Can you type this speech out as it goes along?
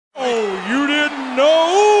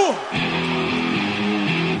know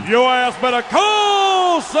your ass better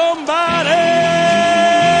call somebody.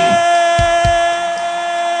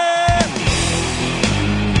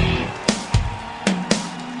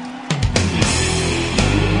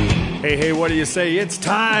 Hey, what do you say? It's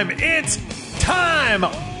time.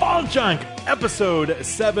 Ball Junk, episode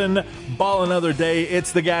 7, Ball Another Day.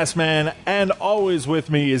 It's the Gas Man, and always with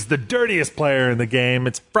me is the dirtiest player in the game.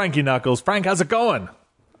 It's Frankie Knuckles. Frank, how's it going?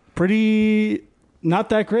 Pretty not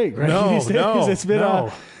that great, right? No.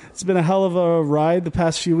 It's been a hell of a ride the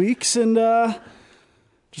past few weeks, and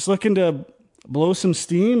just looking to blow some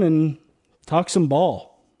steam and talk some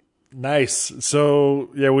ball. Nice. So,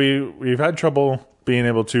 yeah, we've had trouble being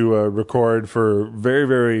able to record for very,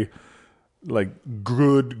 very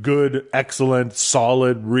good, excellent,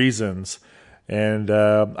 solid reasons. And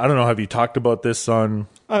I don't know, have you talked about this on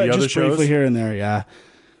the other shows? Just briefly here and there, yeah.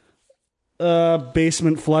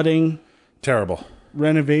 Basement flooding. Terrible.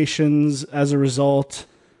 Renovations as a result.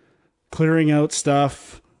 Clearing out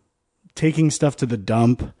stuff. Taking stuff to the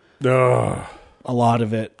dump. Ugh. A lot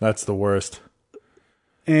of it. That's the worst.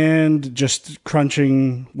 And just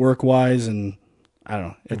crunching work-wise, and I don't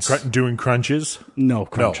know. It's doing crunches? No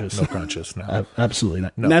crunches. No crunches. No. Absolutely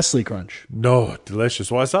not. No. Nestle Crunch. No, delicious.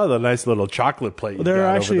 Well, I saw the nice little chocolate plate. Well, there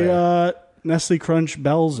are actually Nestle Crunch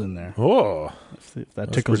bells in there. Oh, if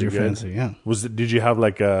that tickles your fancy, yeah. Did you have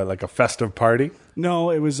like a festive party? No,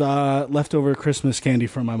 it was leftover Christmas candy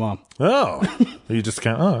from my mom. Oh, you just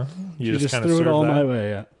can't. You just kind of threw it all that? my way.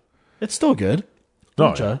 Yeah, it's still good.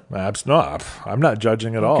 No, I'm not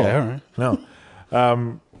judging at all. Okay, all right.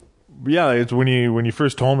 No. Yeah, it's when you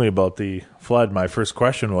first told me about the flood, my first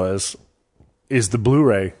question was, is the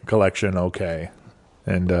Blu-ray collection okay?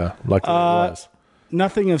 And luckily it was.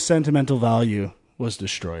 Nothing of sentimental value was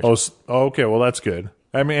destroyed. Oh, okay. Well, that's good.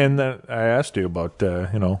 I mean, and then I asked you about,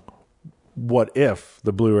 what if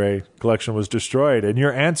the Blu-ray collection was destroyed? And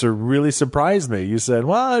your answer really surprised me. You said,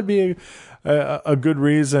 well, it'd be a good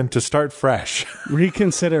reason to start fresh.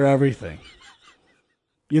 Reconsider everything.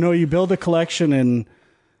 You build a collection and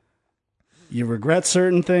you regret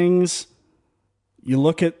certain things. You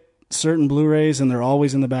look at certain Blu-rays and they're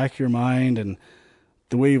always in the back of your mind. And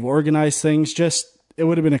the way you've organized things, it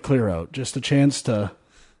would have been a clear out. Just a chance to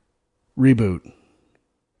reboot.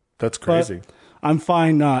 That's crazy. But I'm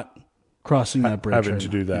fine not crossing that bridge. Having to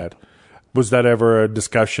do that. Was that ever a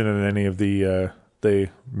discussion in any of the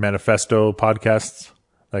Manifesto podcasts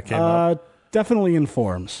that came up? Definitely in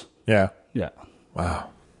forums. Yeah. Yeah. Wow.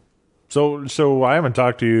 So I haven't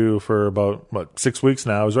talked to you for about 6 weeks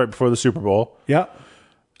now. It was right before the Super Bowl. Yeah.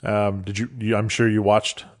 Did you? I'm sure you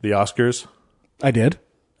watched the Oscars. I did.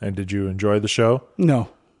 And did you enjoy the show? No.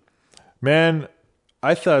 Man,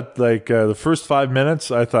 I thought the first 5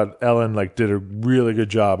 minutes, I thought Ellen did a really good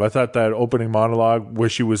job. I thought that opening monologue where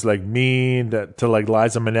she was mean to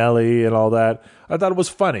Liza Minnelli and all that, I thought it was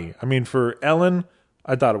funny. I mean, for Ellen,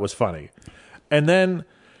 I thought it was funny. And then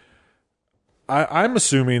I'm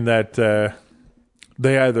assuming that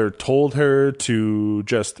they either told her to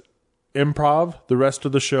just improv the rest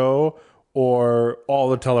of the show or all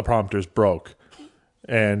the teleprompters broke.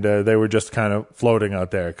 And they were just kind of floating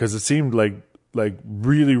out there because it seemed like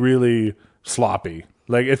really, really sloppy.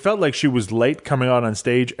 It felt like she was late coming out on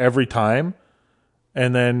stage every time.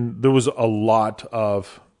 And then there was a lot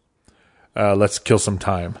of let's kill some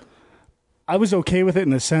time. I was okay with it in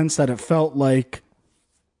the sense that it felt like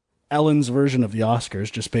Ellen's version of the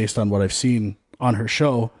Oscars, just based on what I've seen on her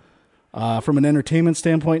show. From an entertainment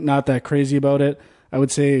standpoint, not that crazy about it. I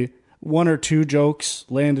would say one or two jokes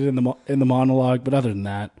landed in the monologue, but other than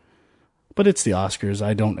that, but it's the Oscars.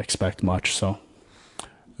 I don't expect much. So,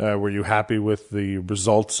 were you happy with the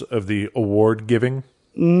results of the award giving?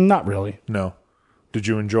 Not really. No. Did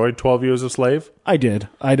you enjoy 12 Years a Slave? I did.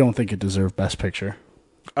 I don't think it deserved Best Picture.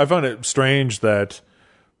 I found it strange that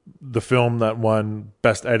the film that won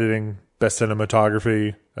Best Editing, Best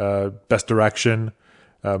Cinematography, Best Direction,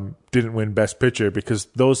 didn't win Best Picture, because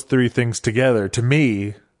those three things together, to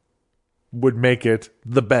me, would make it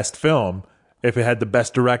the best film if it had the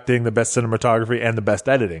best directing, the best cinematography, and the best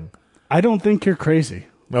editing. I don't think you're crazy.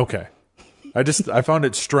 Okay. I found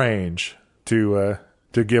it strange to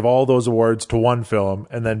give all those awards to one film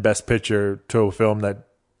and then Best Picture to a film that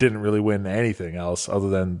didn't really win anything else other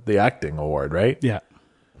than the acting award, right? Yeah.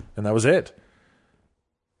 And that was it.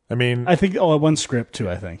 I mean, I think, it won script too,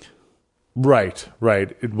 I think. Right.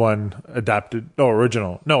 It won adapted.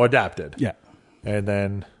 Yeah. And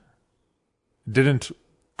then didn't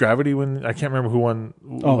Gravity win? I can't remember who won.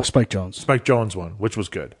 Oh, Spike Jonze. Spike Jonze won, which was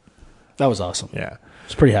good. That was awesome. Yeah. I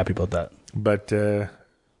was pretty happy about that. But,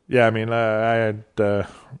 yeah, I mean, I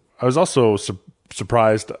was also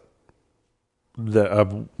surprised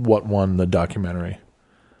of what won the documentary.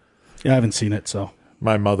 Yeah, I haven't seen it, so.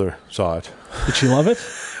 My mother saw it. Did she love it?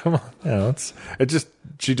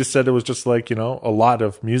 She just said it was just like, a lot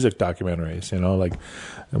of music documentaries, like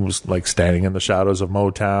it was like Standing in the Shadows of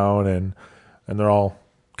Motown, and they're all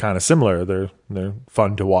kind of similar. They're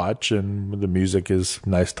fun to watch, and the music is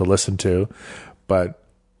nice to listen to. But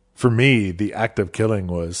for me, the act of killing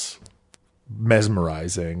was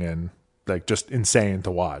mesmerizing and like just insane to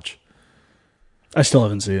watch. I still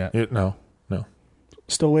haven't seen it. No.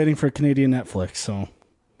 Still waiting for Canadian Netflix, so.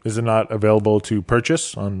 Is it not available to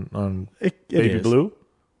purchase on It Baby is. Blue?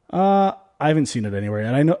 I haven't seen it anywhere,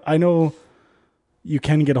 and I know you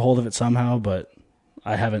can get a hold of it somehow, but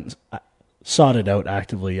I haven't sought it out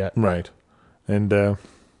actively yet. Right. And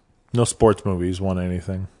no sports movies won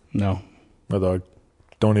anything. No. Although I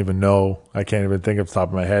don't even know, I can't even think off the top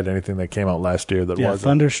of my head anything that came out last year that wasn't.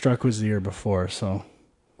 Thunderstruck was the year before, so.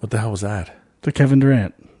 What the hell was that? The Kevin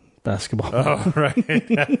Durant basketball. Oh, right.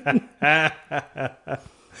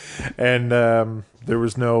 And there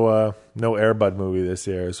was no Air Bud movie this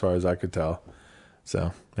year, as far as I could tell.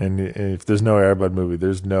 So, and if there's no Air Bud movie,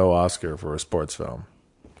 there's no Oscar for a sports film.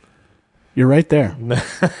 You're right there.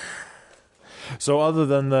 So, other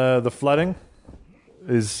than the flooding,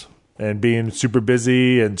 and being super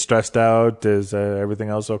busy and stressed out, is everything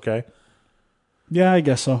else okay? Yeah, I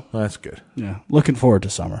guess so. That's good. Yeah, looking forward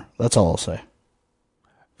to summer. That's all I'll say.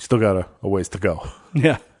 Still got a ways to go.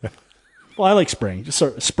 Yeah. Well, I like spring. Just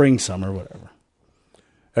sort of spring, summer, whatever.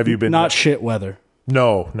 Have you been not shit weather?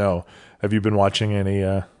 No. Have you been watching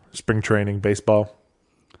any spring training baseball?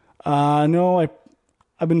 No.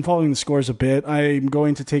 I've been following the scores a bit. I'm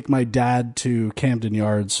going to take my dad to Camden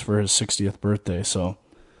Yards for his 60th birthday, so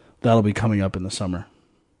that'll be coming up in the summer.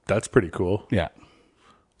 That's pretty cool. Yeah.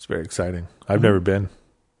 It's very exciting. I've never been.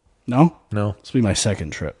 No? No. This will be my second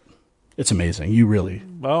trip. It's amazing. You really...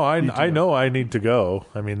 Oh, I know I need to go.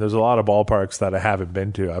 I mean, there's a lot of ballparks that I haven't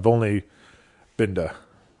been to. I've only been to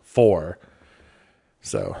 4.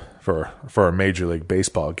 So, for a Major League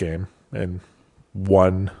Baseball game. And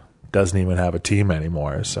one doesn't even have a team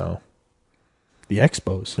anymore, so... The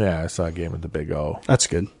Expos. Yeah, I saw a game at the Big O. That's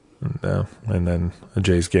good. And then a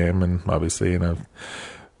Jays game, and obviously, I've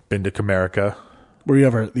been to Comerica. Were you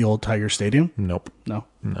ever at the old Tiger Stadium? Nope. No.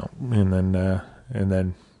 And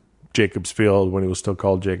then Jacobs Field, when it was still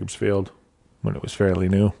called Jacobs Field, when it was fairly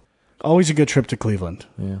new. Always a good trip to Cleveland.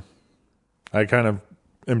 Yeah. I kind of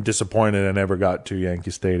am disappointed I never got to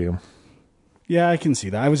Yankee Stadium. Yeah, I can see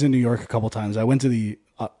that. I was in New York a couple times. I went to the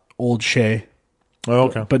old Shea. Oh,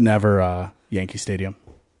 okay. But never Yankee Stadium.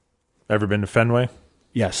 Ever been to Fenway?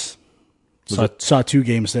 Yes. Saw 2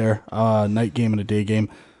 games there, a night game and a day game.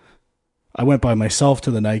 I went by myself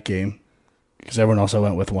to the night game because everyone else I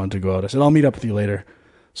went with wanted to go out. I said, I'll meet up with you later.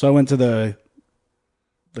 So I went to the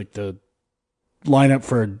lineup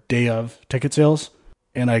for day of ticket sales,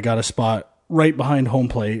 and I got a spot right behind home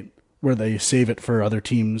plate where they save it for other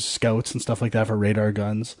teams, scouts and stuff like that for radar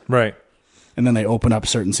guns. Right. And then they open up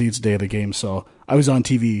certain seats day of the game. So I was on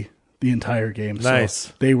TV the entire game. Nice.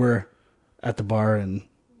 So they were at the bar, and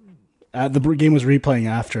the game was replaying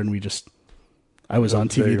after, and I was on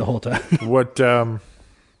TV the whole time. What?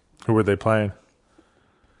 Who were they playing?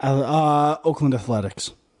 Oakland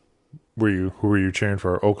Athletics. Who were you cheering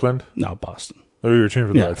for? Oakland? No, Boston. Oh, you were cheering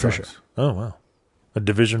for the Yeah, Red for Sox. sure. Oh, wow. A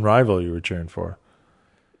division rival you were cheering for.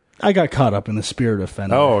 I got caught up in the spirit of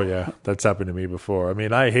Fenway. Oh, yeah. That's happened to me before. I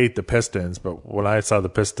mean, I hate the Pistons, but when I saw the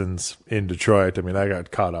Pistons in Detroit, I mean, I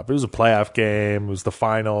got caught up. It was a playoff game. It was the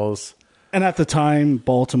finals. And at the time,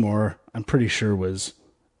 Baltimore, I'm pretty sure, was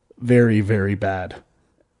very, very bad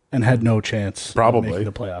and had no chance Probably. of making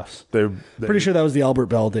the playoffs. They Pretty sure that was the Albert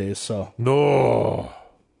Bell days, so... No.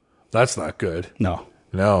 That's not good. No.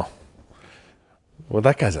 Well,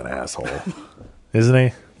 that guy's an asshole. Isn't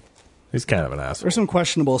he? He's kind of an asshole. There's some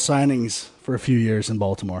questionable signings for a few years in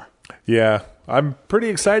Baltimore. Yeah. I'm pretty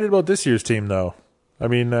excited about this year's team, though. I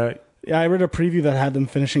mean... yeah, I read a preview that had them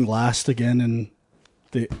finishing last again in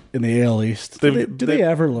the AL East. Do they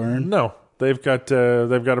ever learn? No. They've got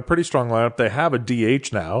a pretty strong lineup. They have a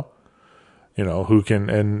DH now, who can,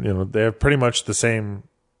 and they have pretty much the same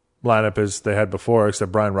lineup as they had before,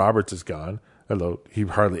 except Brian Roberts is gone, although he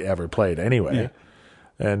hardly ever played anyway.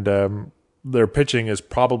 Yeah. And their pitching is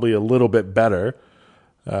probably a little bit better.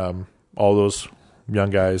 All those young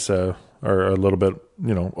guys are a little bit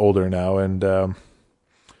older now, and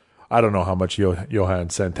I don't know how much Johan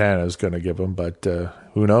Santana is going to give them, but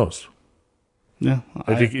who knows? Yeah,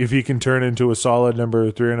 if he can turn into a solid number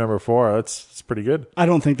 3 or number 4, that's pretty good. I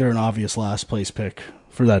don't think they're an obvious last place pick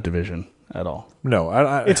for that division. at all. No,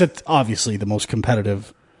 It's obviously the most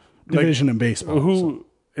competitive division in baseball. Who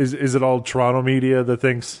is it? All Toronto media that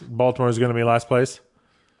thinks Baltimore is going to be last place?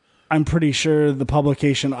 I'm pretty sure the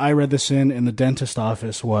publication I read this in the dentist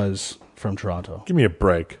office was from Toronto. Give me a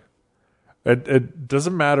break. It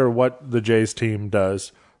doesn't matter what the Jays team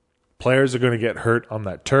does. Players are going to get hurt on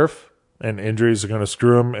that turf, and injuries are going to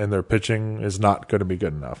screw them, and their pitching is not going to be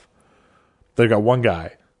good enough. They've got one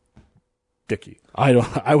guy, Dickey. I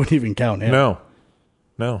wouldn't even count him.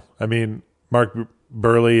 No. I mean, Mark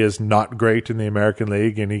Burley is not great in the American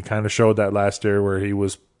League, and he kind of showed that last year where he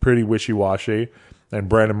was pretty wishy-washy, and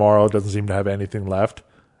Brandon Morrow doesn't seem to have anything left.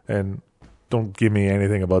 And don't give me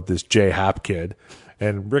anything about this J. Happ kid.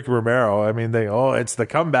 And Ricky Romero, I mean, it's the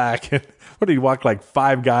comeback. What did he walk like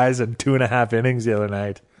 5 guys in 2.5 innings the other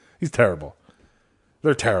night? He's terrible.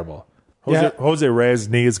 They're terrible. Jose Reyes'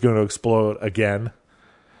 knee is going to explode again.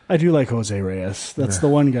 I do like Jose Reyes. That's the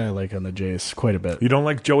one guy I like on the Jays quite a bit. You don't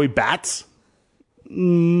like Joey Bats?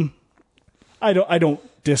 I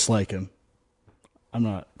don't dislike him. I'm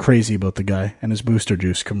not crazy about the guy and his Booster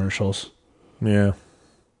Juice commercials. Yeah.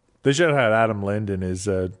 They should have had Adam Lind and his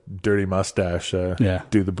dirty mustache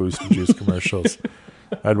do the Booster Juice commercials.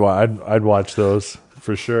 I'd watch those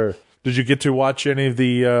for sure. Did you get to watch any of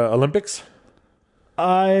the Olympics?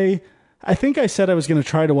 I think I said I was going to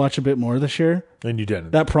try to watch a bit more this year. And you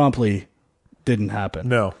didn't. That promptly didn't happen.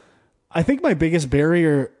 No. I think my biggest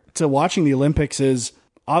barrier to watching the Olympics is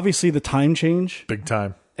obviously the time change. Big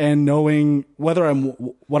time. And knowing whether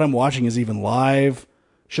what I'm watching is even live.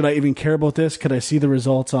 Should I even care about this? Could I see the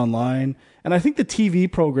results online? And I think the TV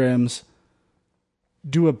programs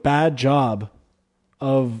do a bad job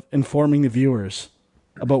of informing the viewers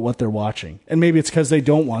about what they're watching. And maybe it's because they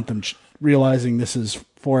don't want them realizing this is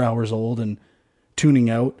 4 hours old and tuning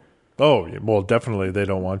out. Oh, well, definitely they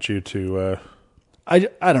don't want you to... I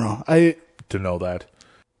don't know. To know that.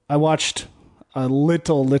 I watched a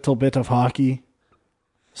little bit of hockey,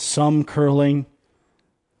 some curling,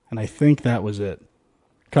 and I think that was it.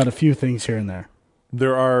 Got a few things here and there.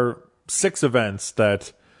 There are 6 events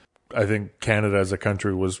that I think Canada as a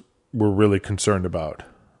country were really concerned about.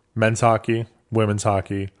 Men's hockey, women's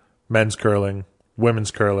hockey, men's curling,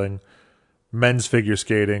 women's curling, men's figure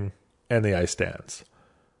skating, and the ice dance.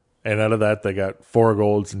 And out of that, they got 4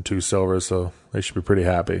 golds and 2 silvers, so they should be pretty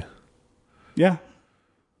happy. Yeah.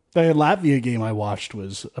 The Latvia game I watched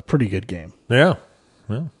was a pretty good game. Yeah.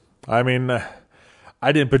 I mean,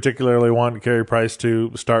 I didn't particularly want Carey Price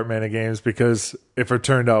to start many games because if it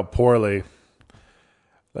turned out poorly,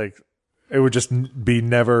 like it would just be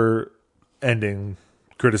never-ending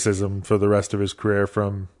criticism for the rest of his career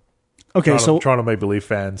from Toronto Maple Leaf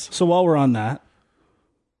fans. So while we're on that,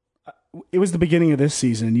 it was the beginning of this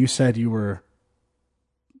season. You said you were,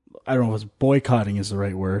 I don't know if boycotting is the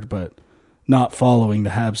right word, but not following the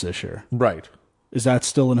Habs this year. Right. Is that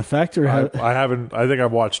still in effect? Or I haven't. I think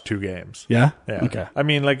I've watched 2 games. Yeah? Yeah. Okay. I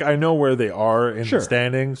mean, like, I know where they are in the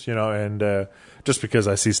standings, and just because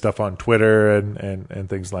I see stuff on Twitter and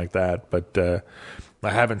things like that. But I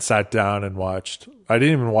haven't sat down and watched. I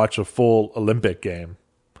didn't even watch a full Olympic game.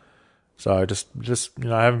 So I just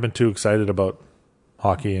I haven't been too excited about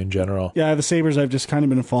hockey in general. Yeah, the Sabres I've just kind of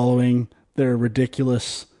been following their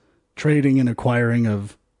ridiculous trading and acquiring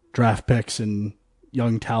of draft picks and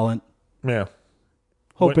young talent. Yeah.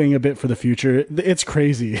 Hoping a bit for the future. It's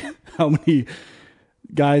crazy how many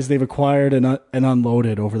guys they've acquired and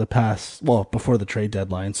unloaded over the past, before the trade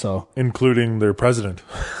deadline. So, including their president.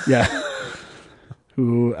 Yeah.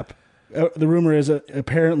 Who, the rumor is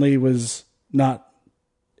apparently was not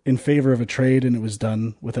in favor of a trade and it was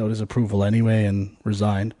done without his approval anyway and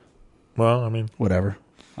resigned. Well, I mean, whatever.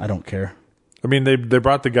 I don't care. I mean, they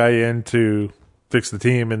brought the guy in to fix the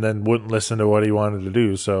team and then wouldn't listen to what he wanted to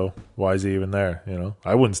do. So why is he even there?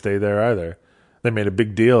 I wouldn't stay there either. They made a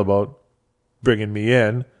big deal about bringing me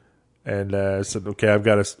in and said, okay, I've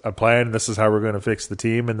got a plan. This is how we're going to fix the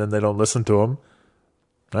team. And then they don't listen to him.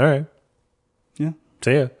 All right. Yeah.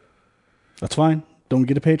 See ya. That's fine. Don't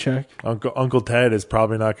get a paycheck. Uncle Ted is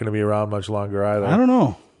probably not going to be around much longer either. I don't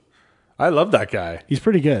know. I love that guy. He's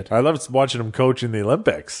pretty good. I loved watching him coach in the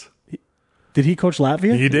Olympics. Did he coach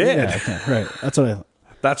Latvia? He did. Yeah, okay. Right.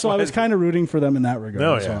 That's what I was kind of rooting for them in that regard.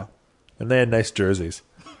 Oh, as yeah. well. And they had nice jerseys.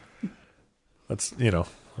 That's,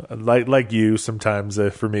 like you, sometimes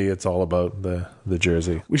for me, it's all about the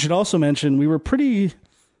jersey. We should also mention we were pretty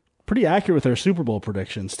accurate with our Super Bowl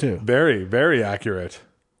predictions, too. Very, very accurate.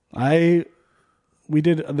 We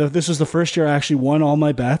did. This was the first year I actually won all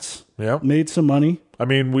my bets. Yeah. Made some money. I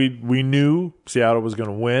mean, we knew Seattle was going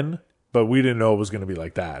to win, but we didn't know it was going to be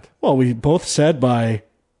like that. Well, we both said by...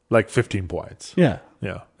 Like 15 points. Yeah.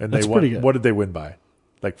 Yeah, and That's they won. pretty good. What did they win by?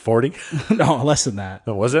 Like 40? No, less than that.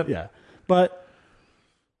 Oh, was it? Yeah. But,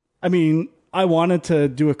 I mean, I wanted to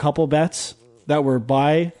do a couple bets that were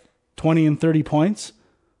by 20 and 30 points,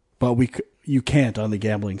 but you can't on the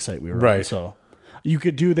gambling site we were on. Right. So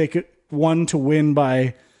they could one to win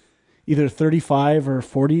by either 35 or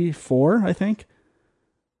 44, I think,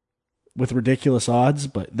 with ridiculous odds,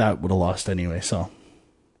 but that would have lost anyway. So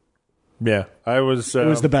Yeah, it was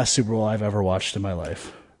the best Super Bowl I've ever watched in my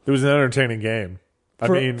life. It was an entertaining game.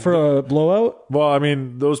 For a blowout? Well, I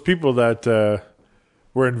mean, those people that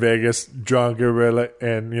were in Vegas drunk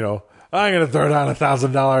and, you know, I'm going to throw down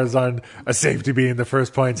 $1,000 on a safety being the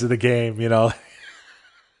first points of the game, you know.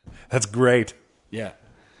 That's great. Yeah.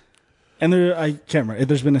 And I can't remember.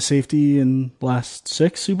 There's been a safety in the last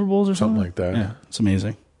 6 Super Bowls or something like that. Yeah, it's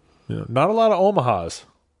amazing. You know, not a lot of Omahas.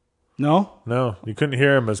 No? No, you couldn't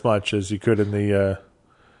hear him as much as you could in the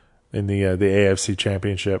AFC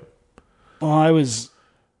Championship. Well, I was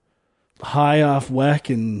high off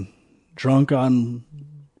WEC and drunk on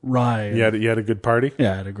rye. You had a good party?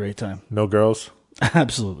 Yeah, I had a great time. No girls?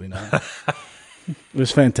 Absolutely not. It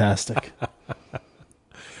was fantastic.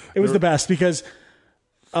 It was the best because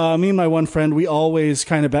me and my one friend, we always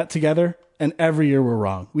kind of bet together, and every year we're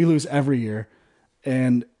wrong. We lose every year.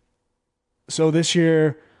 And so this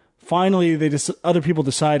year, finally, other people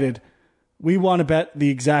decided we want to bet the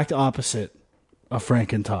exact opposite of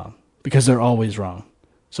Frank and Tom because they're always wrong.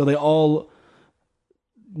 So they all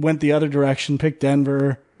went the other direction, picked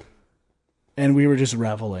Denver, and we were just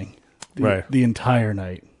reveling the entire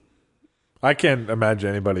night. I can't imagine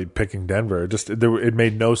anybody picking Denver. It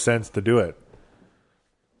made no sense to do it.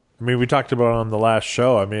 I mean, we talked about it on the last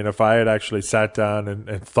show. I mean, if I had actually sat down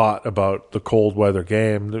and thought about the cold weather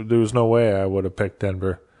game, there was no way I would have picked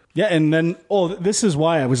Denver. Yeah, and then, this is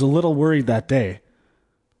why I was a little worried that day.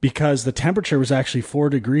 Because the temperature was actually 4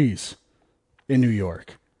 degrees in New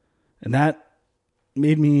York. And that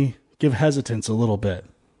made me give hesitance a little bit.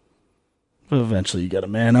 But eventually you got to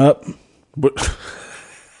man up.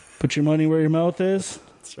 Put your money where your mouth is.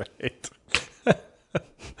 That's right.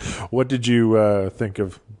 What did you think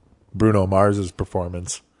of Bruno Mars's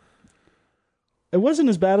performance? It wasn't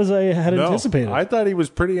as bad as I had anticipated. I thought he was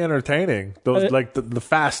pretty entertaining. Those the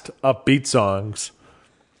fast, upbeat songs.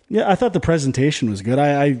 Yeah, I thought the presentation was good.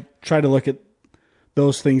 I try to look at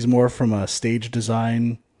those things more from a stage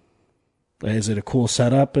design. Is it a cool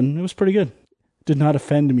setup? And it was pretty good. Did not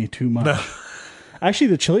offend me too much. No. Actually,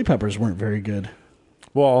 the Chili Peppers weren't very good.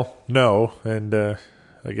 Well, no, and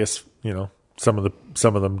I guess you know some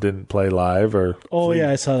of them didn't play live. Or Flea,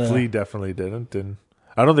 I saw that. Flea definitely didn't, and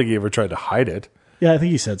I don't think he ever tried to hide it. Yeah, I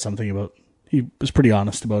think he said something about. He was pretty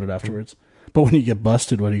honest about it afterwards. But when you get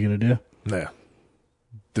busted, what are you going to do? Yeah.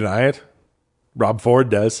 Deny it? Rob Ford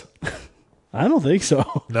does. I don't think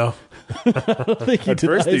so. No. I don't think he At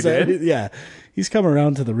first he did. Yeah. He's come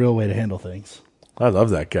around to the real way to handle things. I love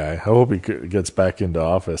that guy. I hope he gets back into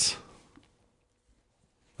office.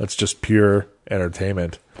 That's just pure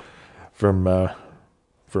entertainment from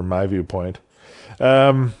my viewpoint.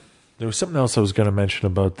 There was something else I was going to mention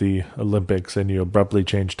about the Olympics, and you abruptly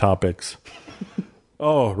changed topics.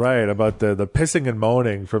 Oh, right, about the pissing and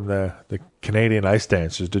moaning from the Canadian ice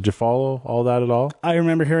dancers. Did you follow all that at all? I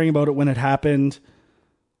remember hearing about it when it happened.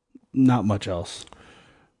 Not much else.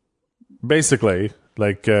 Basically,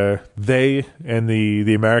 like they and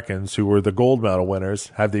the Americans, who were the gold medal winners,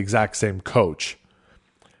 have the exact same coach.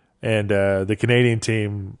 And the Canadian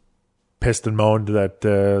team pissed and moaned that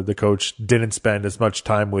the coach didn't spend as much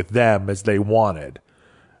time with them as they wanted.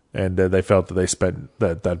 And they felt that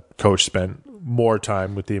that coach spent more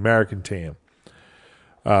time with the American team.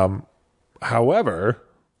 However,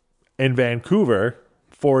 in Vancouver,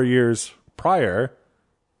 4 years prior,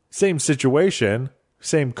 same situation,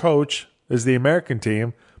 same coach as the American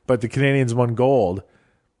team, but the Canadians won gold.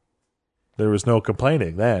 There was no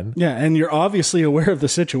complaining then. Yeah, and you're obviously aware of the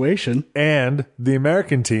situation. And the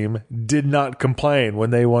American team did not complain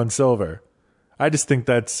when they won silver. I just think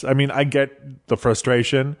I get the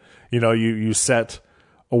frustration. You know, you set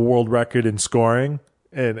a world record in scoring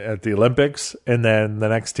at the Olympics, and then the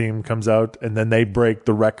next team comes out and then they break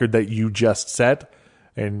the record that you just set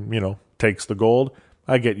and, you know, takes the gold.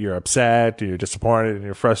 I get you're upset, you're disappointed, and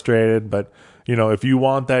you're frustrated. But, you know, if you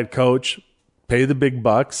want that coach, pay the big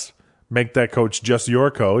bucks, make that coach just your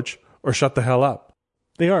coach, or shut the hell up.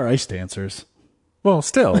 They are ice dancers. Well,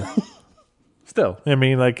 still. I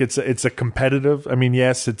mean, like it's a competitive. I mean,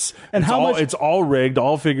 yes, it's all rigged.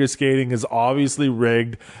 All figure skating is obviously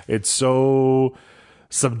rigged. It's so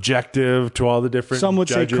subjective to all the different. Some would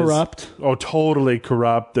judges. say corrupt. Oh, totally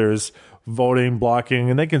corrupt. There's voting, blocking,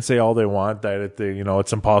 and they can say all they want that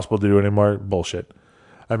it's impossible to do anymore. Bullshit.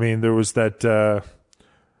 I mean, there was that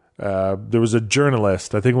there was a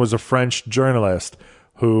journalist, I think it was a French journalist,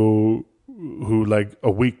 who like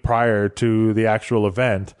a week prior to the actual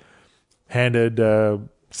event handed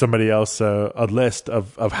somebody else a list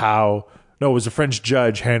of how. No, it was a French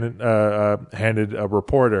judge handed a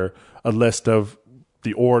reporter a list of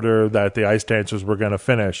the order that the ice dancers were going to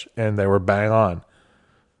finish, and they were bang on.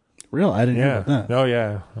 Real? I didn't hear about that. Oh,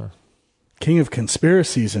 yeah. King of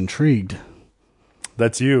conspiracies, intrigued.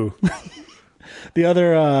 That's you. The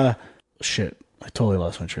other, shit, I totally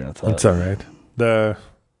lost my train of thought. It's all right. The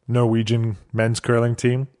Norwegian men's curling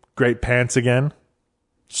team, great pants again,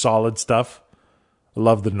 solid stuff. I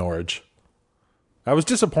love the Norge. I was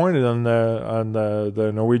disappointed on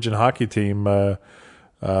the Norwegian hockey team.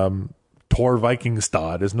 Tor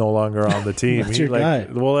Vikingstad is no longer on the team. That's your guy.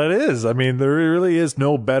 Well, it is. I mean, there really is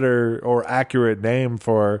no better or accurate name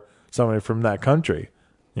for somebody from that country.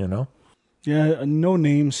 You know? Yeah, no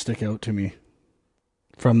names stick out to me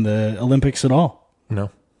from the Olympics at all.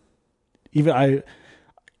 No.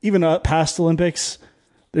 Even past Olympics,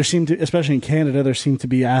 there seemed to, especially in Canada, there seem to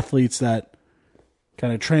be athletes that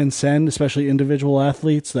kind of transcend, especially individual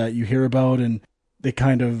athletes that you hear about, and they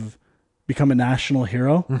kind of become a national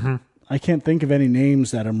hero. Mm-hmm. I can't think of any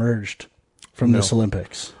names that emerged from this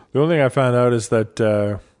Olympics. The only thing I found out is that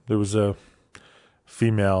there was a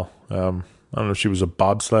female, I don't know if she was a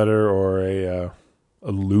bobsledder or a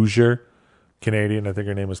luger, Canadian. I think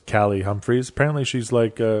her name was Callie Humphreys. Apparently she's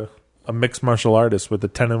like a mixed martial artist with a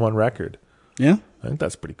 10-1 record. Yeah? I think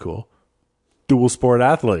that's pretty cool. Dual sport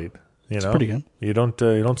athlete. It's pretty good. You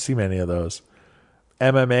don't see many of those.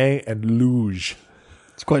 MMA and luge.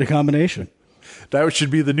 It's quite a combination. That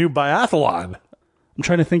should be the new biathlon. I'm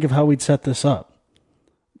trying to think of how we'd set this up.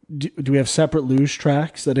 Do we have separate luge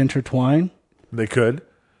tracks that intertwine? They could.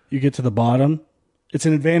 You get to the bottom. It's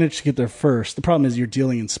an advantage to get there first. The problem is you're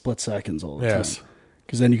dealing in split seconds all the time.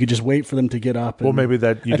 Because then you could just wait for them to get up and maybe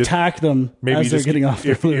that you attack them as they're getting off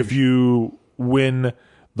their luge. If you win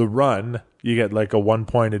the run, you get like a 1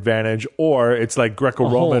 point advantage, or it's like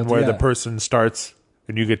Greco-Roman where the person starts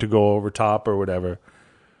and you get to go over top or whatever.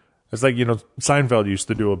 It's like, Seinfeld used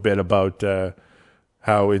to do a bit about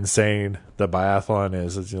how insane the biathlon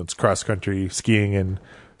is. It's cross-country skiing and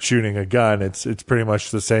shooting a gun. It's pretty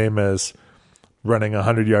much the same as running a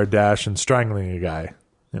 100-yard dash and strangling a guy.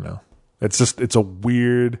 It's a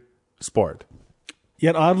weird sport.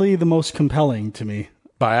 Yet oddly the most compelling to me.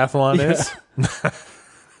 Biathlon is?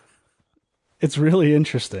 It's really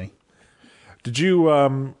interesting. Did you,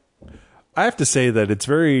 I have to say that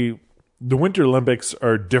the Winter Olympics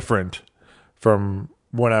are different from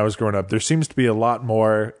when I was growing up. There seems to be a lot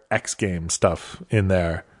more X Games stuff in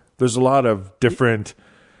there. There's a lot of different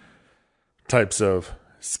types of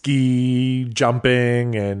ski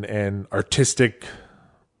jumping and artistic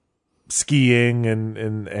skiing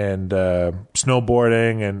and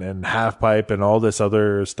snowboarding and half pipe and all this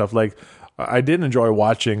other stuff. Like, I did enjoy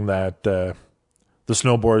watching that, the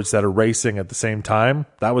snowboards that are racing at the same time.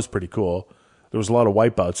 That was pretty cool. There was a lot of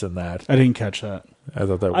wipeouts in that. I didn't catch that. I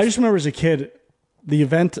thought that was... I just remember as a kid, the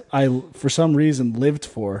event I, for some reason, lived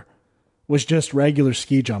for was just regular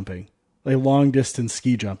ski jumping, like long distance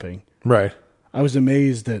ski jumping. Right. I was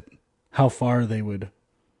amazed at how far they would.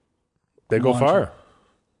 They go far. It.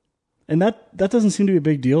 And that doesn't seem to be a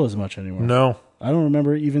big deal as much anymore. No. I don't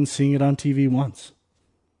remember even seeing it on TV once.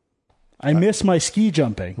 I miss my ski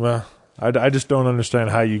jumping. Well, I just don't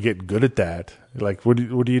understand how you get good at that. Like, what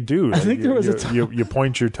do you do? I think there was a time. You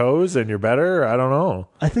point your toes and you're better? I don't know.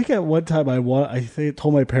 I think at one time I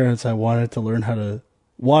told my parents I wanted to learn how to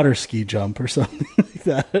water ski jump or something like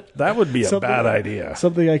that. That would be a bad idea.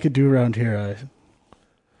 Something I could do around here.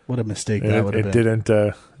 What a mistake that would have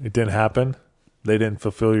been. It didn't happen? They didn't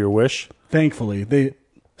fulfill your wish? Thankfully.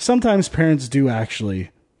 Sometimes parents do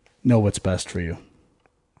actually know what's best for you.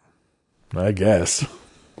 I guess.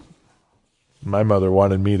 My mother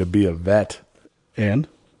wanted me to be a vet. And?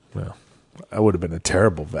 Well, I would have been a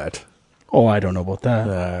terrible vet. Oh, I don't know about that.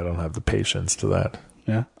 I don't have the patience to that.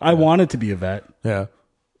 Yeah. I wanted to be a vet. Yeah.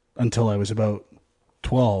 Until I was about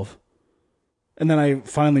 12. And then I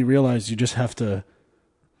finally realized you just have to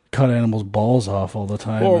cut animals' balls off all the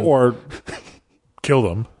time. Or kill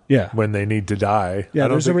them. Yeah. When they need to die. Yeah, I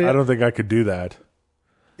don't think I could do that.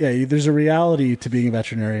 Yeah, there's a reality to being a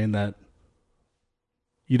veterinarian that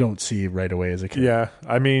you don't see right away as a kid. Yeah,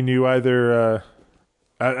 I mean, you either,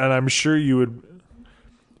 and I'm sure you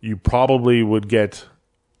probably would get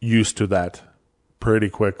used to that pretty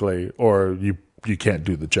quickly, or you can't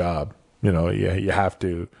do the job. You have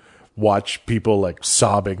to watch people like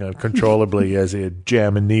sobbing uncontrollably as they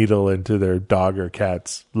jam a needle into their dog or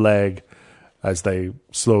cat's leg as they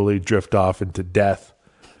slowly drift off into death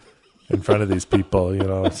in front of these people. You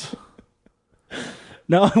know, it's...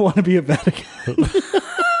 Now I want to be a Vatican.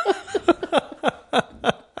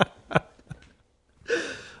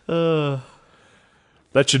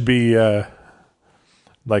 That should be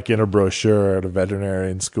like in a brochure at a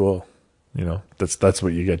veterinarian school. You know, that's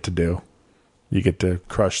what you get to do. You get to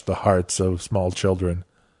crush the hearts of small children,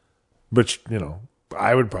 which, you know,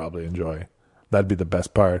 I would probably enjoy. That'd be the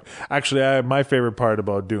best part. Actually, my favorite part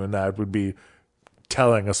about doing that would be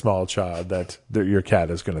telling a small child that your cat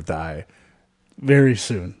is going to die Very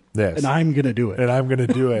soon. Yes. And I'm going to do it. And I'm going to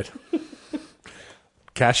do it.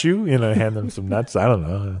 Cashew, you know, hand them some nuts. I don't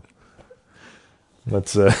know.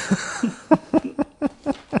 Let's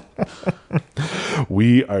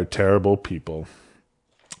we are terrible people.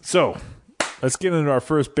 So, let's get into our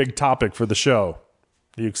first big topic for the show.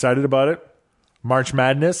 Are you excited about it? March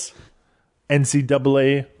Madness,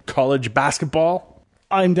 NCAA college basketball.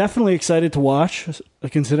 I'm definitely excited to watch,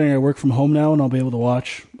 considering I work from home now and I'll be able to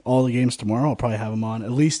watch all the games tomorrow. I'll probably have them on,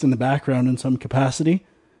 at least in the background in some capacity.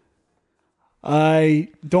 I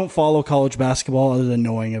don't follow college basketball other than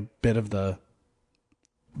knowing a bit of the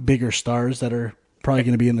bigger stars that are probably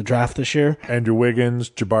going to be in the draft this year. Andrew Wiggins,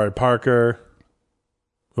 Jabari Parker.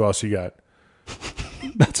 Who else you got?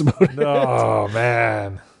 That's about it. Oh,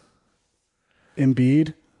 man.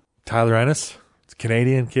 Embiid. Tyler Ennis. It's a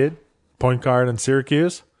Canadian kid. Point guard in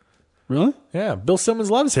Syracuse. Really? Yeah, Bill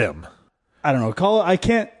Simmons loves him. I don't know. I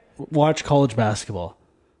can't watch college basketball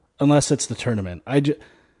unless it's the tournament.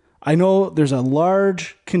 I know there's a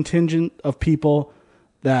large contingent of people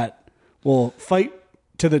that will fight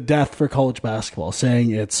to the death for college basketball,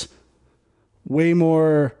 saying it's way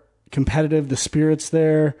more competitive. The spirit's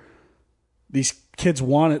there. These kids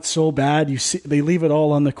want it so bad. You see, they leave it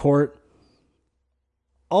all on the court.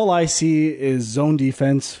 All I see is zone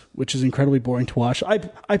defense, which is incredibly boring to watch. I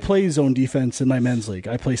play zone defense in my men's league.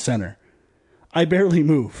 I play center. I barely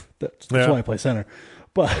move. That's why I play center.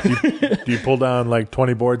 But do you pull down like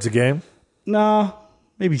 20 boards a game? No,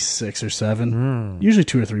 maybe 6 or 7. Usually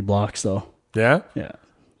 2 or 3 blocks, though. Yeah? Yeah.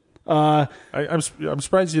 I'm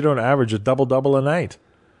surprised you don't average a double-double a night.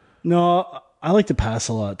 No, I like to pass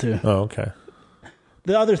a lot, too. Oh, okay.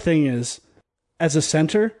 The other thing is, as a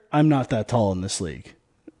center, I'm not that tall in this league,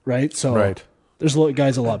 right? So there's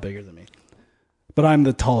guys a lot bigger than me. But I'm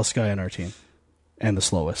the tallest guy on our team and the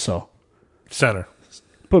slowest, so. Center.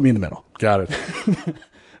 Put me in the middle. Got it.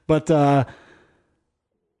 But I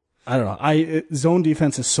don't know. Zone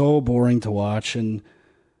defense is so boring to watch, and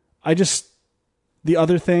the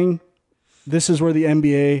other thing, this is where the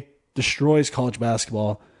NBA destroys college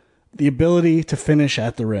basketball, the ability to finish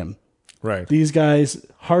at the rim. Right. These guys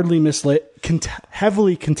hardly miss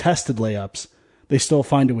heavily contested layups. They still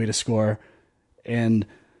find a way to score. And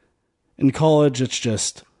in college, it's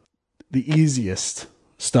just the easiest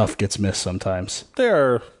stuff gets missed sometimes.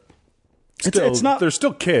 They're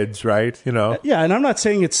still kids, right? You know. Yeah, and I'm not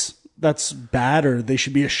saying that's bad or they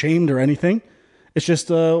should be ashamed or anything. It's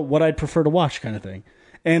just what I'd prefer to watch kind of thing.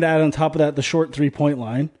 And add on top of that the short 3-point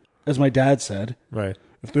line, as my dad said. Right.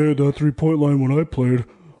 If they had that 3-point line when I played,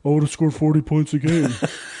 I would have scored 40 points a game.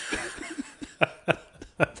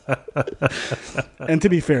 And to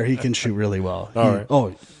be fair, he can shoot really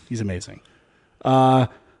well. He's amazing. Yeah,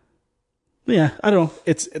 I don't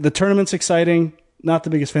know. The tournament's exciting. Not the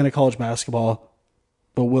biggest fan of college basketball,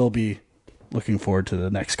 but will be looking forward to the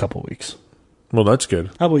next couple weeks. Well, that's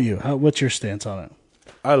good. How about you? What's your stance on it?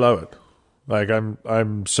 I love it. Like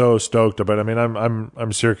I'm so stoked about it. I mean, I'm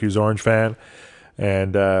a Syracuse Orange fan,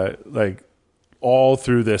 and like all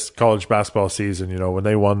through this college basketball season, you know, when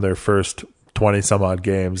they won their first 20 some odd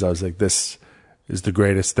games, I was like, this is the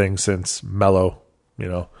greatest thing since Melo, you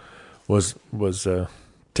know, was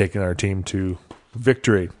taking our team to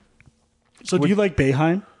victory. So do you like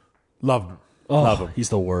Boeheim? Love him. Oh, Love him. He's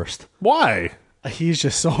the worst. Why? He's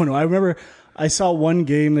just so annoying. I remember I saw one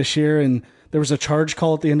game this year and there was a charge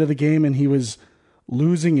call at the end of the game and he was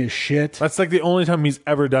losing his shit. That's like the only time he's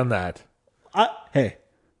ever done that. Hey,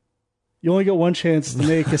 you only get one chance to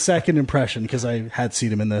make a second impression because I had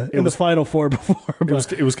seen him in the Final Four before.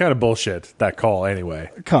 But it was kind of bullshit, that call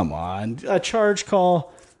anyway. Come on. A charge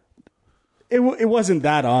call. It wasn't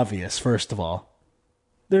that obvious, first of all.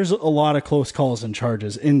 There's a lot of close calls and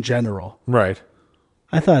charges in general. Right.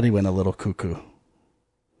 I thought he went a little cuckoo.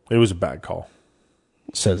 It was a bad call.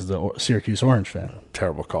 Says the Syracuse Orange fan.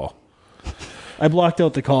 Terrible call. I blocked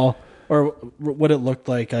out the call, or what it looked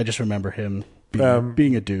like. I just remember him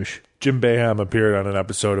being a douche. Jim Boeheim appeared on an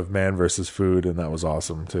episode of Man vs. Food, and that was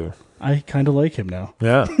awesome too. I kind of like him now.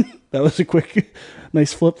 Yeah, That was a quick,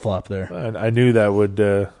 nice flip flop there. I knew that would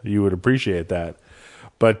you would appreciate that,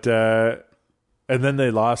 but and then they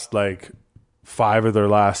lost like 5 of their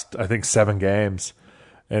last, I think, 7 games,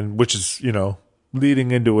 and which is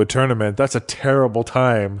leading into a tournament. That's a terrible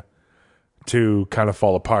time to kind of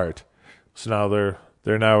fall apart. So now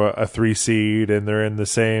they're now a 3 seed, and they're in the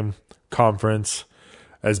same conference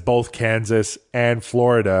as both Kansas and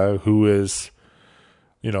Florida, who is,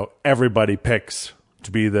 everybody picks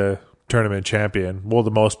to be the tournament champion. Well,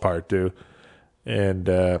 the most part do. And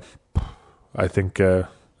I think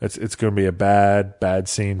it's going to be a bad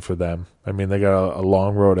scene for them. I mean, they got a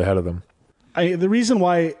long road ahead of them. The reason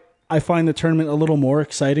why I find the tournament a little more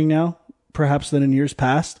exciting now, perhaps than in years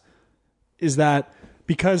past, is that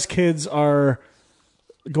because kids are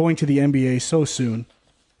going to the NBA so soon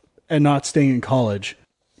and not staying in college,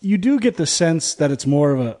 you do get the sense that it's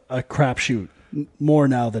more of a crapshoot more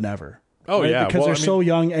now than ever. Oh, right? yeah. Because they're so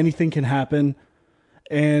young, anything can happen.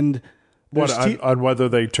 And on whether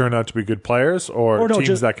they turn out to be good players or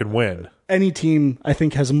teams that can win? Any team, I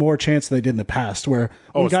think, has more chance than they did in the past. Where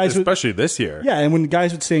guys especially this year. Yeah, and when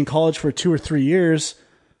guys would stay in college for 2 or 3 years,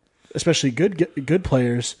 especially good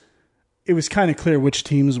players, it was kind of clear which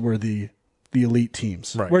teams were the elite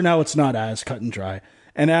teams. Right. Where now it's not as cut and dry.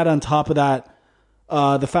 And add on top of that,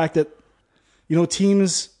 the fact that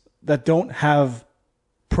teams that don't have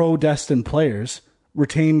pro-destined players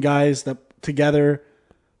retain guys that together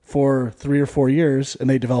for 3 or 4 years, and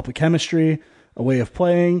they develop a chemistry, a way of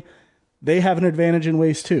playing. They have an advantage in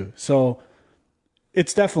ways too. So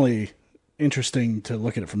it's definitely interesting to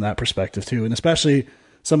look at it from that perspective too. And especially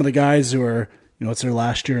some of the guys who are, it's their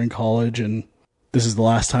last year in college and this is the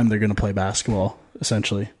last time they're going to play basketball,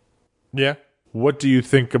 essentially. Yeah. What do you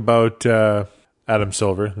think about Adam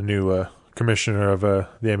Silver, the new commissioner of the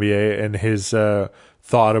NBA, and his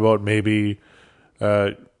thought about maybe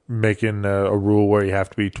making a rule where you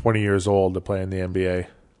have to be 20 years old to play in the NBA?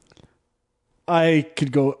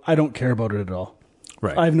 I don't care about it at all.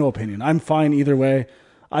 Right. I have no opinion. I'm fine either way.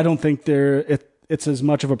 I don't think it's as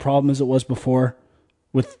much of a problem as it was before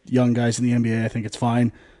with young guys in the NBA. I think it's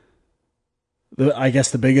fine. I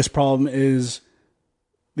guess the biggest problem is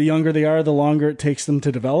the younger they are, the longer it takes them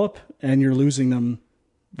to develop, and you're losing them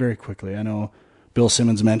very quickly. I know Bill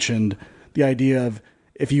Simmons mentioned the idea of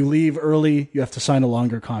if you leave early, you have to sign a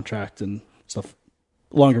longer contract and stuff,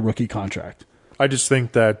 longer rookie contract. I just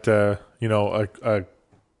think that, a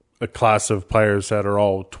class of players that are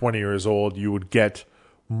all 20 years old, you would get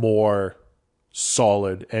more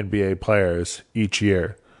solid NBA players each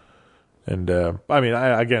year. And I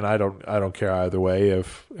don't care either way.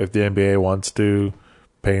 If the NBA wants to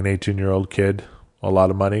pay an 18-year-old kid a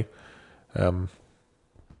lot of money,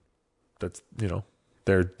 that's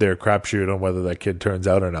their crapshoot on whether that kid turns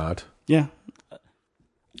out or not. Yeah,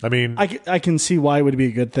 I mean, I can see why it would be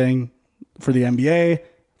a good thing for the NBA,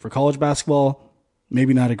 for college basketball.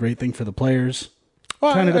 Maybe not a great thing for the players.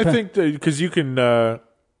 Well, I think because you can,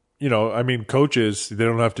 coaches, they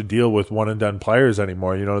don't have to deal with one and done players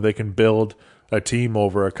anymore. They can build a team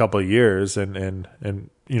over a couple of years, and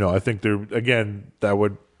I think that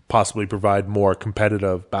would possibly provide more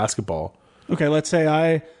competitive basketball. Okay, let's say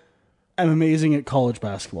I am amazing at college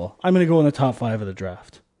basketball. I'm going to go in the top 5 of the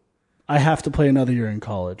draft. I have to play another year in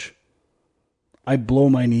college. I blow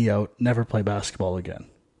my knee out, never play basketball again.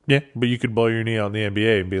 Yeah, but you could blow your knee out in the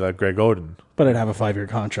NBA and be like Greg Oden. But I'd have a 5-year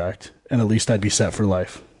contract, and at least I'd be set for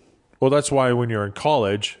life. Well, that's why when you're in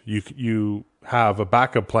college, you have a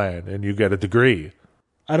backup plan and you get a degree.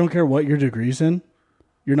 I don't care what your degree's in.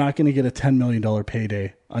 You're not going to get a $10 million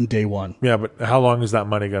payday on day one. Yeah, but how long is that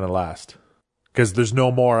money going to last? Because there's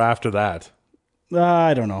no more after that.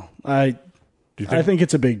 I don't know. I think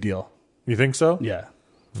it's a big deal. You think so? Yeah.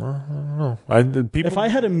 I don't know. If I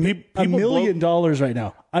had $1 million right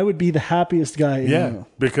now, I would be the happiest guy. Yeah,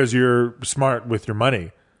 because you're smart with your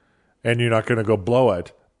money, and you're not going to go blow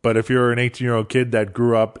it. But if you're an 18-year-old kid that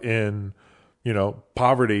grew up in,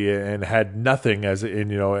 poverty and had nothing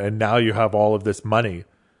and now you have all of this money,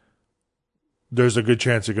 there's a good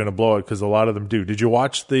chance you're going to blow it because a lot of them do. Did you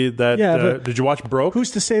watch did you watch Broke?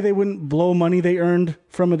 Who's to say they wouldn't blow money they earned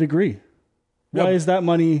from a degree? Why is that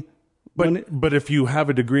money? But if you have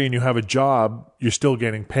a degree and you have a job, you're still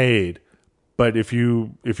getting paid. But if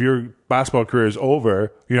your basketball career is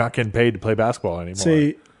over, you're not getting paid to play basketball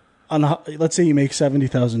anymore. Let's say you make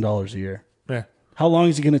 $70,000 a year. Yeah. How long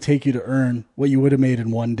is it going to take you to earn what you would have made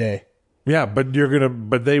in one day? Yeah, but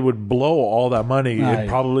they would blow all that money in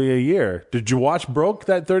probably a year. Did you watch Broke,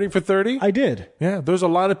 that 30 for 30? I did. Yeah, there's a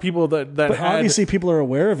lot of people that But had obviously people are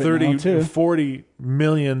aware of it 30, now too. 40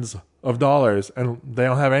 millions of dollars and they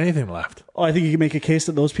don't have anything left. Oh, I think you can make a case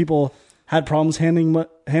that those people had problems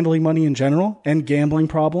handling money in general and gambling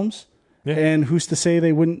problems. Yeah. And who's to say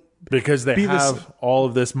they wouldn't? Because they have all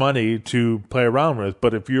of this money to play around with.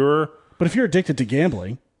 But if you're addicted to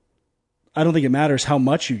gambling, I don't think it matters how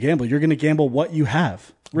much you gamble. You're going to gamble what you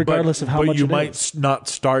have, regardless of how much But you it might is. not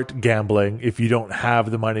start gambling if you don't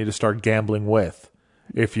have the money to start gambling with.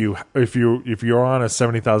 If you're on a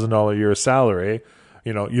 $70,000 a year salary,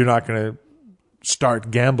 you're not going to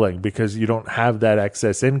start gambling because you don't have that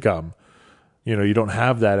excess income. You don't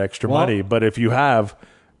have that extra money. But if you have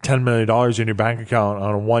 $10 million in your bank account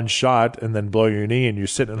on one shot and then blow your knee and you're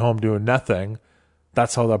sitting at home doing nothing,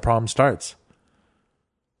 that's how that problem starts.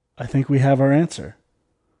 I think we have our answer.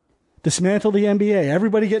 Dismantle the NBA.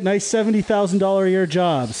 Everybody get nice $70,000 a year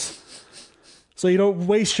jobs so you don't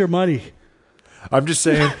waste your money. I'm just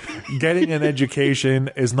saying, getting an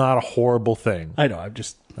education is not a horrible thing. I know.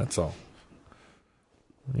 That's all.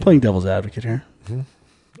 Playing devil's advocate here.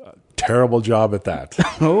 Terrible job at that.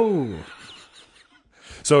 Oh.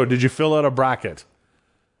 So, did you fill out a bracket?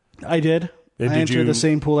 I did. And I enter the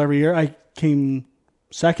same pool every year. I came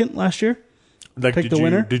second last year. Pick the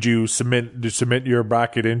winner. Did you submit your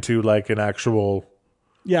bracket into like an actual?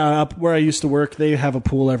 Yeah, up where I used to work, they have a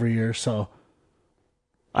pool every year. So,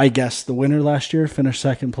 I guess the winner last year finished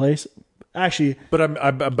second place. Actually, but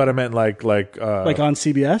I meant like on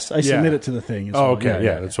CBS. I submit it to the thing. Oh, okay,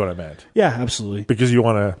 yeah, that's what I meant. Yeah, absolutely. Because you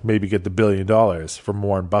want to maybe get the $1 billion from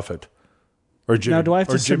Warren Buffett, or Jimmy. Now, do I have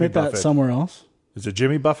to submit that somewhere else? Is it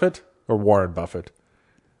Jimmy Buffett or Warren Buffett?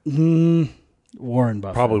 Warren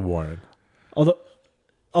Buffett. Probably Warren.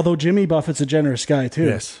 Although Jimmy Buffett's a generous guy too.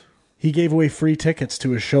 Yes, he gave away free tickets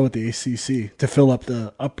to his show at the ACC to fill up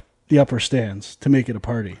the upper stands to make it a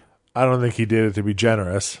party. I don't think he did it to be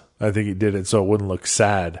generous. I think he did it so it wouldn't look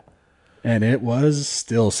sad. And it was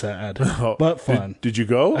still sad, but fun. Did you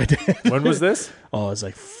go? I did. When was this? Oh, it was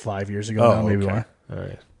like 5 years ago now, maybe more. All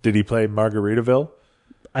right. Did he play Margaritaville?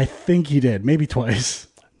 I think he did, maybe twice.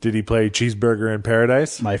 Did he play Cheeseburger in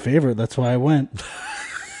Paradise? My favorite, that's why I went.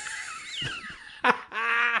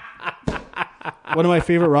 One of my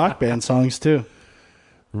favorite rock band songs, too.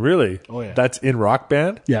 Really? Oh, yeah. That's in Rock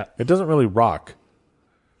Band? Yeah. It doesn't really rock.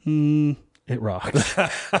 It rocks.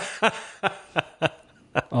 A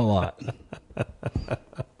lot. I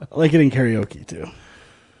like it in karaoke, too.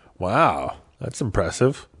 Wow. That's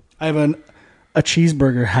impressive. I have a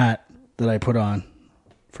cheeseburger hat that I put on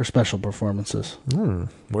for special performances.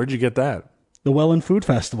 Where'd you get that? The Welland Food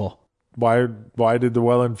Festival. Why did the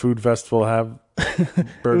Welland Food Festival have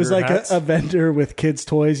burger It was like hats? a vendor with kids'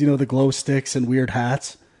 toys, the glow sticks and weird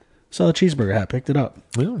hats. Saw a cheeseburger hat, picked it up.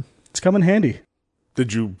 Yeah. It's come in handy.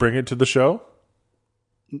 Did you bring it to the show?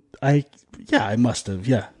 I must have.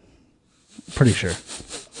 Yeah, pretty sure.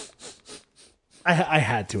 I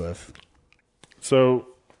had to have. So,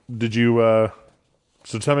 did you?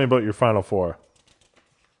 So, tell me about your Final Four.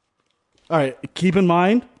 All right. Keep in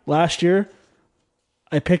mind, last year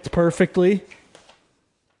I picked perfectly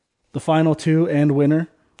the final two and winner.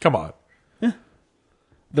 Come on. Yeah.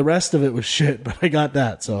 The rest of it was shit, but I got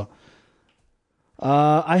that. So,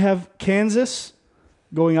 I have Kansas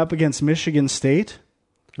going up against Michigan State.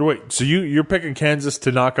 Wait, so you're picking Kansas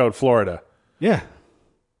to knock out Florida? Yeah.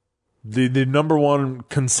 The number one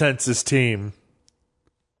consensus team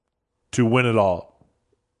to win it all.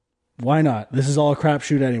 Why not? This is all a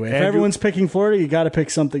crapshoot anyway. If everyone's picking Florida, you got to pick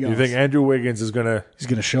something else. You think Andrew Wiggins is gonna? He's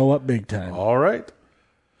gonna show up big time. All right.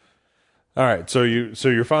 So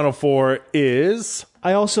your Final Four is.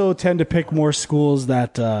 I also tend to pick more schools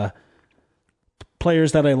that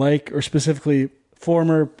players that I like, or specifically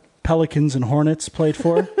former Pelicans and Hornets played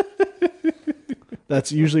for.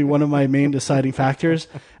 That's usually one of my main deciding factors.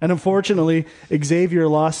 And unfortunately, Xavier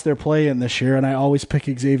lost their play-in this year, and I always pick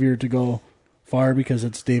Xavier to go far because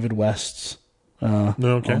it's David West's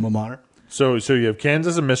alma mater. So you have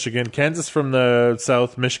Kansas and Michigan. Kansas from the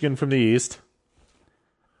south, Michigan from the east.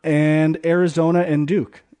 And Arizona and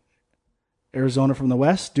Duke. Arizona from the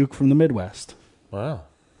west, Duke from the Midwest. Wow.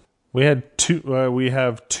 We had two. We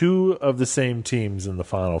have two of the same teams in the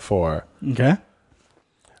Final Four. Okay.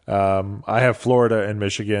 I have Florida and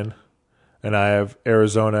Michigan, and I have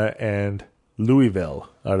Arizona and Louisville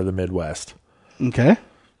out of the Midwest. Okay.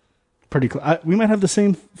 Pretty cool. We might have the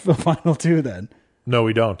same final two then. No,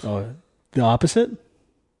 we don't. Oh, the opposite?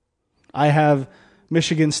 I have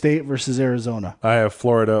Michigan State versus Arizona. I have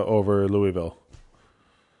Florida over Louisville.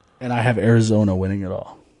 And I have Arizona winning it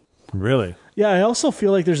all. Really? Yeah, I also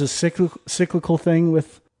feel like there's a cyclical thing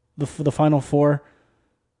with the Final Four.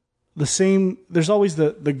 There's always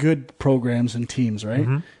the good programs and teams, right?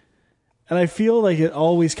 Mm-hmm. And I feel like it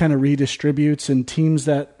always kind of redistributes, and teams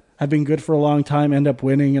that have been good for a long time end up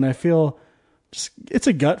winning. And I feel it's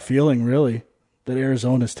a gut feeling, really, that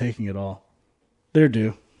Arizona's taking it all. They're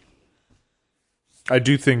due. I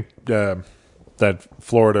do think that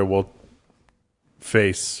Florida will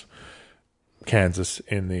face Kansas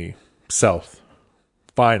in the South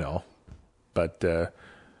final, but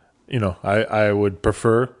I would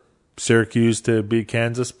prefer Syracuse to beat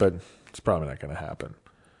Kansas, but it's probably not going to happen.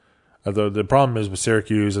 Although the problem is with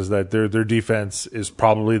Syracuse is that their defense is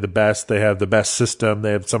probably the best. They have the best system.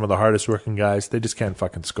 They have some of the hardest working guys. They just can't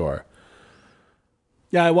fucking score.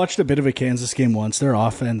 Yeah, I watched a bit of a Kansas game once. Their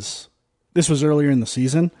offense, this was earlier in the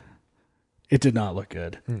season, it did not look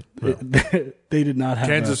good. No. They did not have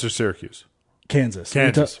Kansas or Syracuse? Kansas.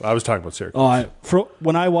 I was talking about Syracuse.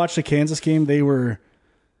 When I watched the Kansas game, they were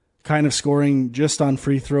kind of scoring just on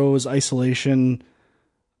free throws, isolation.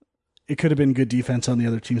 It could have been good defense on the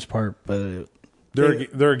other team's part, but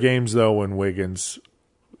there are games though when Wiggins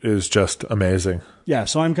is just amazing. Yeah,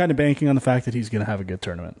 so I'm kind of banking on the fact that he's going to have a good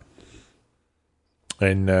tournament.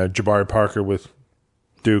 And Jabari Parker with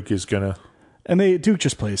Duke is going to... And Duke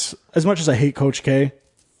just plays. As much as I hate Coach K,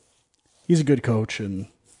 he's a good coach, and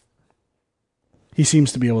he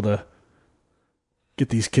seems to be able to get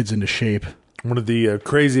these kids into shape. One of the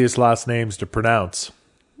craziest last names to pronounce.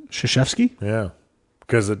 Krzyzewski? Yeah,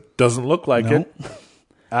 because it doesn't look like it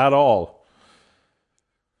at all.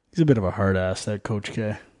 He's a bit of a hard ass, that Coach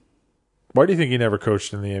K. Why do you think he never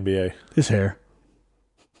coached in the NBA? His hair.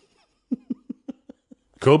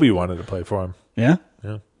 Kobe wanted to play for him. Yeah?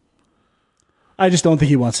 Yeah. I just don't think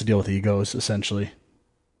he wants to deal with egos, essentially.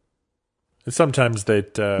 And sometimes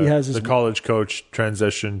that the college coach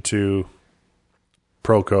transition to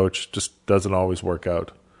pro coach just doesn't always work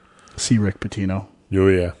out. See Rick Pitino. Oh,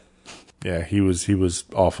 yeah. Yeah, he was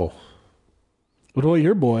awful. What about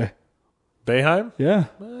your boy? Boeheim? Yeah.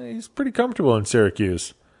 He's pretty comfortable in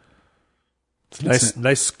Syracuse. It's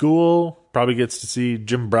nice school. Probably gets to see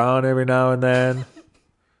Jim Brown every now and then.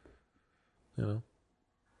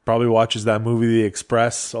 Probably watches that movie The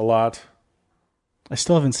Express a lot. I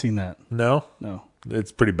still haven't seen that. No? No.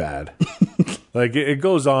 It's pretty bad. Like it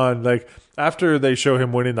goes on. Like after they show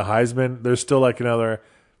him winning the Heisman, there's still like another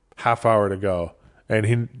half hour to go, and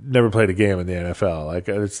he never played a game in the NFL.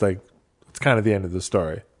 It's kind of the end of the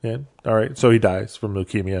story. Yeah. All right. So he dies from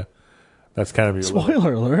leukemia. That's kind of your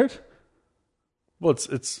spoiler alert. Well,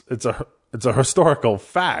 it's a historical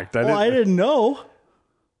fact. I didn't know.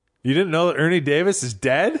 You didn't know that Ernie Davis is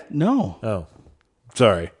dead? No. Oh,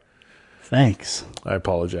 sorry. Thanks. I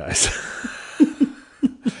apologize.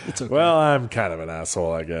 It's okay. Well, I'm kind of an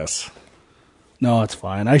asshole, I guess. No, it's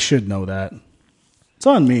fine. I should know that. It's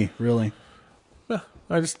on me, really.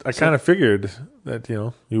 I kind of figured that,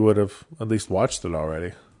 you would have at least watched it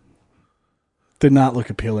already. Did not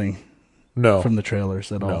look appealing. No. From the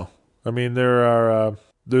trailers at all. No. I mean,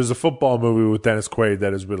 there's a football movie with Dennis Quaid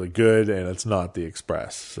that is really good, and it's not The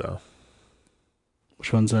Express. So,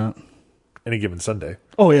 which one's that? Any Given Sunday.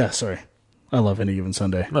 Oh yeah, sorry. I love Any Given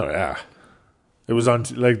Sunday. Oh yeah, it was on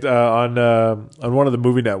on one of the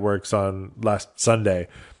movie networks on last Sunday.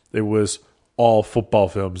 It was all football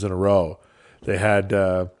films in a row. They had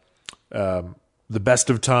The Best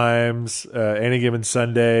of Times, Any Given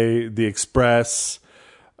Sunday, The Express,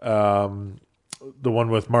 the one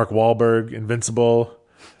with Mark Wahlberg, Invincible.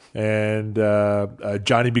 And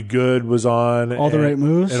Johnny Be Good was on. All the Right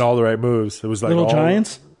Moves? And All the Right Moves. It was like Little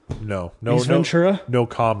Giants? No. Ace Ventura? No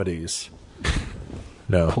comedies.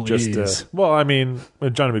 No. Please. Just, I mean,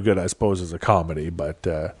 Johnny Be Good, I suppose, is a comedy, but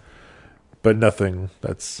nothing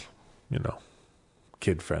that's,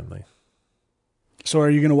 kid-friendly. So are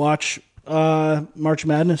you going to watch March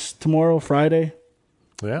Madness tomorrow, Friday?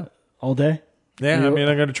 Yeah. All day? Yeah, I'm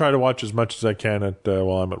going to try to watch as much as I can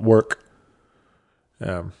while I'm at work.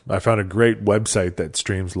 I found a great website that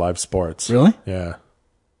streams live sports. Really? Yeah.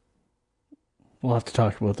 We'll have to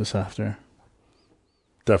talk about this after.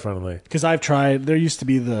 Definitely. Because I've tried. There used to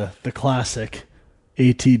be the classic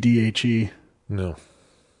ATDHE. No.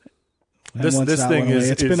 And This thing is...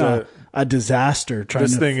 It's been a disaster trying to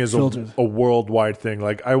This thing is filter. a worldwide thing.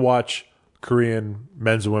 Like, I watch Korean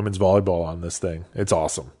men's and women's volleyball on this thing. It's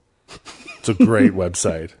awesome. It's a great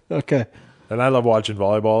website. Okay. And I love watching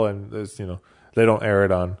volleyball, and it's, they don't air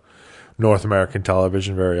it on North American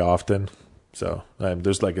television very often. So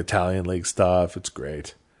there's like Italian league stuff. It's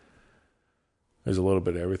great. There's a little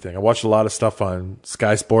bit of everything. I watched a lot of stuff on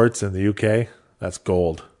Sky Sports in the UK. That's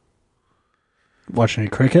gold. Watch any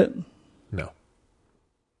cricket? No.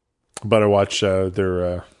 But I watch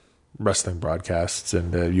their wrestling broadcasts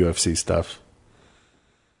and UFC stuff.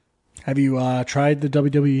 Have you tried the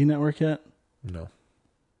WWE Network yet? No.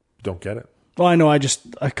 Don't get it. Well, I know.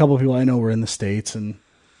 A couple of people I know were in the States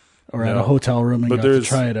or at a hotel room and got to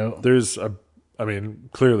try it out.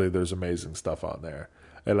 Clearly there's amazing stuff on there.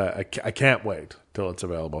 And I can't wait till it's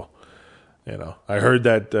available. You know, I heard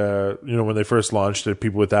that, when they first launched it,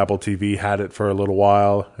 people with Apple TV had it for a little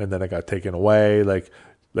while and then it got taken away. Like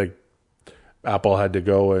Apple had to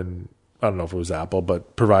go and, I don't know if it was Apple,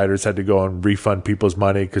 but providers had to go and refund people's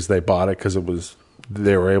money because they bought it because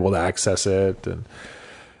they were able to access it.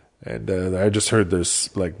 And I just heard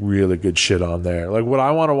there's like really good shit on there. Like what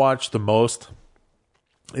I want to watch the most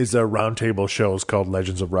is a roundtable shows called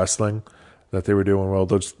Legends of Wrestling that they were doing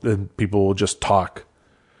where and people will just talk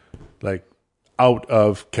like out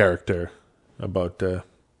of character about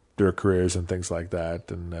their careers and things like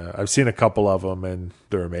that. And I've seen a couple of them and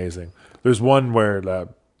they're amazing. There's one where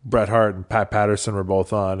Bret Hart and Pat Patterson were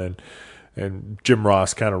both on and Jim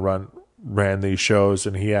Ross kind of ran these shows,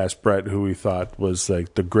 and he asked Bret who he thought was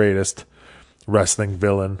like the greatest wrestling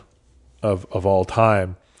villain of all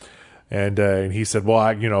time. And he said,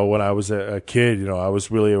 well, when I was a kid, I was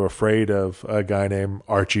really afraid of a guy named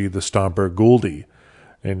Archie the Stomper Gouldy.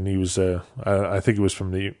 And he was, I think he was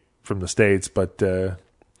from the States, but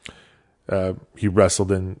he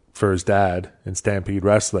wrestled for his dad in Stampede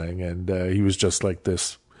Wrestling. And he was just like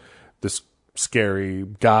this scary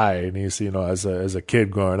guy. And he's, as a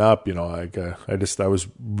kid growing up, I was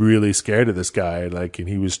really scared of this guy. Like, and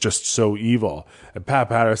he was just so evil. And Pat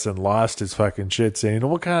Patterson lost his fucking shit saying,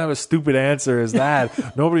 what kind of a stupid answer is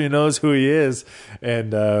that? Nobody knows who he is.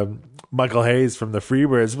 And, Michael Hayes from the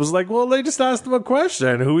Freebirds was like, well, they just asked him a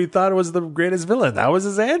question who he thought was the greatest villain. That was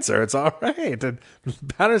his answer. It's all right. And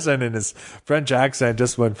Patterson in his French accent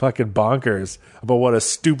just went fucking bonkers about what a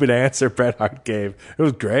stupid answer Bret Hart gave. It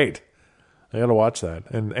was great. I got to watch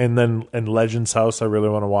that. And then Legends House, I really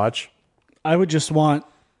want to watch. I would just want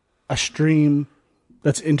a stream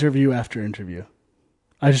that's interview after interview.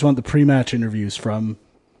 I just want the pre-match interviews from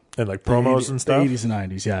and like promos and stuff. The 80s and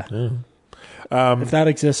 90s, yeah. If that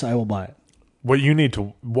exists, I will buy it. What you need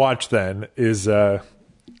to watch then is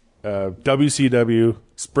WCW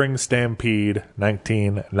Spring Stampede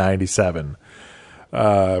 1997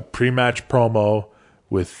 pre-match promo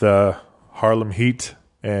with Harlem Heat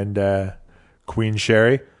and Queen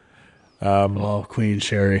Sherry. Queen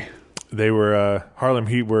Sherry. They were Harlem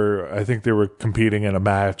Heat I think they were competing in a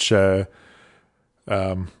match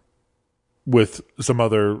with some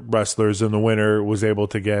other wrestlers, and the winner was able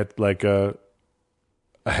to get like a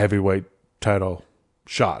heavyweight title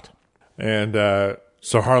shot. And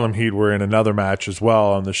so Harlem Heat were in another match as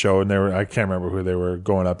well on the show, and I can't remember who they were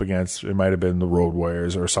going up against. It might have been the Road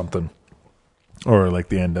Warriors or something, or like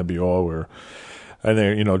the NWO, and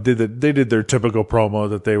they did their typical promo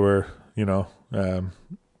that they were going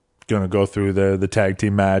to go through the tag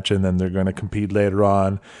team match, and then they're going to compete later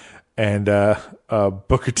on. And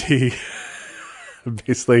Booker T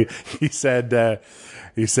basically he said,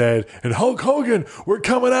 and Hulk Hogan, we're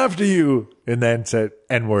coming after you, and then said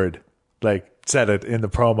N-word, like said it in the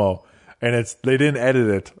promo, and they didn't edit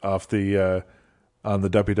it off the on the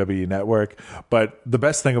WWE Network. But the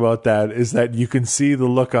best thing about that is that you can see the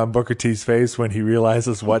look on Booker T's face when he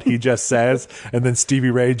realizes what he just says, and then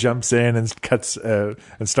Stevie Ray jumps in and cuts and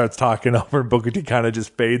starts talking over, and Booker T kind of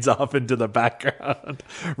just fades off into the background,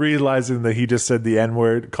 realizing that he just said the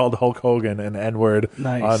N-word, called Hulk Hogan an N-word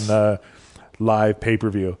on live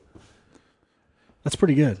pay-per-view. That's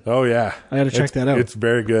pretty good. Oh yeah, I got to check that out. It's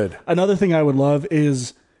very good. Another thing I would love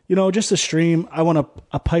is just a stream. I want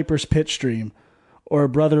a Piper's Pit stream or a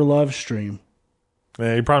Brother Love stream.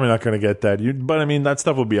 Yeah, you're probably not going to get that. But I mean, that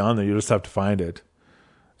stuff will be on there. You just have to find it.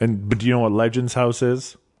 But do you know what Legends House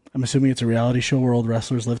is? I'm assuming it's a reality show where old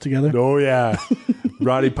wrestlers live together. Oh yeah,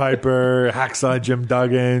 Roddy Piper, Hacksaw Jim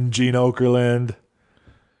Duggan, Gene Okerlund.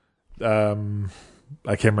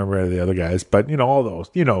 I can't remember any of the other guys, but all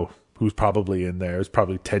those. Who's probably in there? It's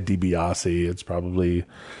probably Ted DiBiase. It's probably,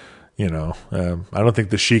 I don't think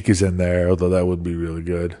the Sheik is in there, although that would be really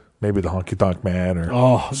good. Maybe the Honky Tonk Man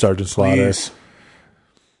or Sergeant Slaughter. Please.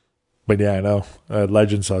 But yeah, I know.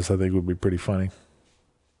 Legends House, I think, would be pretty funny.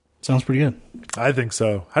 Sounds pretty good. I think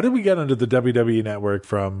so. How did we get onto the WWE Network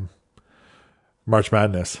from March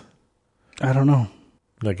Madness? I don't know.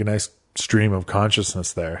 Like a nice stream of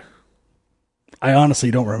consciousness there. I honestly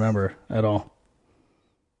don't remember at all.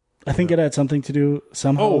 I think it had something to do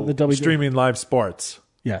somehow with the WWE. Streaming live sports.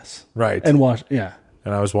 Yes. Right. And watch, yeah.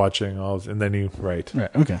 And I was watching and then right.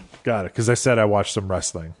 Right, okay. Got it. Because I said I watched some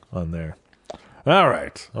wrestling on there. All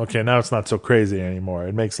right. Okay, now it's not so crazy anymore.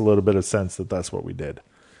 It makes a little bit of sense that that's what we did.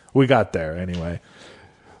 We got there anyway.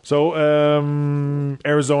 So,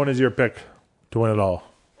 Arizona is your pick to win it all.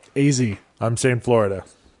 AZ. I'm saying Florida.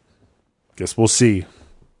 Guess we'll see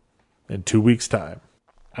in 2 weeks' time.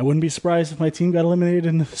 I wouldn't be surprised if my team got eliminated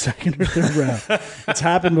in the second or third round. It's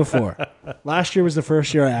happened before. Last year was the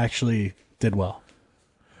first year I actually did well.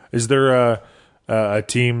 Is there a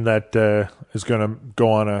team that is going to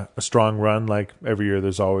go on a strong run? Like every year,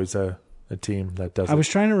 there's always a team that does it. I was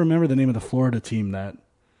trying to remember the name of the Florida team that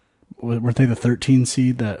weren't they the 13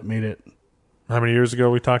 seed that made it? How many years ago are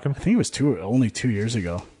we talking? I think it was only 2 years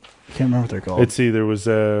ago. I can't remember what they're called. Let's see. There was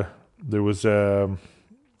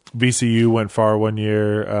VCU went far one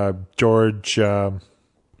year. George. I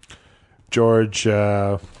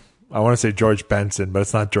want to say George Benson, but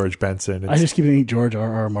it's not George Benson. I just keep thinking George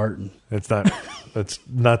R.R. Martin. It's not. It's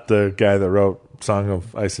not the guy that wrote "Song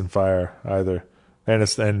of Ice and Fire" either.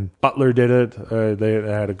 And Butler did it. They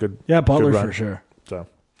had a good Butler good run. for sure. So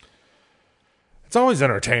it's always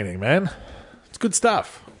entertaining, man. It's good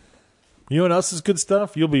stuff. You know what else is good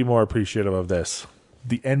stuff? You'll be more appreciative of this.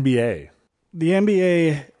 The NBA. The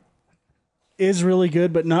NBA is really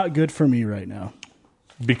good, but not good for me right now.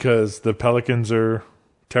 Because the Pelicans are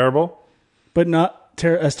terrible? But not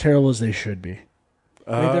as terrible as they should be.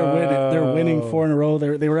 Like they're winning 4 in a row.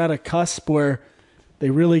 They were at a cusp where they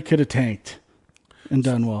really could have tanked and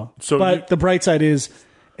done well. But the bright side is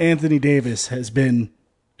Anthony Davis has been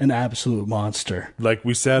an absolute monster. Like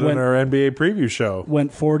we said in our NBA preview show.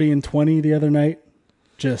 Went 40 and 20 the other night.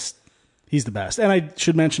 Just, he's the best. And I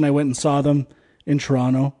should mention I went and saw them in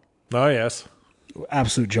Toronto. Oh, yes.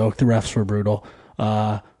 Absolute joke. The refs were brutal.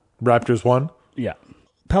 Raptors won? Yeah.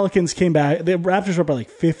 Pelicans came back. The Raptors were up by like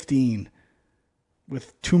 15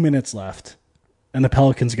 with 2 minutes left. And the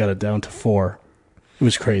Pelicans got it down to 4. It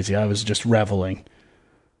was crazy. I was just reveling.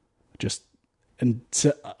 And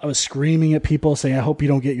so I was screaming at people saying, I hope you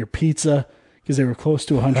don't get your pizza, because they were close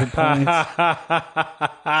to 100 points.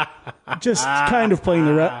 Just kind of playing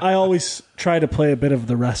I always try to play a bit of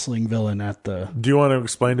the wrestling villain at the... Do you want to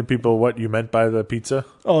explain to people what you meant by the pizza?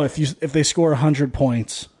 Oh, if they score 100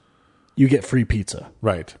 points, you get free pizza.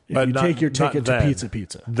 Right. If you take your ticket to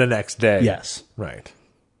Pizza. The next day. Yes. Right.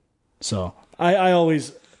 So I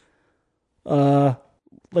always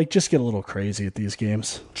just get a little crazy at these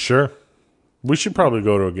games. Sure. We should probably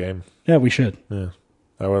go to a game. Yeah, we should. Yeah.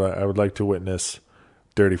 I would like to witness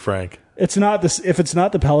Dirty Frank. It's not this. If it's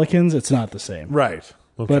not the Pelicans, it's not the same. Right.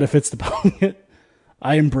 Okay. But if it's the Pelicans,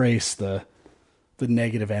 I embrace the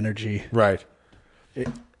negative energy. Right.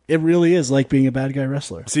 It really is like being a bad guy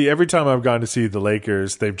wrestler. See, every time I've gone to see the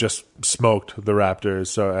Lakers, they've just smoked the Raptors.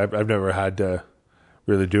 So I've never had to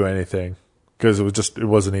really do anything because it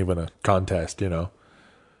wasn't even a contest, you know.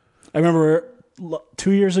 I remember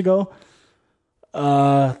 2 years ago,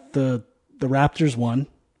 the Raptors won,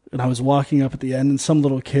 and I was walking up at the end, and some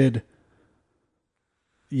little kid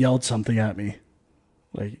yelled something at me,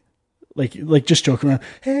 like just joking around.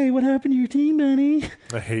 Hey, what happened to your team, Benny?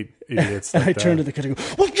 I hate idiots. And I turned to the kid and go,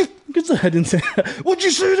 "What you?" I didn't say that. What'd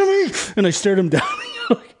you say to me? And I stared him down.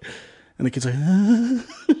 And the kid's like,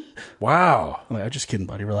 wow. I'm like, I'm just kidding,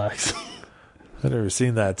 buddy. Relax. I've never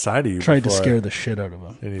seen that side of you. Tried before. to scare the shit out of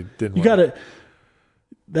him. And he didn't. You gotta.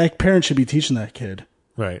 That parent should be teaching that kid.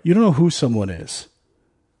 Right. You don't know who someone is.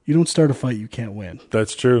 You don't start a fight you can't win.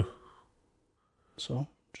 That's true. So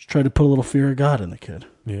just try to put a little fear of God in the kid.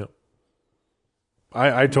 Yeah.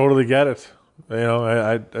 I totally get it. You know,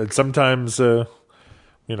 I sometimes,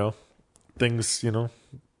 things,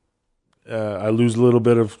 I lose a little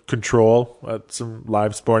bit of control at some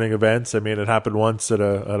live sporting events. I mean, it happened once at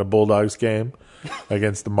a Bulldogs game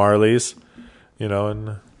against the Marlies,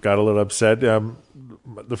 and got a little upset.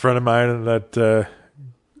 The friend of mine that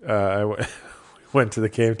we went to the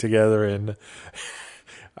game together, and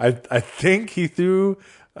I think he threw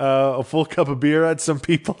a full cup of beer at some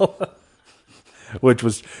people, which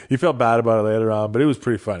was, he felt bad about it later on, but it was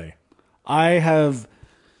pretty funny. I have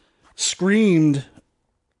screamed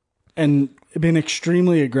and been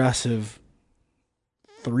extremely aggressive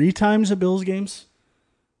 3 times at Bills games,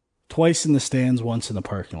 twice in the stands, once in the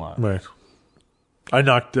parking lot. Right. I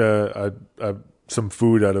knocked some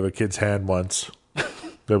food out of a kid's hand once.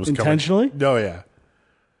 That was intentionally? Oh, yeah.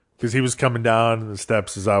 Because he was coming down the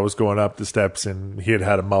steps as I was going up the steps, and he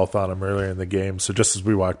had a mouth on him earlier in the game. So just as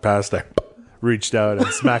we walked past, I reached out and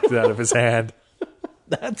smacked it out of his hand.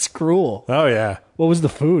 That's cruel. Oh, yeah. What was the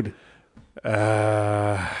food?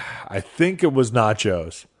 I think it was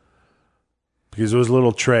nachos. Because it was a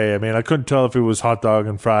little tray. I mean, I couldn't tell if it was hot dog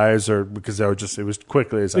and fries or because it was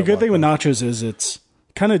quickly as The good thing with nachos is it's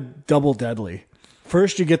kind of double deadly.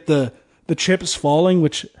 First, you get the chips falling,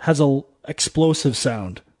 which has a explosive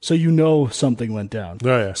sound, so you know something went down. Oh,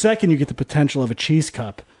 yeah. Second, you get the potential of a cheese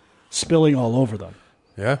cup spilling all over them.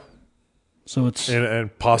 Yeah. So it's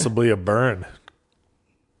And possibly a burn.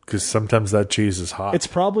 Because sometimes that cheese is hot. it's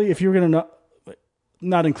probably, if you're gonna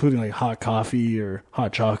not including like hot coffee or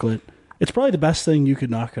hot chocolate, it's probably the best thing you could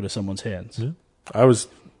knock out of someone's hands. Yeah. I was,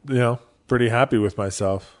 pretty happy with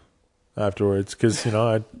myself afterwards because,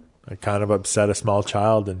 I kind of upset a small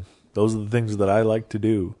child, and those are the things that I like to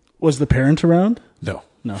do. Was the parent around? No.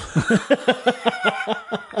 No.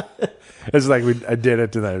 It's like I did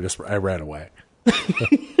it, and then I ran away.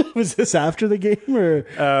 Was this after the game or?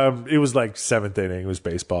 It was like seventh inning. It was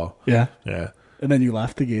baseball. Yeah. Yeah. And then you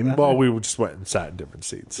left the game after? Well, we just went and sat in different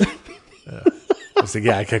seats. Yeah. I was like,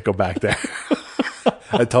 I can't go back there.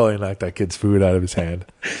 I totally knocked that kid's food out of his hand.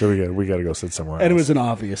 So we got to go sit somewhere else. And it was an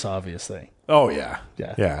obvious thing. Oh, yeah.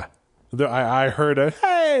 Yeah. Yeah. I heard a,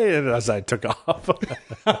 hey, and as I took off.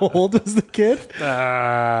 How old was the kid?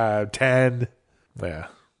 10. Yeah.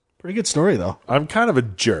 Pretty good story, though. I'm kind of a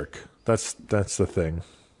jerk. That's the thing.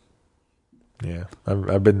 Yeah.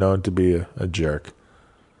 I've been known to be a jerk.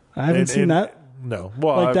 I haven't seen that. No.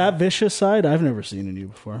 Well, Like that vicious side, I've never seen in you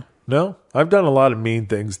before. No. I've done a lot of mean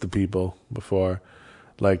things to people before.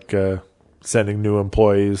 Like sending new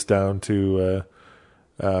employees down to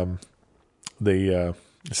the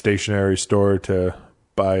stationery store to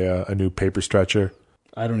buy a new paper stretcher.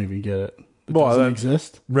 I don't even get it. It Well, doesn't that-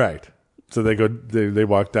 exist. Right. So they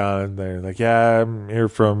walk down and they're like, yeah, I'm here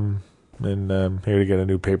and here to get a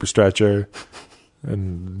new paper stretcher.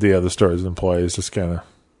 And the other store's employees just kind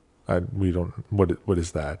of, what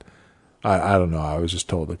is that? I don't know. I was just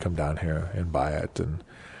told to come down here and buy it, and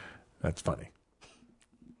that's funny.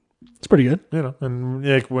 It's pretty good. And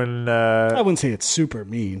like when I wouldn't say it's super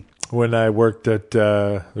mean. when I worked at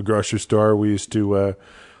the grocery store, we used to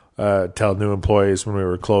tell new employees when we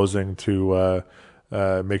were closing to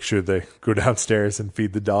make sure they go downstairs and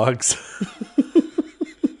feed the dogs.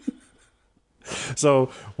 So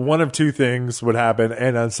one of two things would happen,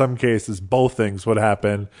 and in some cases, both things would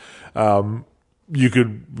happen.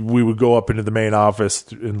 We would go up into the main office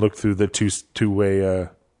and look through the two-way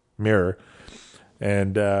mirror,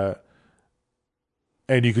 and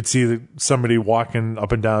you could see somebody walking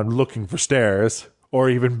up and down looking for stairs, or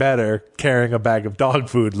even better, carrying a bag of dog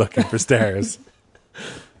food looking for stairs.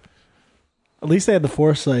 At least they had the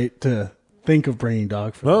foresight to think of bringing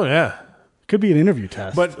dog food. Oh yeah. Could be an interview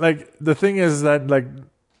test. But like the thing is that like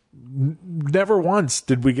never once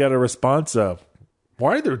did we get a response of,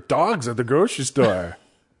 why are there dogs at the grocery store?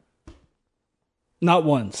 Not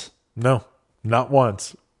once. No, not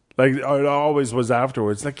once. Like it always was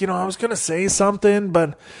afterwards. Like, I was gonna say something,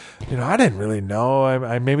 but I didn't really know.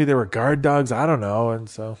 I maybe there were guard dogs. I don't know. And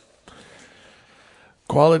so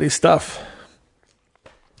quality stuff.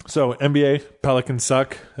 So NBA, Pelicans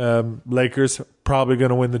suck. Lakers probably going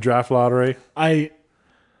to win the draft lottery. I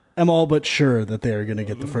am all but sure that they are going to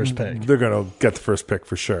get the first pick. They're going to get the first pick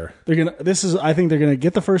for sure. I think they're going to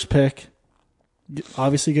get the first pick.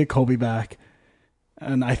 Obviously, get Kobe back,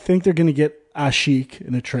 and I think they're going to get Ashik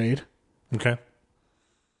in a trade, Okay.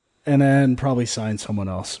 and then probably sign someone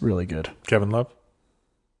else really good. Kevin Love?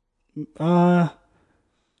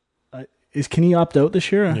 Can he opt out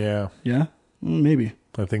this year? Yeah, Yeah, maybe.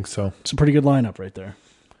 I think so. It's a pretty good lineup right there.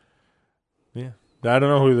 Yeah. I don't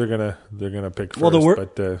know who they're gonna pick first, Well,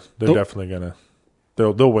 but they're definitely gonna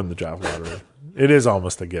they'll win the draft lottery. It is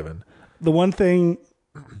almost a given. The one thing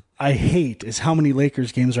I hate is how many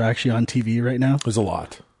Lakers games are actually on TV right now. There's a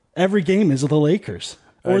lot. Every game is the Lakers,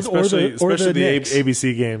 especially the the Knicks.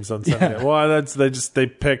 ABC games on Sunday. Yeah. Well, they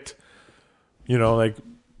picked,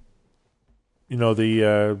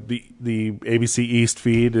 the ABC East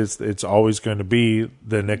feed it's always going to be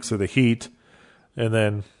the Knicks or the Heat, and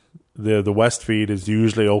then the West feed is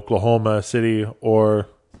usually Oklahoma City or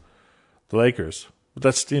the Lakers. But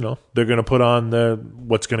that's they're going to put on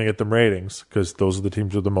what's going to get them ratings because those are the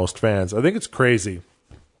teams with the most fans. I think it's crazy,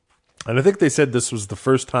 and I think they said this was the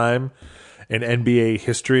first time in NBA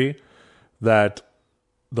history that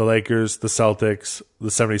the Lakers, the Celtics, the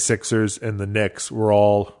 76ers, and the Knicks were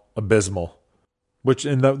all abysmal. Which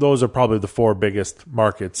those are probably the four biggest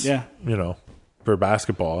markets, Yeah. For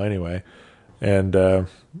basketball anyway. And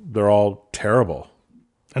they're all terrible.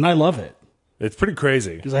 And I love it It's pretty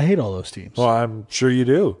crazy. because I hate all those teams. Well, I'm sure you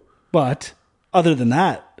do. But other than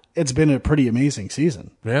that, it's been a pretty amazing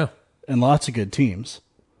season Yeah. and lots of good teams.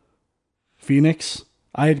 Phoenix,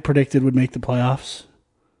 I had predicted would make the playoffs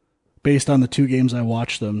based on the two games I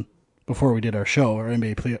watched them before we did our show, our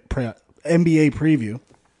NBA preview.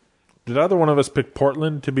 Did either one of us pick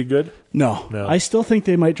Portland to be good? No. I still think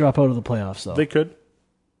they might drop out of the playoffs, though. They could.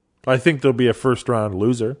 I think they'll be a first-round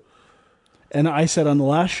loser. And I said on the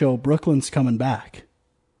last show, Brooklyn's coming back.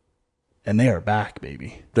 And they are back,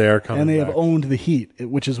 baby. They are coming back. And they have owned the Heat,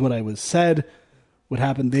 which is what I was said would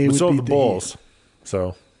happen. They would so beat the Bulls. Heat.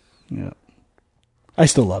 So, yeah. I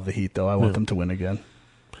still love the Heat, though. I want them to win again.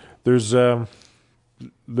 There's a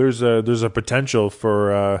potential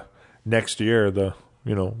for next year. The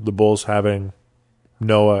Bulls having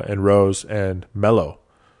Noah and Rose and Melo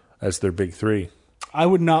as their big three. I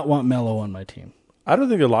would not want Melo on my team. I don't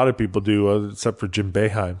think a lot of people do, except for Jim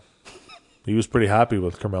Boeheim. He was pretty happy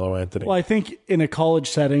with Carmelo Anthony. Well, I think in a college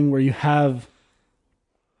setting where you have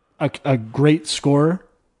a great scorer,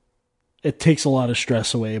 it takes a lot of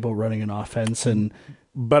stress away about running an offense.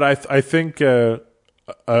 But I think a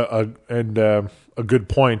good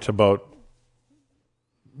point about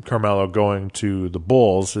Carmelo going to the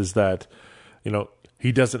Bulls is that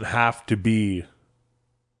he doesn't have to be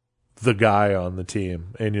the guy on the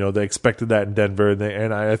team, and they expected that in Denver,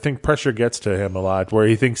 and I think pressure gets to him a lot, where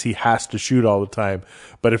he thinks he has to shoot all the time.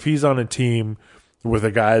 But if he's on a team with a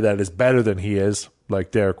guy that is better than he is, like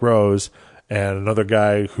Derrick Rose, and another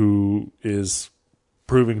guy who is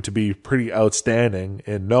proving to be pretty outstanding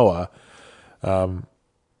in Noah,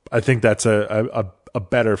 I think that's a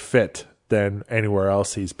better fit than anywhere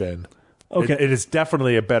else he's been. Okay, it is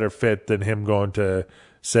definitely a better fit than him going to,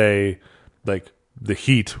 say, like the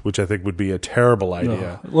Heat, which I think would be a terrible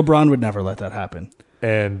idea. No, LeBron would never let that happen.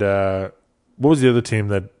 And what was the other team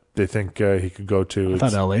that they think he could go to? I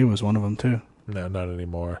thought LA was one of them too. No, not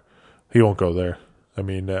anymore. He won't go there. I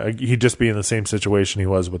mean, he'd just be in the same situation he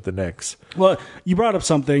was with the Knicks. Well, you brought up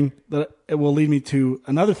something that it will lead me to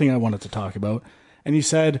another thing I wanted to talk about. And you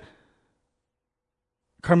said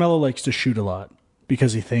Carmelo likes to shoot a lot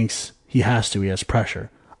because he thinks he has to. He has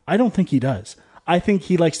pressure. I don't think he does. I think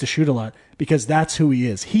he likes to shoot a lot because that's who he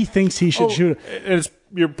is. He thinks he should shoot.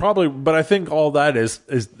 But I think all that is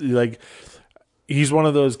like he's one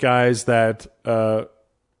of those guys that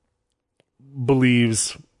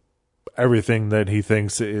believes everything that he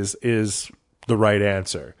thinks is the right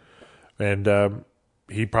answer, and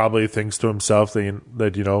he probably thinks to himself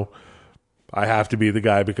that I have to be the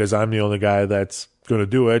guy because I'm the only guy that's going to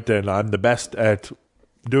do it, and I'm the best at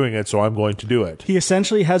doing it, so I'm going to do it. He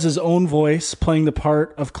essentially has his own voice playing the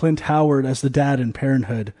part of Clint Howard as the dad in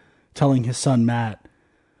Parenthood, telling his son Matt,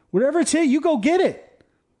 whatever it's here, you go get it.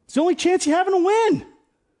 It's the only chance you have to win. Do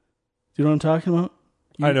you know what I'm talking about?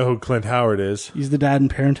 I know who Clint Howard is. He's the dad in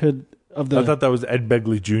Parenthood of the... I thought that was Ed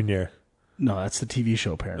Begley Jr. No, that's the TV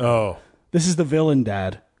show Parenthood. Oh. This is the villain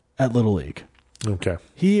dad at Little League. Okay.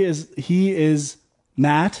 He is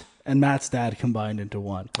Matt and Matt's dad combined into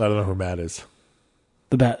one. I don't know who Matt is.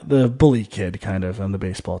 The bully kid, kind of, on the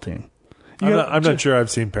baseball team. I'm not sure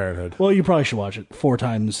I've seen Parenthood. Well, you probably should watch it 4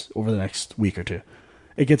 times over the next week or two.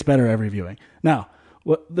 It gets better every viewing. Now,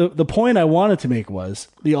 what the point I wanted to make was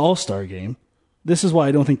the All-Star game. This is why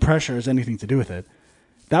I don't think pressure has anything to do with it.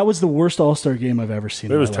 That was the worst All-Star game I've ever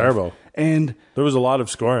seen. It was terrible. And there was a lot of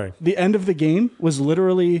scoring. The end of the game was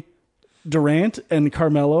literally Durant and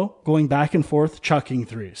Carmelo going back and forth, chucking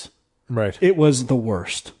threes. Right. It was the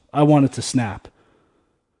worst. I wanted to snap.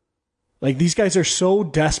 Like, these guys are so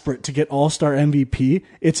desperate to get All-Star MVP,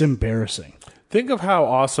 it's embarrassing. Think of how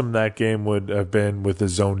awesome that game would have been with the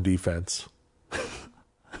zone defense.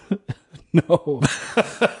 No.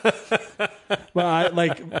 Well,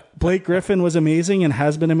 Blake Griffin was amazing and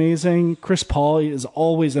has been amazing. Chris Paul is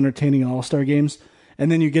always entertaining in All-Star games.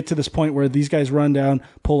 And then you get to this point where these guys run down,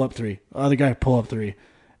 pull up 3. Other guy, pull up 3.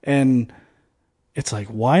 And it's like,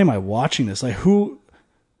 why am I watching this? Like, who...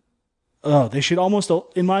 Oh, they should almost,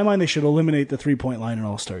 in my mind, they should eliminate the 3-point line in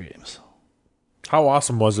All-Star games. How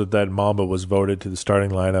awesome was it that Mamba was voted to the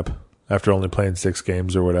starting lineup after only playing 6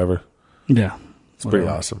 games or whatever? Yeah. It's pretty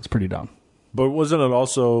awesome. It's pretty dumb. But wasn't it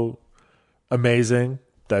also amazing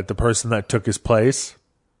that the person that took his place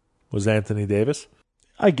was Anthony Davis?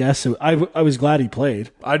 I guess. I was glad he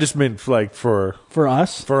played. I just meant for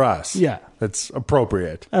us? For us. Yeah. It's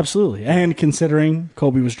appropriate. Absolutely. And considering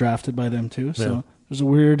Kobe was drafted by them too. So there's a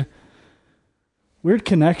weird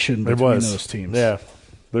connection between those teams. Yeah,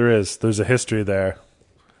 there is. There's a history there,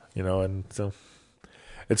 and so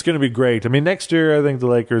it's going to be great. I mean, next year I think the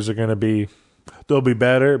Lakers are going to be, they'll be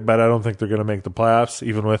better, but I don't think they're going to make the playoffs,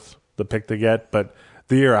 even with the pick they get. But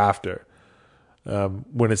the year after,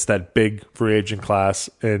 when it's that big free agent class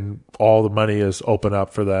and all the money is open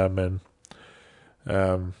up for them,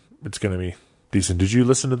 and it's going to be decent. Did you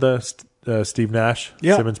listen to the Steve Nash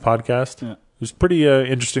Simmons podcast? Yeah. It was pretty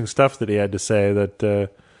interesting stuff that he had to say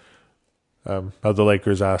that how the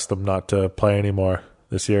Lakers asked him not to play anymore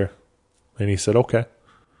this year, and he said, "Okay."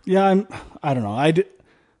 Yeah, I don't know.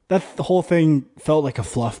 That the whole thing felt like a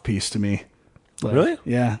fluff piece to me. Like, Really?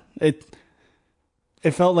 Yeah. It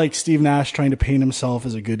felt like Steve Nash trying to paint himself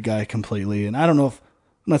as a good guy completely. And I don't know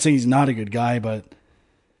I'm not saying he's not a good guy, but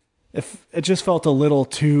if it just felt a little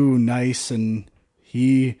too nice, and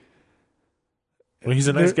he's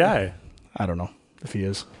a nice guy. I don't know if he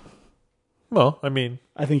is. Well, I mean,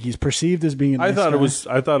 I think he's perceived as being a nice guy.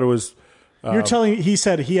 I thought it was. You're telling. He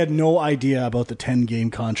said he had no idea about the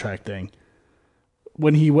 10-game contract thing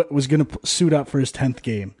when he was going to suit up for his 10th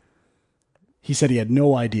game. He said he had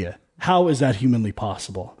no idea. How is that humanly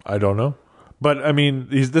possible? I don't know, but I mean,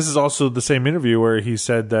 this is also the same interview where he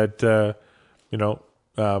said that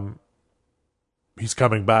he's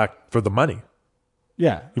coming back for the money.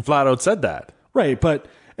 Yeah, he flat out said that. Right,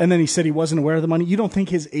 and then he said he wasn't aware of the money. You don't think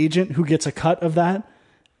his agent, who gets a cut of that,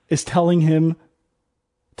 is telling him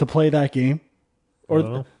to play that game?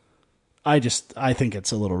 Or I think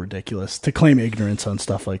it's a little ridiculous to claim ignorance on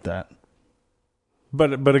stuff like that.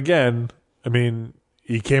 But again, I mean,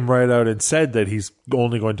 he came right out and said that he's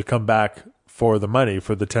only going to come back for the money,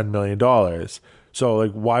 for the $10 million. So,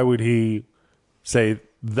 like, why would he say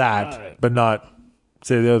that but not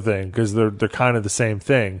say the other thing? Because they're kind of the same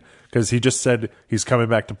thing. Because he just said he's coming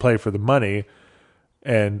back to play for the money,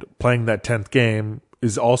 and playing that 10th game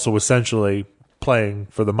is also essentially playing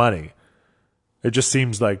for the money. It just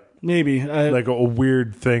seems like maybe like a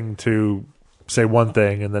weird thing to say one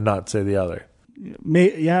thing and then not say the other.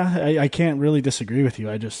 I can't really disagree with you.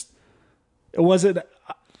 I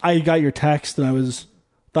got your text and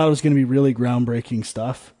thought it was going to be really groundbreaking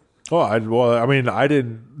stuff. I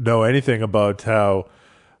didn't know anything about how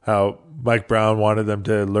Mike Brown wanted them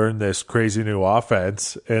to learn this crazy new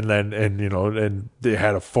offense, and they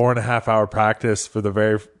had a 4.5 hour practice for the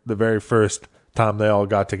very first time they all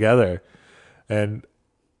got together, and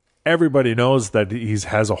everybody knows that he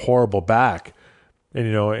has a horrible back, and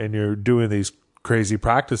you're doing these crazy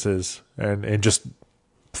practices and just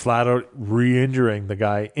flat out re-injuring the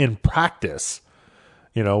guy in practice,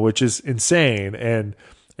 which is insane.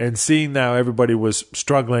 And seeing now everybody was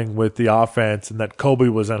struggling with the offense, and that Kobe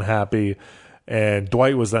was unhappy, and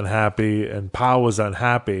Dwight was unhappy, and Powell was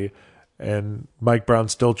unhappy, and Mike Brown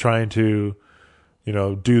still trying to,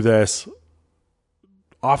 do this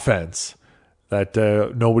offense that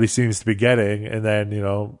nobody seems to be getting, and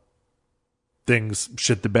then things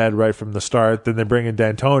shit the bed right from the start. Then they bring in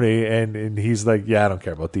D'Antoni, and he's like, "Yeah, I don't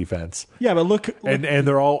care about defense." Yeah, but look, and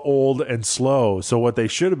they're all old and slow. So what they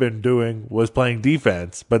should have been doing was playing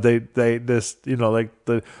defense. But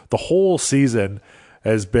the whole season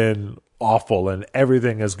has been awful, and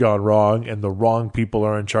everything has gone wrong, and the wrong people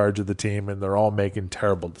are in charge of the team, and they're all making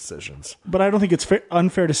terrible decisions. But I don't think it's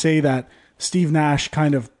unfair to say that Steve Nash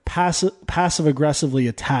kind of passive aggressively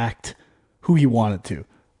attacked who he wanted to,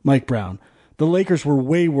 Mike Brown. The Lakers were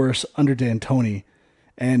way worse under D'Antoni,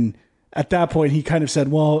 and at that point he kind of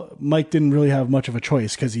said, well, Mike didn't really have much of a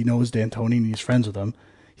choice because he knows D'Antoni and he's friends with him.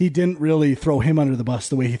 He didn't really throw him under the bus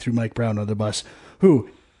the way he threw Mike Brown under the bus, who,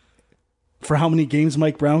 for how many games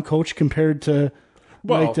Mike Brown coached compared to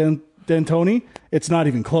Mike D'Antoni, it's not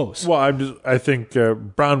even close. Well, I think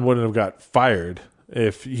Brown wouldn't have got fired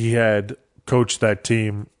if he had coached that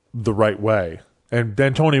team the right way, and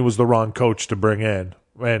D'Antoni was the wrong coach to bring in,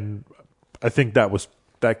 and I think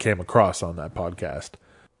that came across on that podcast.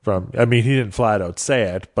 He didn't flat out say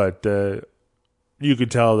it, but you could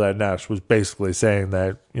tell that Nash was basically saying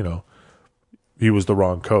that he was the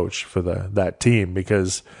wrong coach for that team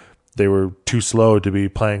because they were too slow to be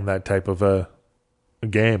playing that type of a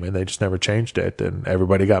game, and they just never changed it, and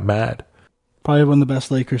everybody got mad. Probably one of the best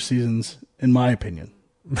Lakers seasons, in my opinion,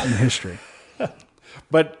 in history.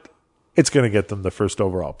 But it's going to get them the first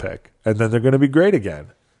overall pick, and then they're going to be great again.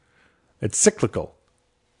 It's cyclical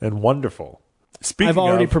and wonderful. I've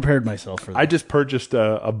already prepared myself for that. I just purchased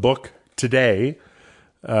a book today.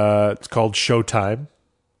 It's called Showtime.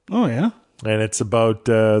 Oh, yeah? And it's about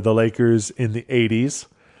the Lakers in the 80s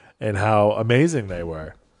and how amazing they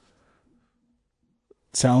were.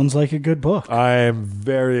 Sounds like a good book. I am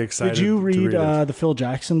very excited. Did you read the Phil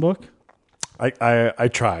Jackson book? I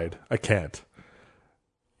tried. I can't.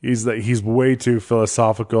 He's way too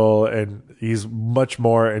philosophical, and he's much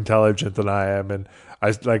more intelligent than I am, and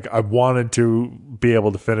I wanted to be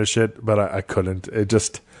able to finish it, but I couldn't.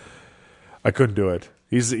 I couldn't do it.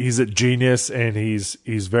 He's a genius, and he's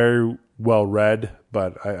very well read,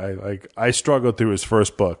 but I struggled through his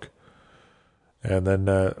first book, and then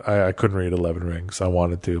I couldn't read 11 Rings. I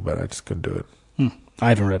wanted to, but I just couldn't do it. I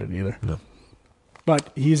haven't read it either. No. But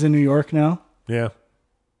he's in New York now? Yeah.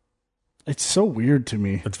 It's so weird to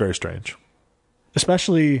me. It's very strange.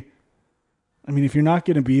 Especially, I mean, if you're not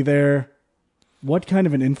going to be there, what kind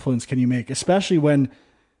of an influence can you make? Especially when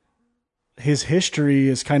his history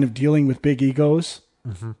is kind of dealing with big egos.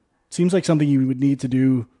 Mm-hmm. Seems like something you would need to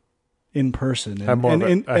do in person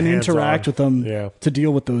and interact with them to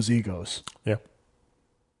deal with those egos. Yeah.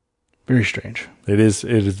 Very strange. It is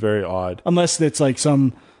very odd. Unless it's like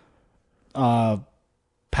some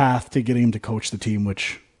path to getting him to coach the team,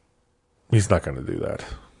 which he's not going to do that.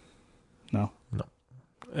 No.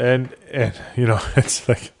 And it's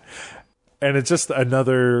like, and it's just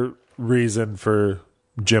another reason for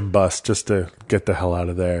Jim Buss just to get the hell out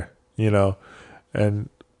of there, and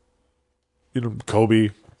Kobe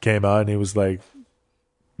came out and he was like,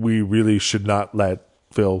 we really should not let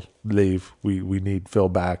Phil leave. We need Phil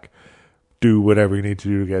back. Do whatever you need to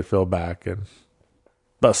do to get Phil back. And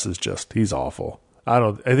Buss is he's awful.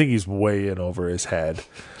 I think he's way in over his head.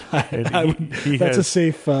 That's a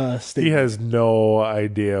safe statement. He has no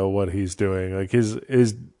idea what he's doing. Like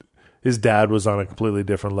his dad was on a completely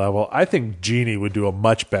different level. I think Jeannie would do a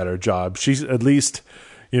much better job. She's at least,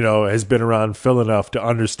 has been around Phil enough to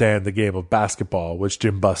understand the game of basketball, which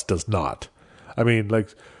Jim Buss does not. I mean,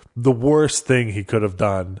 like, the worst thing he could have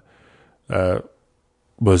done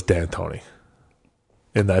was D'Antoni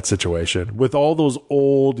in that situation. With all those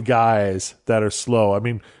old guys that are slow. I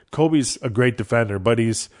mean, Kobe's a great defender, but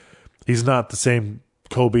he's not the same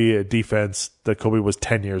Kobe at defense that Kobe was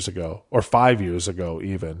 10 years ago or 5 years ago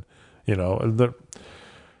even. And they're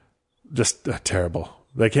just terrible.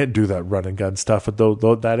 They can't do that run and gun stuff at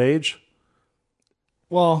that age.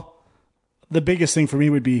 Well, the biggest thing for me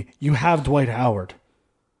would be you have Dwight Howard.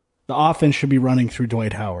 The offense should be running through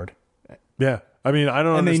Dwight Howard. Yeah. I mean, I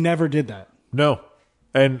don't And they never did that. No.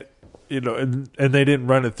 And, and they didn't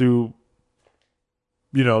run it through,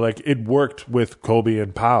 like it worked with Kobe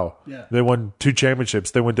and Pau. Yeah. They won 2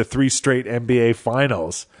 championships. They went to 3 straight NBA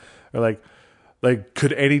finals. Like,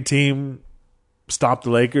 could any team stop the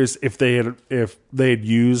Lakers if they had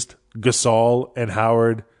used Gasol and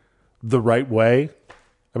Howard the right way?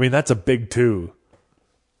 I mean, that's a big 2.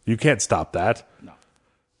 You can't stop that. No.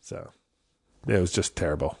 So it was just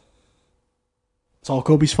terrible. It's all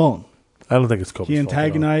Kobe's fault. I don't think it's Kobe's fault. He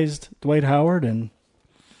antagonized Dwight Howard, and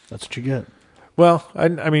that's what you get. Well,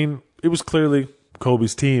 I mean, it was clearly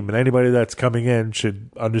Kobe's team, and anybody that's coming in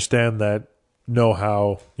should understand that, know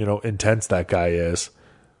how, intense that guy is.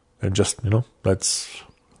 And just, let's...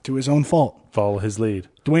 To his own fault. Follow his lead.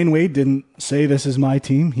 Dwayne Wade didn't say this is my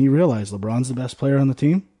team. He realized LeBron's the best player on the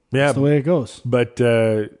team. Yeah. That's the way it goes. But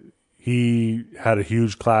he had a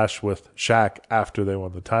huge clash with Shaq after they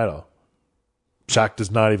won the title. Shaq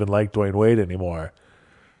does not even like Dwayne Wade anymore.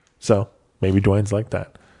 So maybe Dwayne's like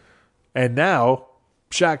that. And now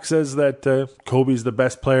Shaq says that Kobe's the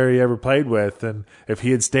best player he ever played with. And if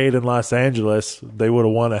he had stayed in Los Angeles, they would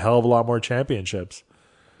have won a hell of a lot more championships.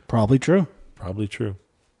 Probably true. Probably true.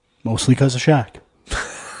 Mostly because of Shaq.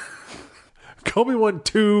 Kobe won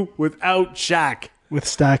 2 without Shaq. With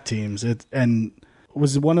stack teams. And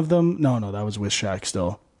was one of them? No, that was with Shaq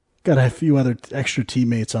still. Got a few other extra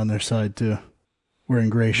teammates on their side too. Wearing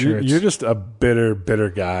gray shirts. You're just a bitter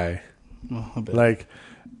guy. Well, a bit. Like,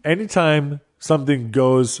 anytime something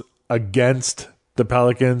goes against the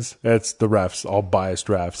Pelicans, it's the refs, all biased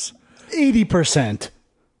refs. 80%.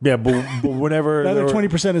 Yeah, but whenever... The other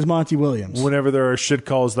 20% is Monty Williams. Whenever there are shit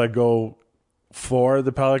calls that go for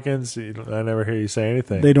the Pelicans, I never hear you say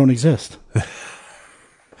anything. They don't exist.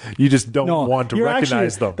 You just don't want to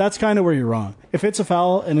recognize them. That's kind of where you're wrong. If it's a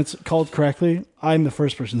foul and it's called correctly, I'm the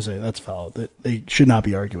first person to say that's a foul. That they should not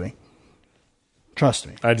be arguing. Trust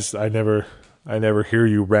me. I never hear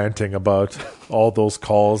you ranting about all those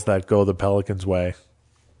calls that go the Pelicans' way.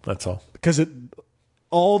 That's all. Because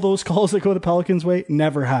all those calls that go the Pelicans' way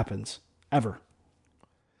never happens. Ever.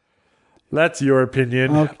 That's your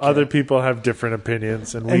opinion. Okay. Other people have different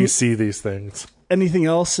opinions, and we see these things. Anything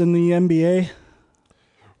else in the NBA?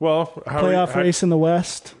 Well, playoff race in the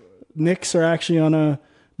West. Knicks are actually on a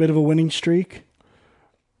bit of a winning streak.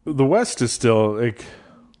 The West is still like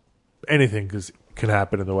anything can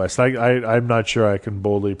happen in the West. I'm not sure I can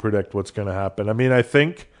boldly predict what's going to happen. I mean, I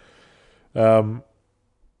think, I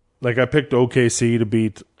picked OKC to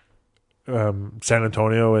beat San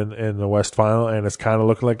Antonio in the West Final, and it's kind of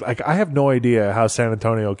looking like I have no idea how San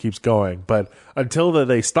Antonio keeps going, but until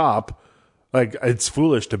they stop, it's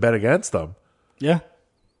foolish to bet against them. Yeah.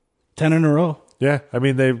 10 in a row. Yeah, I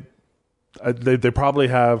mean they probably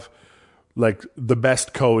have the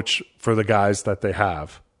best coach for the guys that they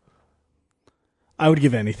have. I would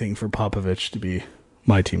give anything for Popovich to be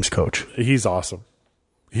my team's coach. He's awesome.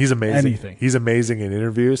 He's amazing. Anything. He's amazing in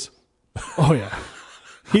interviews. Oh yeah.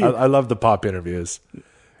 I love the Pop interviews.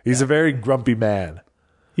 He's a very grumpy man.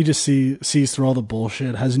 He just sees through all the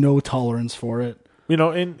bullshit, has no tolerance for it.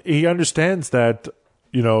 And he understands that,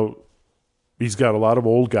 he's got a lot of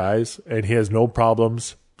old guys and he has no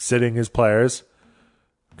problems sitting his players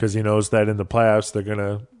because he knows that in the playoffs they're going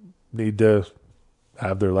to need to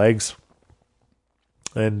have their legs.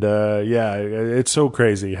 And, it's so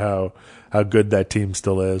crazy how good that team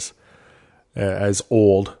still is, as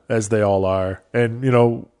old as they all are. And,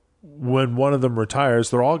 when one of them retires,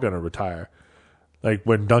 they're all going to retire. Like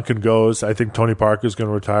when Duncan goes, I think Tony Parker's going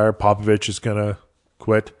to retire. Popovich is going to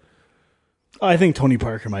quit. I think Tony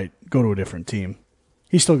Parker might go to a different team.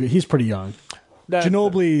 He's pretty young.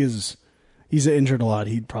 Ginobili he's injured a lot.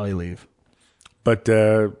 He'd probably leave. But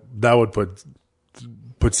that would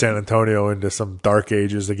put San Antonio into some dark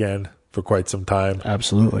ages again for quite some time.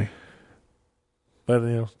 Absolutely.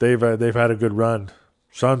 But they've had a good run.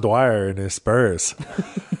 Sean Dwyer and his Spurs.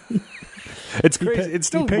 It's crazy. It's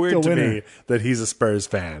still weird to me that he's a Spurs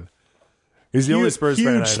fan. He's the only Spurs fan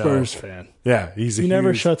I know. Huge Spurs fan. Yeah, he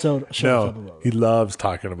never shuts up about it. He loves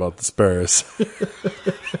talking about the Spurs.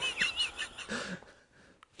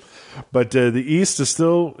 But the East is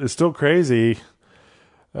still crazy.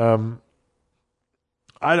 I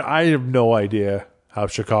have no idea how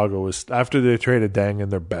Chicago is after they traded Dang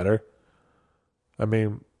and they're better. I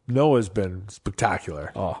mean, Noah's been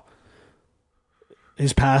spectacular. Oh,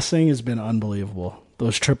 his passing has been unbelievable.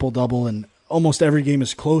 Those triple-double, and almost every game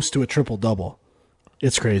is close to a triple-double.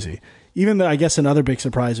 It's crazy. Even I guess another big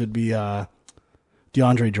surprise would be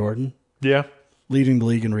DeAndre Jordan. Yeah. Leading the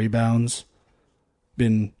league in rebounds.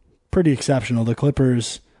 Been pretty exceptional. The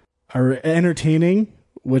Clippers are entertaining,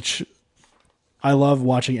 which I love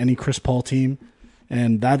watching any Chris Paul team,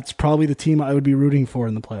 and that's probably the team I would be rooting for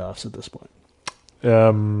in the playoffs at this point.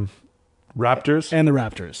 Raptors? And the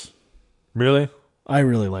Raptors. Really? I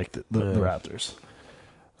really like the Raptors.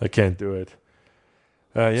 I can't do it.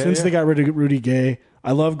 Since they got rid of Rudy Gay,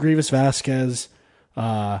 I love Grievous Vasquez.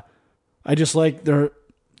 I just like their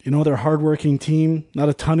hardworking team. Not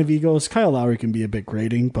a ton of egos. Kyle Lowry can be a bit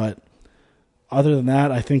grating, but other than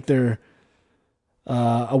that, I think they're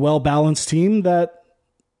a well-balanced team that,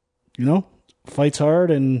 fights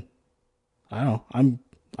hard, and I don't know.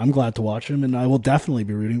 I'm glad to watch them, and I will definitely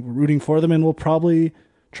be rooting for them, and we'll probably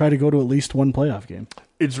try to go to at least one playoff game.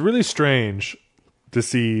 It's really strange to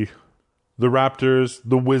see the Raptors,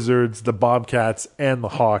 the Wizards, the Bobcats, and the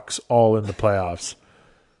Hawks all in the playoffs.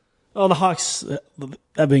 Oh, the Hawks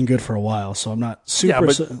have been good for a while, so I'm not super...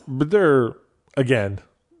 Yeah, but they're, again,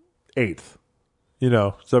 8th.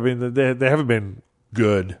 So, I mean, they haven't been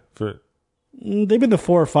good for... They've been the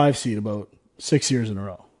 4 or 5 seed about 6 years in a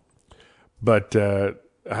row. But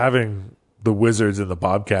having the Wizards and the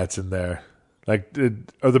Bobcats in there,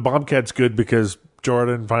 are the Bobcats good because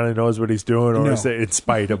Jordan finally knows what he's doing, or is it in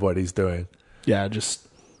spite of what he's doing? Yeah, just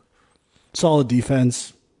solid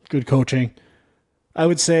defense, good coaching. I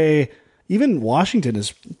would say even Washington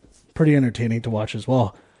is pretty entertaining to watch as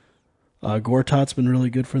well. Gortat's been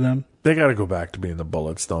really good for them. They got to go back to being the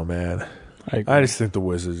Bullets, though, man. I just think the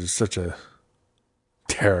Wizards is such a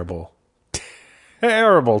terrible,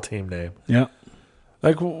 terrible team name. Yeah.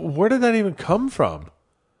 Where did that even come from?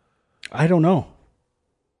 I don't know.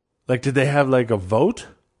 Did they have a vote?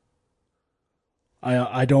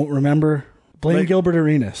 I don't remember. Blame Gilbert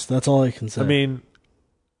Arenas. That's all I can say. I mean,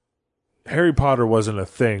 Harry Potter wasn't a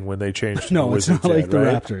thing when they changed to no, the Wizards. It's not like the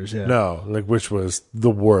right? Raptors, yeah. No, which was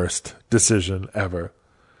the worst decision ever.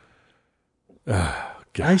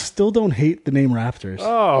 I still don't hate the name Raptors.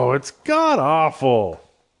 Oh, it's god awful.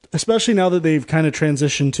 Especially now that they've kind of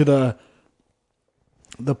transitioned to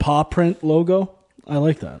the paw print logo. I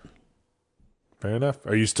like that. Fair enough.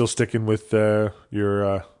 Are you still sticking with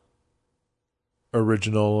your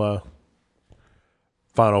original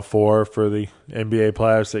Final Four for the NBA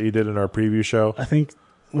playoffs that you did in our preview show? I think,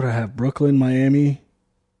 what do I have? Brooklyn, Miami,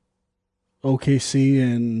 OKC,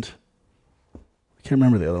 and I can't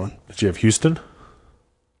remember the other one. Did you have Houston?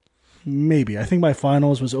 Maybe. I think my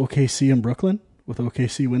finals was OKC and Brooklyn, with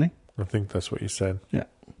OKC winning. I think that's what you said. Yeah.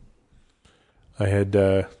 I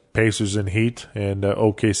had Pacers and Heat and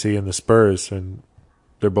OKC and the Spurs, and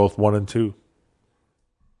they're both 1 and 2.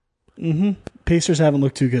 Mm-hmm. Pacers haven't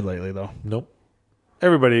looked too good lately, though. Nope.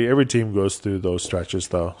 Every team goes through those stretches,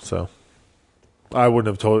 though. So I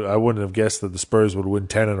wouldn't have guessed that the Spurs would win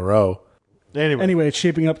 10 in a row. Anyway, it's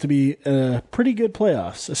shaping up to be pretty good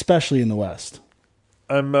playoffs, especially in the West.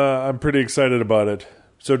 I'm pretty excited about it.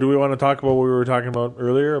 So do we want to talk about what we were talking about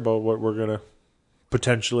earlier, about what we're going to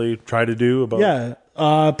potentially try to do about? Yeah.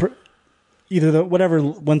 Either whatever,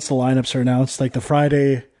 once the lineups are announced, like the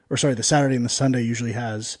Friday the Saturday and the Sunday usually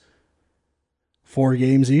has 4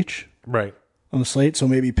 games each Right. on the slate. So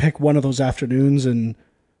maybe pick one of those afternoons and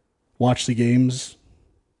watch the games,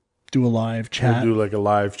 do a live chat, We'll do like a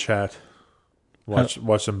live chat. Watch some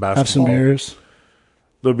basketball. have some beers.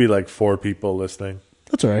 There'll be like 4 people listening.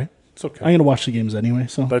 That's all right. It's okay. I'm going to watch the games anyway,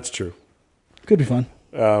 so That's true. could be fun.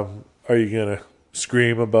 Are you going to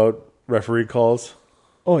scream about referee calls?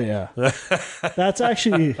 Oh, yeah. That's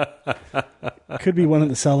actually could be one of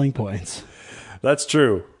the selling points. That's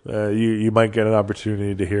true. You might get an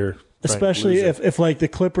opportunity to hear. Frank Especially lose it. if like the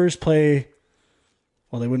Clippers play,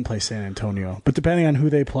 well, they wouldn't play San Antonio, but depending on who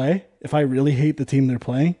they play, if I really hate the team they're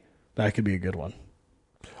playing, that could be a good one.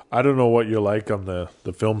 I don't know what you're like on the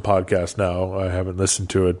film podcast now. I haven't listened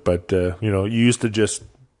to it, but you used to just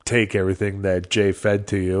take everything that Jay fed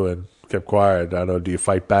to you and kept quiet. I don't know. Do you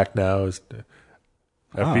fight back now?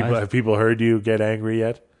 Have people heard you get angry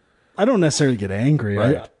yet? I don't necessarily get angry.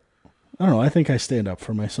 Right. I don't know. I think I stand up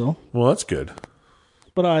for myself. Well, that's good.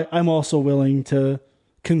 But I'm also willing to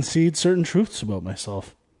concede certain truths about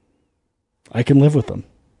myself. I can live with them.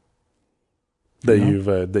 That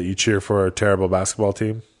you cheer for a terrible basketball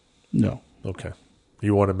team. No. Okay,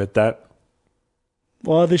 you won't admit that.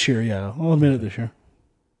 Well, this year, yeah. I'll admit it this year.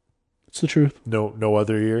 It's the truth. No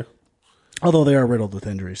other year. Although they are riddled with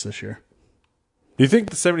injuries this year. Do you think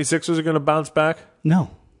the 76ers are going to bounce back?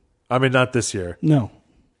 No. I mean, not this year. No.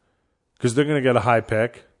 Because they're going to get a high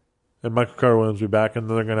pick, and Michael Carter-Williams will be back, and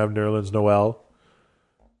then they're going to have Nerlens Noel.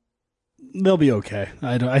 They'll be okay.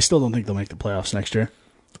 I still don't think they'll make the playoffs next year.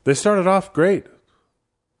 They started off great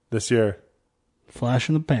this year. Flash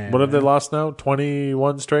in the pan. What have they lost now?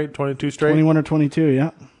 21 straight? 22 straight? 21 or 22,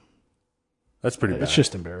 yeah. That's pretty bad. It's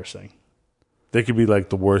just embarrassing. They could be like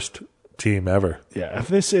the worst team ever. Yeah,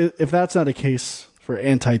 if that's not a case for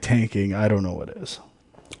anti-tanking, I don't know what is.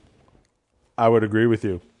 I would agree with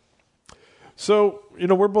you. So,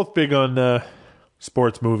 we're both big on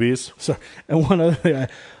sports movies. So, and one other thing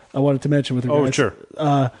I wanted to mention with regards. Oh,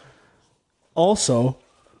 sure. Also,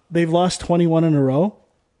 they've lost 21 in a row,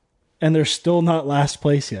 and they're still not last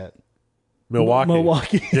place yet.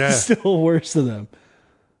 Milwaukee Yeah. is still worse than them.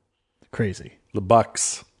 Crazy. The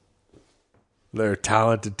Bucks. They're a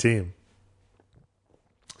talented team.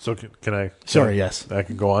 So can I? Sorry, yes. I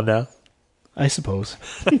can go on now. I suppose.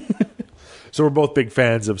 So we're both big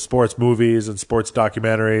fans of sports movies and sports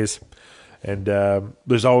documentaries, and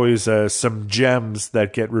there's always some gems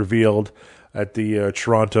that get revealed at the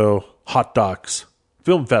Toronto Hot Docs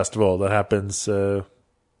Film Festival that happens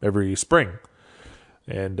every spring.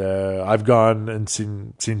 And I've gone and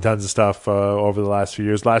seen tons of stuff over the last few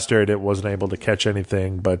years. Last year I wasn't able to catch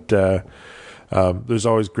anything, but there's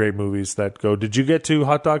always great movies that go. Did you get to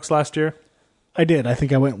Hot Docs last year? I did. I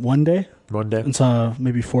think I went one day One day? and saw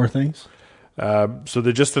maybe 4 things. So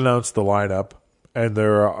they just announced the lineup, and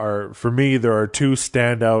there are 2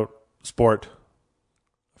 standout sport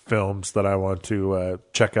films that I want to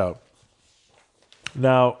check out.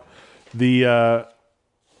 Now, the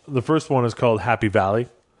first one is called Happy Valley,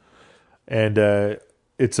 and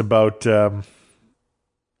it's about the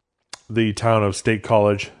town of State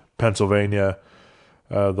College, Pennsylvania,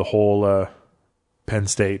 the whole Penn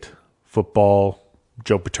State football,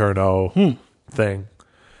 Joe Paterno thing.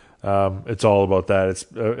 It's all about that. It's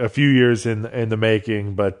a few years in the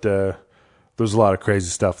making, but there's a lot of crazy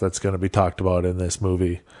stuff that's going to be talked about in this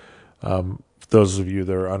movie. For those of you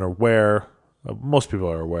that are unaware, most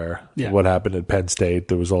people are aware of what happened at Penn State.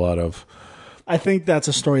 There was a lot of... I think that's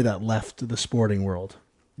a story that left the sporting world.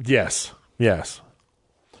 Yes. There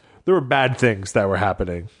were bad things that were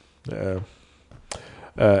happening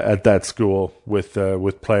at that school with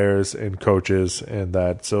players and coaches and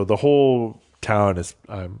that. So the whole town is,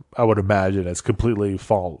 I would imagine, has completely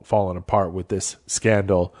fallen apart with this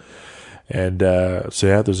scandal. And there's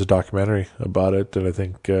a documentary about it, and I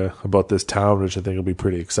think about this town, which I think will be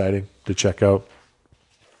pretty exciting to check out.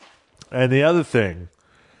 And the other thing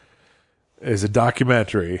is a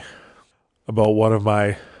documentary about one of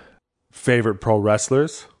my favorite pro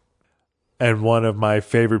wrestlers and one of my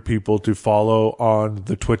favorite people to follow on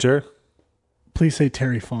the Twitter. Please say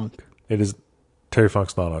Terry Funk. It is Terry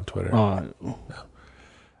Funk's not on Twitter. No.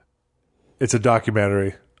 It's a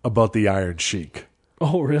documentary about the Iron Sheik.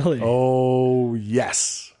 Oh, really? Oh,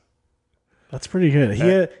 yes. That's pretty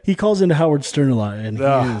good. He calls into Howard Stern a lot, and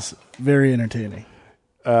he is very entertaining.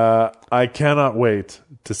 I cannot wait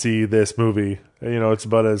to see this movie. It's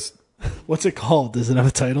about as... What's it called? Does it have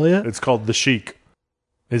a title yet? It's called The Sheik.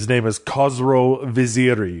 His name is Khosrow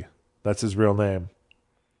Viziri. That's his real name.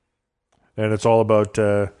 And it's all about,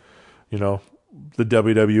 the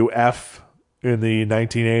WWF in the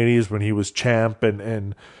 1980s when he was champ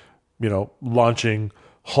and launching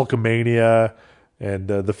Hulkamania, and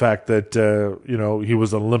the fact that he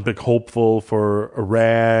was an Olympic hopeful for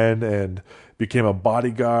Iran and became a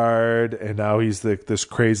bodyguard, and now he's this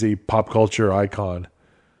crazy pop culture icon.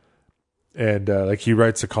 And he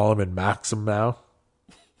writes a column in Maxim now.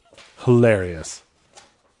 Hilarious.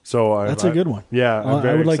 So that's a good one. Yeah,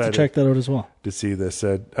 I would like to check that out as well. To see this,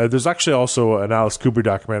 there's actually also an Alice Cooper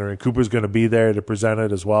documentary. Cooper's going to be there to present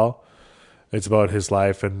it as well. It's about his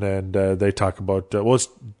life, and they talk about it's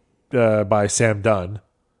by Sam Dunn,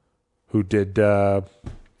 who did the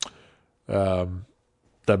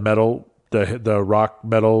rock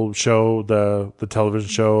metal show, the television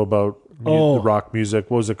show about the rock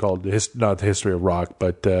music. What was it called? Not the history of rock,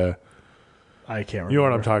 but I can't remember. You know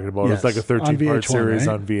what I'm talking about? Yes. It's like a 13-part series,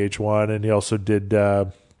 right? On VH1, and he also did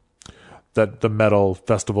the metal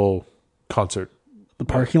festival concert. The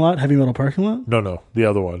parking lot? Heavy metal parking lot? No, the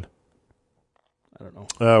other one. I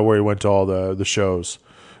don't know. Where he went to all the shows,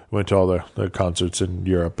 went to all the concerts in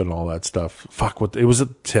Europe and all that stuff. Fuck, it was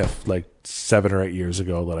at TIFF like 7 or 8 years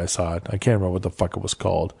ago that I saw it. I can't remember what the fuck it was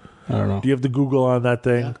called. I don't know. Do you have the Google on that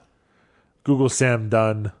thing? Yeah. Google Sam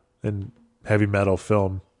Dunn and heavy metal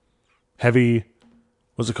film. Heavy,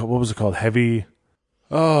 what was it called? Heavy,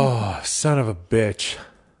 son of a bitch.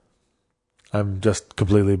 I'm just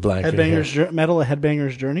completely blanking.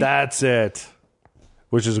 Headbanger's Journey? That's it.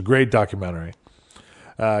 Which is a great documentary.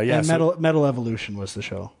 And Metal Evolution was the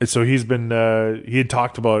show. So he's been, he had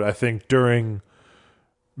talked about, I think during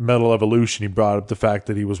Metal Evolution, he brought up the fact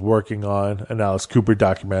that he was working on an Alice Cooper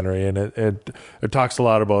documentary, and it talks a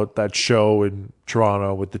lot about that show in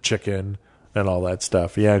Toronto with the chicken and all that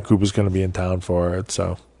stuff. Yeah, Cooper's going to be in town for it.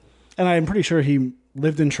 So, and I'm pretty sure he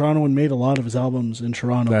lived in Toronto and made a lot of his albums in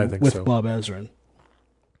Toronto with Bob Ezrin.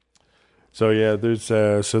 So yeah, there's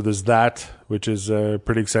that, which is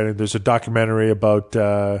pretty exciting. There's a documentary about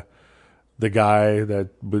the guy that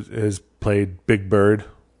has played Big Bird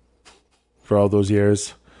for all those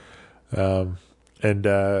years, and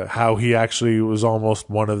how he actually was almost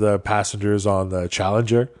one of the passengers on the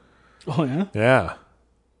Challenger. Oh yeah, yeah.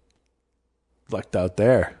 Lucked out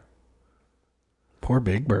there. Poor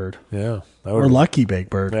Big Bird. Yeah. Or lucky Big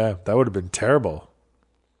Bird. Yeah, that would have been terrible.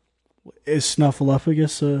 Is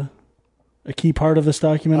Snuffleupagus a key part of this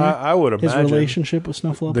documentary? I would imagine. His relationship with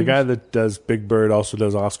Snuffleupagus? The guy that does Big Bird also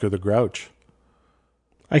does Oscar the Grouch.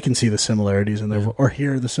 I can see the similarities in their or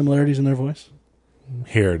hear the similarities in their voice.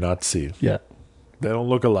 Hear, not see. Yeah. They don't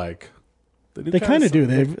look alike. They kind of do.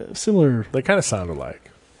 They have similar... They kind of sound alike.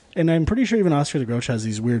 And I'm pretty sure even Oscar the Grouch has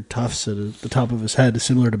these weird tufts at the top of his head,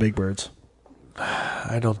 similar to Big Bird's.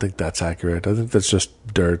 I don't think that's accurate. I think that's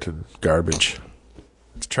just dirt and garbage.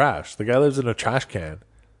 It's trash. The guy lives in a trash can.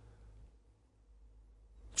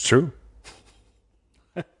 It's true.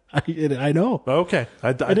 I know. Okay.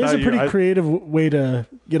 It is a pretty creative way to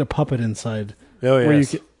get a puppet inside. Oh, yes. Where you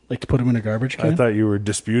could, to put him in a garbage can. I thought you were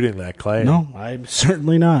disputing that claim. No, I'm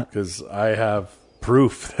certainly not. Because I have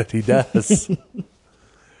proof that he does.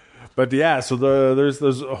 But yeah, so there's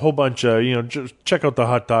a whole bunch of, just check out the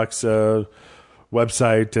Hot Docs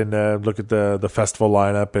website and look at the festival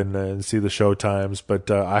lineup and see the show times. But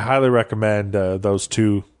I highly recommend those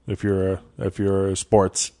two if you're a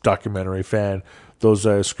sports documentary fan.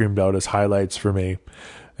 Those screamed out as highlights for me,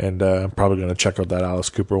 and I'm probably going to check out that Alice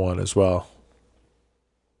Cooper one as well.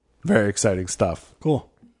 Very exciting stuff. Cool.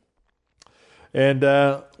 And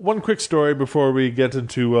one quick story before we get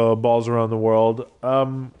into balls around the world.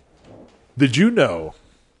 Did you know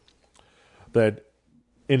that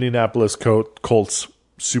Indianapolis Colts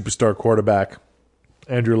superstar quarterback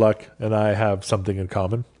Andrew Luck and I have something in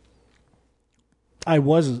common? I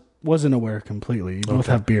wasn't aware completely. You both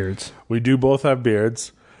have beards. We do both have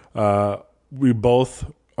beards. We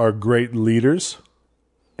both are great leaders,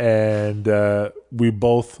 and we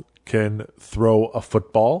both can throw a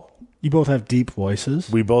football. You both have deep voices.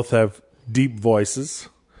 We both have deep voices.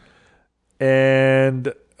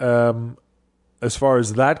 And as far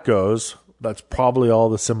as that goes, that's probably all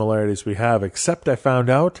the similarities we have, except I found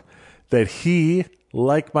out that he,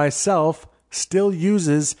 like myself, still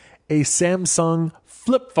uses a Samsung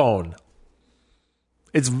flip phone.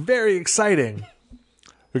 It's very exciting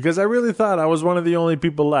because I really thought I was one of the only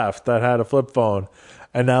people left that had a flip phone.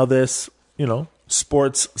 And now this,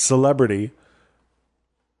 sports celebrity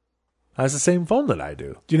has the same phone that I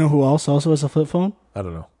do. Do you know who else also has a flip phone? I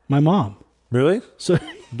don't know. My mom. Really? So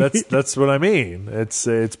that's what I mean. It's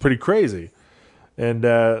pretty crazy. And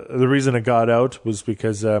the reason it got out was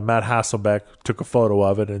because Matt Hasselbeck took a photo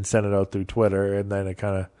of it and sent it out through Twitter, and then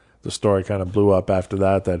the story kind of blew up after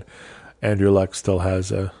that Andrew Luck still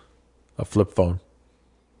has a a flip phone.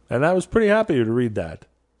 And I was pretty happy to read that.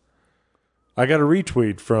 I got a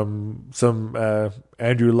retweet from some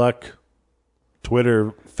Andrew Luck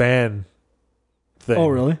Twitter fan thing. Oh,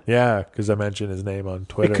 really? Yeah, because I mentioned his name on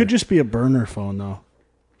Twitter. It could just be a burner phone, though.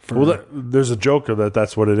 Well, there's a joke that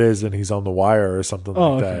that's what it is, and he's on the wire or something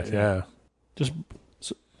like okay, that. Yeah. Just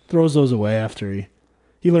throws those away after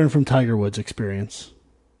he learned from Tiger Woods' experience.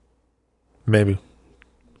 Maybe.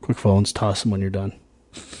 Quick phones, toss them when you're done.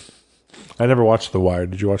 I never watched The Wire.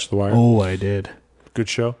 Did you watch The Wire? Oh, I did. Good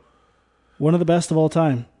show. One of the best of all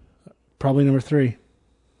time. Probably number 3.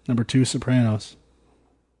 Number 2, Sopranos.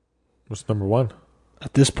 What's number 1?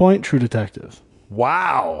 At this point, True Detective.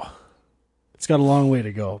 Wow. It's got a long way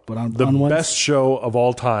to go, but The best show of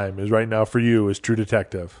all time is right now for you is True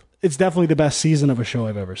Detective. It's definitely the best season of a show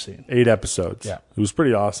I've ever seen. 8 episodes. Yeah. It was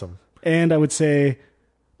pretty awesome. And I would say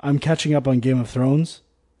I'm catching up on Game of Thrones.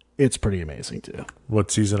 It's pretty amazing, too. What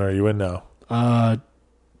season are you in now?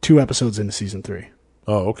 2 episodes into season 3.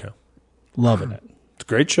 Oh, okay. Loving it. It's a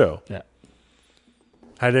great show. Yeah.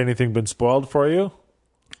 Had anything been spoiled for you?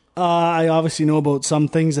 I obviously know about some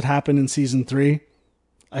things that happened in season 3.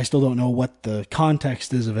 I still don't know what the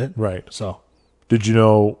context is of it. Right. So, did you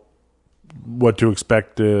know what to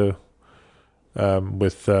expect with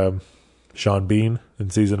Sean Bean in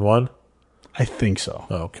season 1? I think so.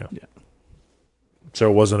 Oh, okay. Yeah. So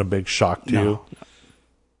it wasn't a big shock to you? No.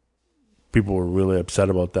 People were really upset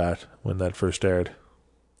about that when that first aired.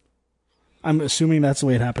 I'm assuming that's the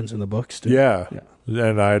way it happens in the books, too. Yeah. Yeah.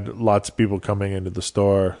 And I had lots of people coming into the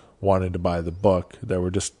store wanting to buy the book that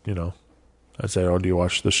were just, I said, "Oh, do you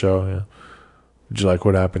watch the show? Yeah. Did you like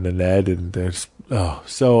what happened to Ned?" And they're just,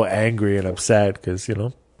 so angry and upset because,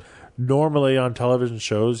 normally on television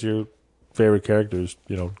shows, your favorite characters,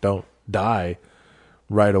 don't die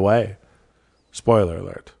right away. Spoiler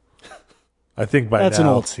alert. I think by That's now,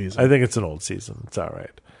 an old season. I think it's an old season. It's all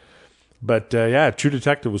right. But, yeah, True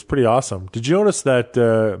Detective was pretty awesome. Did you notice that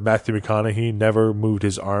Matthew McConaughey never moved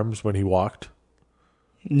his arms when he walked?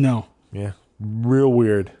 No. Yeah. Real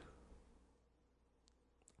weird.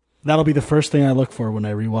 That'll be the first thing I look for when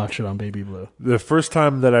I rewatch it on Baby Blue. The first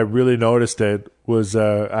time that I really noticed it was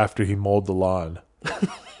after he mowed the lawn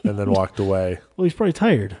and then walked away. Well, he's probably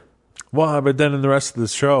tired. Well, but then in the rest of the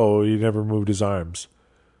show, he never moved his arms.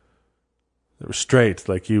 They were straight,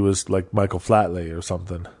 like he was like Michael Flatley or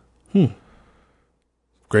something.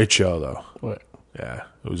 Great show, though. What? Yeah,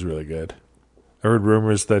 it was really good. I heard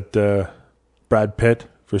rumors that Brad Pitt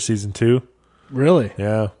for season 2. Really?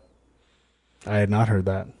 Yeah, I had not heard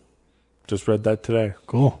that. just read that today.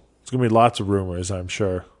 Cool. It's going to be lots of rumors, I'm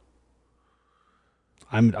sure.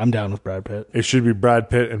 I'm down with Brad Pitt. It should be Brad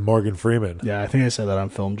Pitt and Morgan Freeman. Yeah, I think I said that on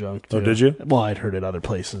Film Junk, too. Oh, did you? Well, I'd heard it other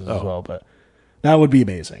places as well, but that would be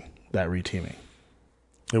amazing, that reteaming.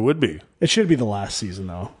 It would be. It should be the last season,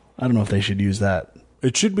 though. I don't know if they should use that.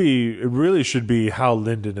 It really should be Hal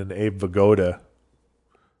Linden and Abe Vigoda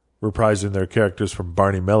reprising their characters from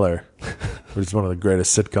Barney Miller, which is one of the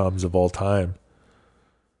greatest sitcoms of all time.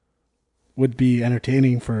 Would be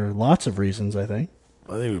entertaining for lots of reasons, I think.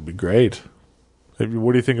 I think it would be great.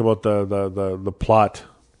 What do you think about the plot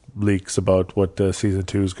leaks about what season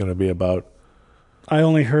 2 is going to be about? I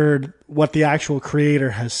only heard what the actual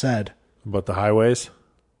creator has said. About the highways?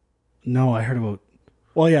 No, I heard about,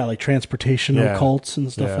 like transportation cults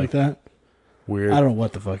and stuff like that. Weird. I don't know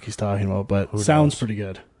what the fuck he's talking about, but sounds pretty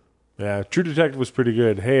good. Yeah, True Detective was pretty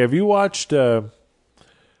good. Hey, have you watched... you're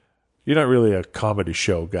not really a comedy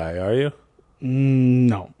show guy, are you?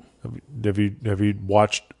 No. Have you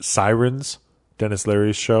watched Sirens, Dennis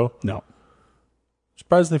Leary's show? No.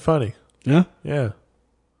 Surprisingly funny. Yeah? Yeah.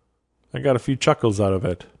 I got a few chuckles out of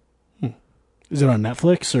it. Is it on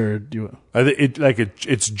Netflix or do you... I think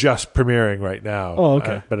it's just premiering right now. Oh,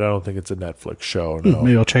 okay. But I don't think it's a Netflix show. No.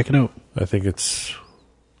 Maybe I'll check it out. I think it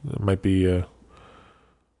might be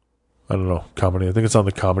I don't know, comedy. I think it's on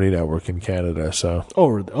the Comedy Network in Canada. So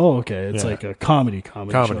okay. It's like a comedy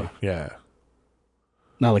show. Yeah.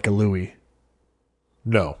 Not like a Louie.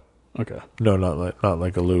 No, Okay. no, not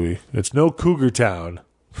like a Louie. It's no Cougar Town.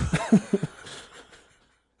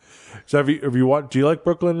 So have you watched? Do you like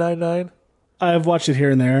Brooklyn Nine-Nine? I've watched it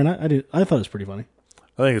here and there, and I thought it was pretty funny.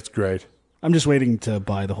 I think it's great. I'm just waiting to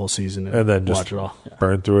buy the whole season And then just watch it all.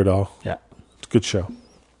 burn through it all. Yeah. It's a good show.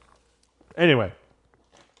 Anyway,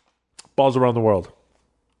 balls around the world.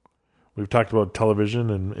 We've talked about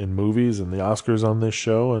television and movies and the Oscars on this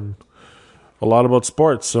show and a lot about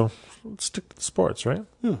sports. So let's stick to the sports, right?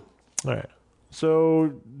 Yeah. All right.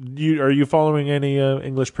 So are you following any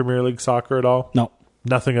English Premier League soccer at all? No.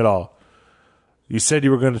 Nothing at all. You said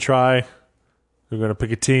you were going to try. You're going to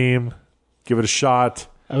pick a team, give it a shot.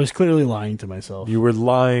 I was clearly lying to myself. You were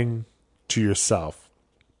lying to yourself.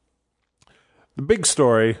 The big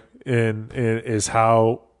story is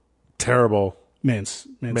how terrible Man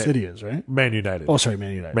City is, right? Man United. Oh, sorry,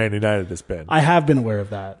 Man United. Man United has been. I have been aware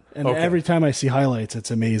of that. And Okay. every time I see highlights, it's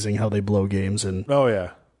amazing how they blow games and Oh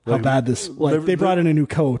yeah, how bad this... Like, they brought in a new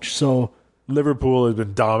coach, so... Liverpool has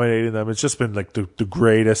been dominating them. It's just been like the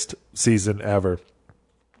greatest season ever.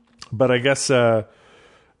 But I guess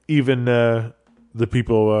even the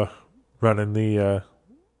people running the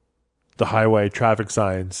highway traffic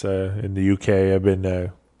signs in the UK have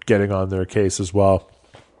been getting on their case as well.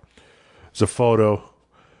 There's a photo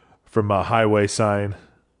from a highway sign,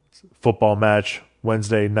 football match,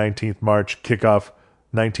 Wednesday, 19th March, kickoff,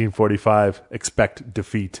 1945, expect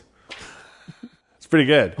defeat. It's pretty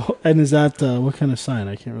good. And is that... what kind of sign?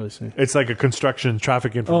 I can't really see. It's like a construction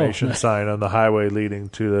traffic information nice. sign on the highway leading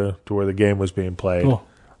to where the game was being played. Cool.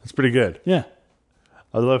 It's pretty good. Yeah.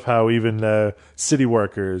 I love how even city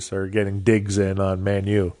workers are getting digs in on Man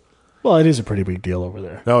U. Well, it is a pretty big deal over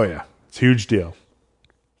there. Oh, yeah. It's a huge deal.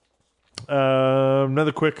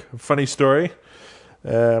 Another quick, funny story.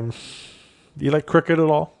 Do you like cricket at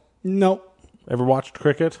all? No. Ever watched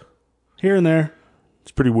cricket? Here and there.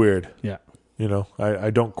 It's pretty weird. Yeah. You know,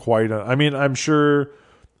 I don't quite... I mean, I'm sure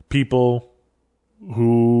people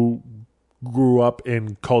who grew up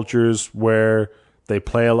in cultures where they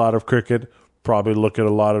play a lot of cricket probably look at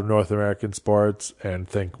a lot of North American sports and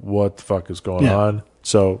think, what the fuck is going on?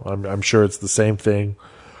 So I'm sure it's the same thing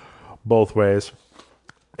both ways.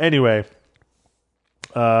 Anyway,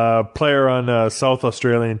 a player on a South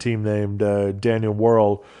Australian team named Daniel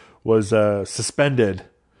Worrell was suspended.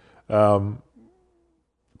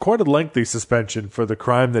 Quite a lengthy suspension for the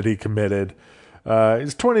crime that he committed.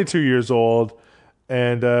 He's 22 years old,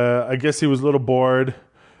 and I guess he was a little bored,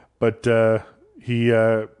 but he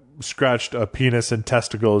scratched a penis and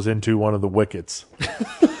testicles into one of the wickets.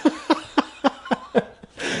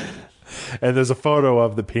 And there's a photo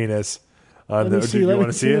of the penis. Do you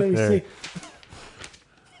want to see it? There.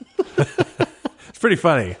 It's pretty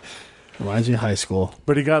funny. Reminds me of high school.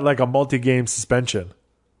 But he got like a multi-game suspension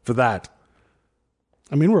for that.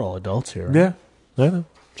 I mean, we're all adults here. Right? Yeah, I know.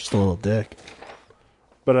 Just a little dick.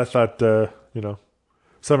 But I thought,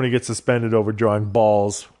 somebody gets suspended over drawing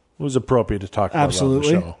balls. It was appropriate to talk about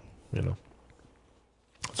Absolutely. on the show. You know,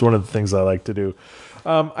 it's one of the things I like to do.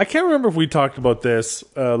 I can't remember if we talked about this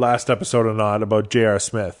last episode or not, about J.R.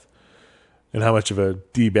 Smith and how much of a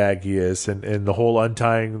D-bag he is, and the whole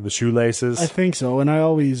untying the shoelaces. I think so, and I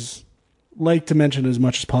always like to mention as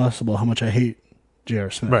much as possible how much I hate J.R.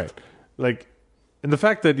 Smith. Right. Like, and the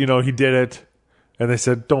fact that, he did it, and they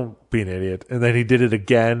said, don't be an idiot. And then he did it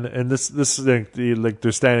again, and this like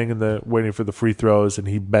they're standing waiting for the free throws, and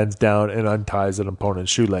he bends down and unties an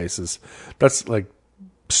opponent's shoelaces. That's, like,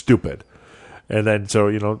 stupid. And then,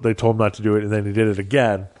 so, they told him not to do it, and then he did it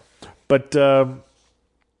again. But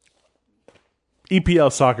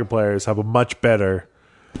EPL soccer players have a much better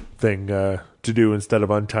thing to do instead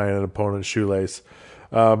of untying an opponent's shoelace.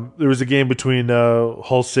 There was a game between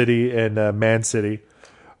Hull City and Man City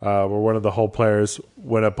where one of the Hull players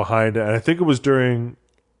went up behind, and I think it was there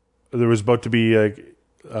was about to be I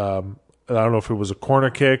don't know if it was a corner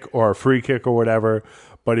kick or a free kick or whatever,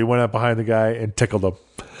 but he went up behind the guy and tickled him.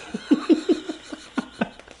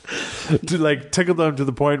 Tickled him to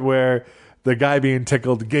the point where the guy being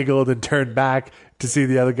tickled giggled and turned back to see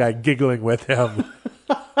the other guy giggling with him.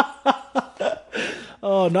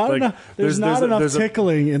 Oh, not enough. There's not enough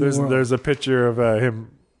tickling in the world. There's a picture of him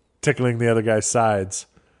tickling the other guy's sides.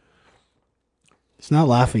 He's not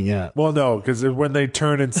laughing yet. Well, no, because when they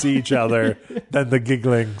turn and see each other, then the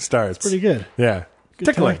giggling starts. Pretty good. Yeah. Good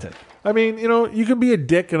Tickling. tactic. I mean, you can be a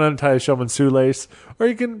dick and untie someone's shoelace, or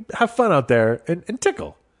you can have fun out there and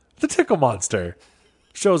tickle. The tickle monster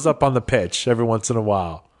shows up on the pitch every once in a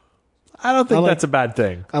while. I don't think that's a bad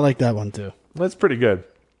thing. I like that one too. That's pretty good.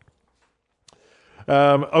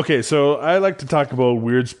 Okay, so I like to talk about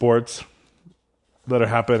weird sports that are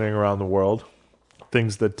happening around the world.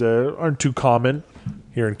 Things that aren't too common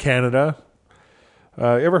here in Canada. You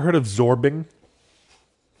ever heard of zorbing?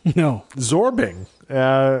 No. Zorbing.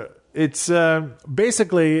 It's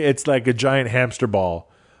basically, it's like a giant hamster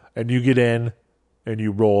ball, and you get in and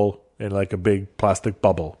you roll in like a big plastic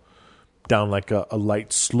bubble down like a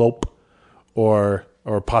light slope or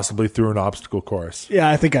possibly through an obstacle course. Yeah,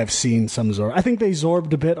 I think I've seen some Zorb. I think they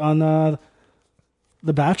Zorbed a bit on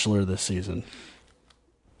The Bachelor this season.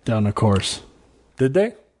 Down a course. Did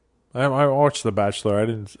they? I watched The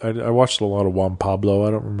Bachelor. I watched a lot of Juan Pablo.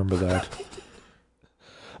 I don't remember that.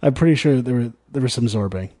 I'm pretty sure there was some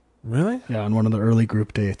Zorbing. Really? Yeah, on one of the early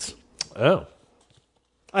group dates. Oh.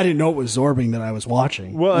 I didn't know it was Zorbing that I was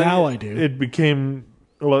watching. Well, now I do. It became,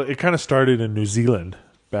 well, it kind of started in New Zealand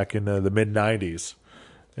back in the mid 90s.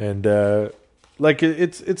 And like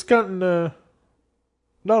it's gotten not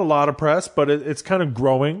a lot of press, but it's kind of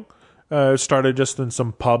growing. It started just in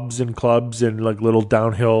some pubs and clubs and like little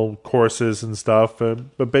downhill courses and stuff.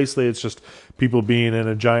 But basically it's just people being in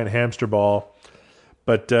a giant hamster ball.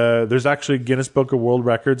 But there's actually Guinness Book of World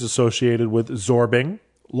Records associated with zorbing.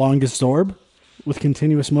 Longest zorb with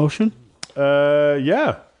continuous motion?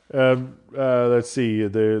 Yeah. Let's see.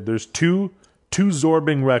 There's two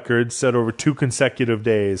zorbing records set over 2 consecutive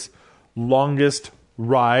days. Longest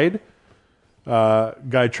ride,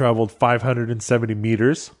 guy traveled 570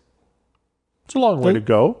 meters. It's a long way to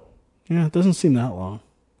go. Yeah, it doesn't seem that long.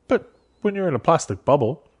 But when you're in a plastic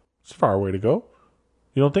bubble, it's a far way to go.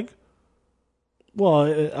 You don't think?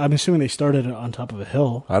 Well, I'm assuming they started on top of a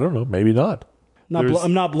hill. I don't know. Maybe not.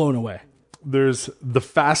 I'm not blown away. There's the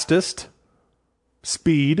fastest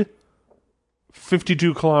speed,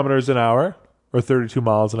 52 kilometers an hour, or 32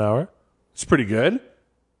 miles an hour. It's pretty good.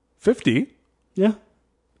 50. Yeah.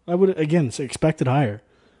 I would, again, expected higher.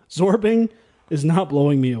 Zorbing is not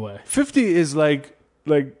blowing me away. 50 is like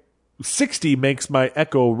 60 makes my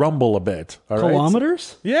echo rumble a bit. All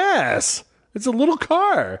Kilometers? Right? Yes. It's a little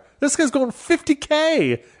car. This guy's going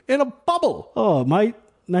 50K in a bubble. Oh, my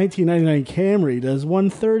 1999 Camry does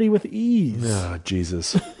 130 with ease. Oh,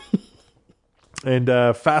 Jesus. And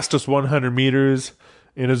fastest 100 meters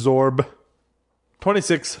in a Zorb,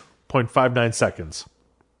 26.59 seconds.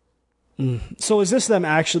 So is this them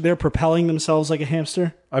actually, they're propelling themselves like a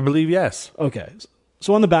hamster? I believe yes. Okay.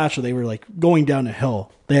 So on The Bachelor, they were like going down a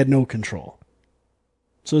hill. They had no control.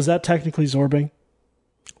 So is that technically zorbing?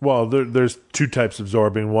 Well, there's 2 types of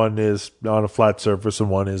zorbing. One is on a flat surface and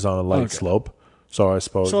one is on a light slope. So I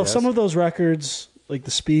suppose, So if some of those records, like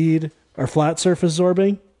the speed, are flat surface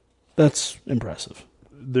zorbing, that's impressive.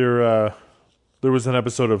 There was an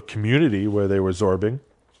episode of Community where they were zorbing.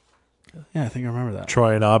 Yeah, I think I remember that.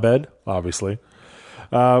 Troy and Abed, obviously.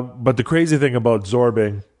 But the crazy thing about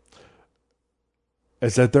zorbing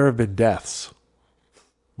is that there have been deaths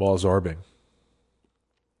while zorbing.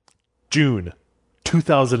 June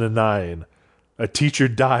 2009, a teacher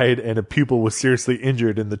died and a pupil was seriously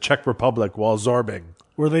injured in the Czech Republic while zorbing.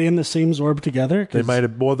 Were they in the same zorb together? They might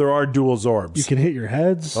have. Well, there are dual zorbs. You can hit your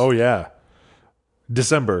heads. Oh, yeah.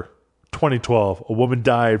 December 2012, a woman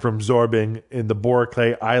died from zorbing in the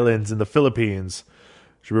Boracay Islands in the Philippines.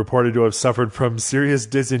 She reported to have suffered from serious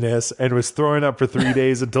dizziness and was throwing up for 3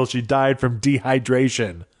 days until she died from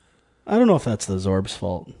dehydration. I don't know if that's the zorb's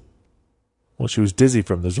fault. Well, she was dizzy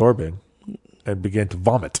from the zorbing and began to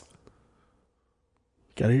vomit.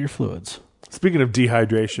 Gotta your fluids. Speaking of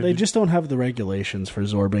dehydration... They just don't have the regulations for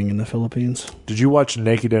zorbing in the Philippines. Did you watch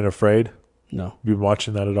Naked and Afraid? No. Have you been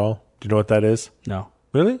watching that at all? Do you know what that is? No.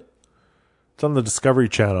 Really? It's on the Discovery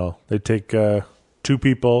Channel. They take 2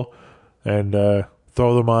 people and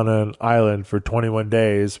throw them on an island for 21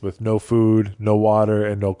 days with no food, no water,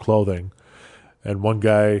 and no clothing. And one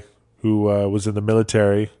guy who was in the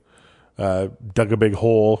military dug a big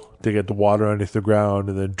hole to get the water underneath the ground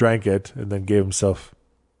and then drank it and then gave himself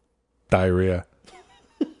diarrhea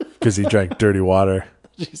because he drank dirty water.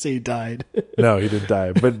 Did you say he died? No, he didn't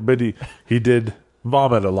die. But he did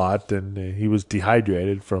vomit a lot and he was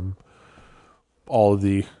dehydrated from all of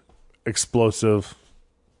the explosive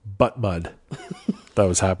butt mud that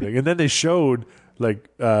was happening. And then they showed like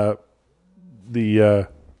the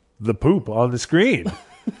poop on the screen,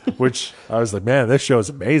 which I was like, man, this show is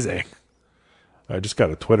amazing. I just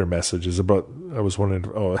got a Twitter message. I was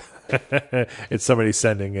wondering, it's somebody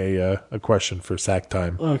sending a question for sack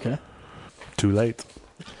time. Okay. Too late.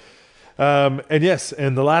 And yes,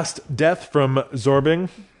 and the last death from zorbing,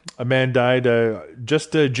 a man died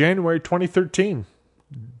just January 2013.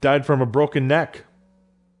 Died from a broken neck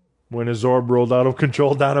when a zorb rolled out of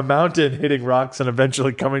control down a mountain, hitting rocks and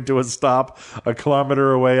eventually coming to a stop a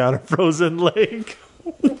kilometer away on a frozen lake.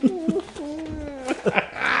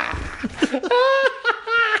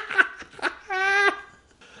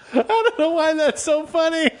 I don't know why that's so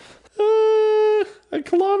funny. A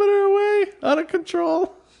kilometer away, out of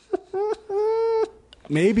control.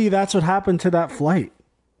 Maybe that's what happened to that flight.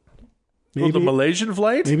 Maybe, the Malaysian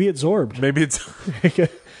flight? Maybe it zorbed. Maybe it's...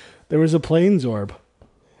 There was a plane zorb.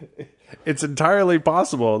 It's entirely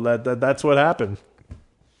possible that's what happened.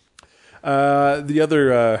 The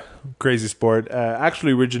other crazy sport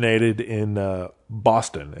actually originated in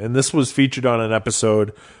Boston, and this was featured on an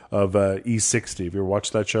episode of E60. Have you ever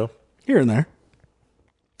watched that show? Here and there.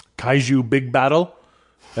 Kaiju Big Battle.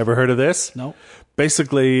 Ever heard of this? No.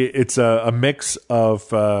 Basically, it's a mix of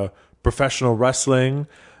professional wrestling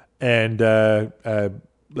and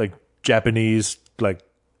like Japanese like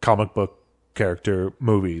comic book character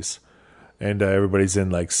movies. And everybody's in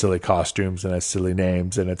like silly costumes and has silly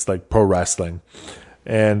names, and it's like pro wrestling.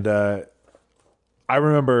 And I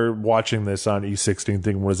remember watching this on E16,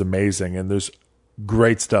 thinking it was amazing. And there's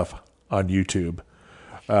great stuff on YouTube.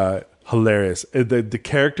 Hilarious. The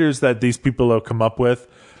characters that these people have come up with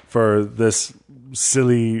for this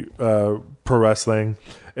silly pro wrestling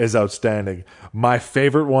is outstanding. My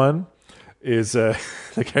favorite one is the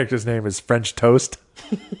character's name is French Toast.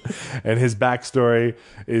 And his backstory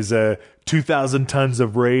is 2,000 tons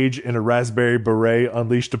of rage in a raspberry beret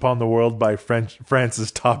unleashed upon the world by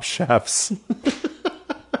France's top chefs.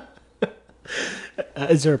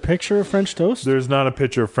 Is there a picture of French Toast? There's not a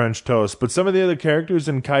picture of French Toast, but some of the other characters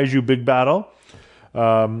in Kaiju Big Battle.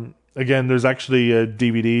 Again, there's actually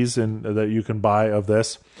DVDs that you can buy of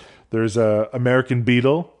this. There's American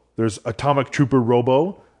Beetle. There's Atomic Trooper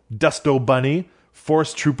Robo, Dusto Bunny,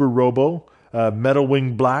 Force Trooper Robo, Metal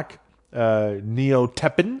Wing Black, Neo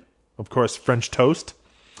Teppin, of course, French Toast.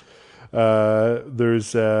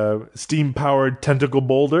 There's Steam Powered Tentacle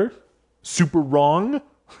Boulder, Super Wrong,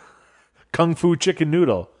 Kung Fu Chicken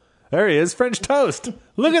Noodle. There he is, French Toast.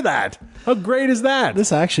 Look at that. How great is that?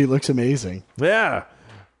 This actually looks amazing. Yeah.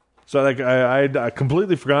 So like I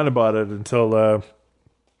completely forgot about it until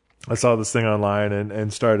I saw this thing online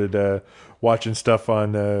and started watching stuff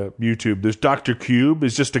on YouTube. There's Dr. Cube.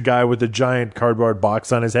 Is just a guy with a giant cardboard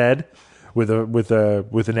box on his head with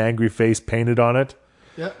an angry face painted on it.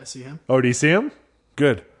 Yeah, I see him. Oh, do you see him?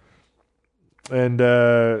 Good.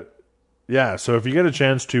 And yeah, so if you get a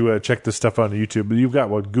chance to check this stuff on YouTube, you've got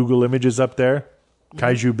what, Google Images up there?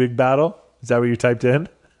 Kaiju Big Battle? Is that what you typed in?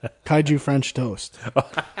 Kaiju French Toast.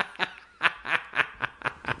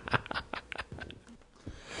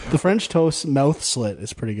 The French Toast mouth slit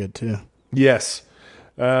is pretty good too. Yes.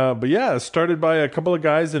 But yeah, started by a couple of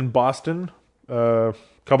guys in Boston. Couple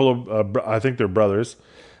of, I think they're brothers.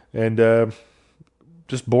 And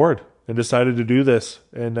just bored and decided to do this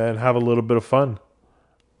and have a little bit of fun.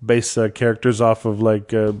 Base characters off of like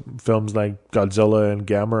films like Godzilla and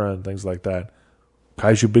Gamera and things like that.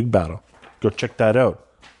 Kaiju Big Battle. Go check that out.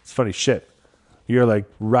 It's funny shit. You're like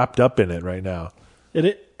wrapped up in it right now.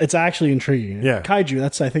 It's actually intriguing. Yeah. Kaiju,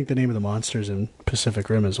 that's I think the name of the monsters in Pacific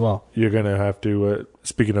Rim as well. You're gonna have to.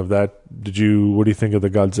 Speaking of that, what do you think of the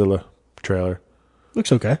Godzilla trailer?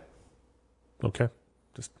 Looks okay. Okay,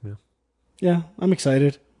 just yeah. Yeah, I'm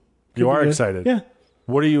excited. You are excited. Yeah.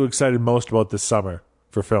 What are you excited most about this summer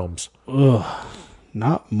for films? Ugh,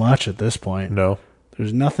 not much at this point. No.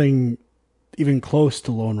 There's nothing even close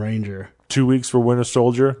to Lone Ranger. 2 weeks for Winter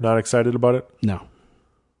Soldier. Not excited about it? No.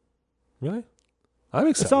 Really? I'm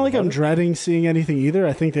excited. It's not like I'm dreading seeing anything either.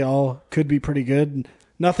 I think they all could be pretty good.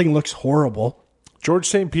 Nothing looks horrible. George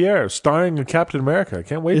St. Pierre starring in Captain America. I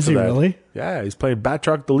can't wait Is for he that. really? Yeah, he's playing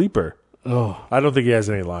Batroc the Leaper. Oh, I don't think he has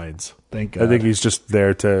any lines. thank God. I think he's just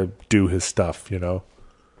there to do his stuff, you know?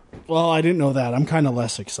 Well, I didn't know that. I'm kind of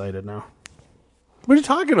less excited now. What are you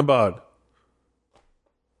talking about?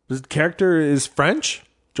 His character is French.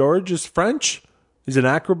 George is French. He's an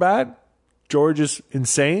acrobat. George is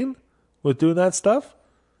insane with doing that stuff.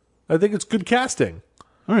 I think it's good casting.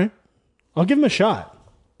 All right. I'll give him a shot.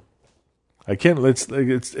 I can't. It's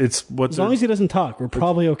what As long as he doesn't talk, we're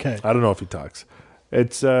probably okay. I don't know if he talks.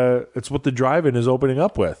 It's what the drive-in is opening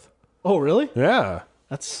up with. Oh, really? Yeah,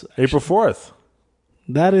 That's April 4th.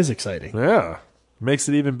 That is exciting. Yeah, makes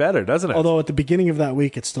it even better, doesn't it? Although at the beginning of that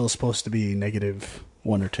week, it's still supposed to be -1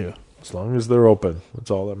 or -2. As long as they're open,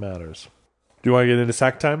 that's all that matters. Do you want to get into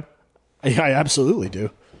sack time? I absolutely do.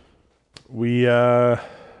 We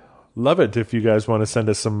love it if you guys want to send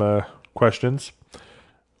us some questions.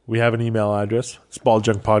 We have an email address. It's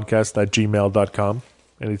balljunkpodcast@gmail.com.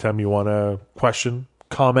 Anytime you want a question,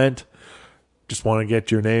 comment, just want to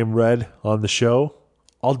get your name read on the show,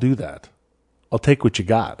 I'll do that. I'll take what you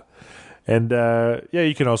got. And yeah,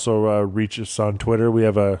 you can also reach us on Twitter. We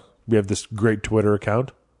have this great Twitter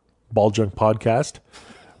account, Balljunk Podcast,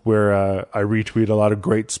 where I retweet a lot of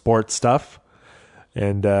great sports stuff.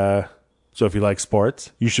 And so if you like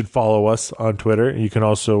sports, you should follow us on Twitter. You can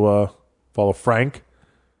also follow Frank,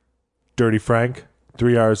 Dirty Frank,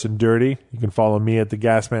 3 R's and Dirty. You can follow me at The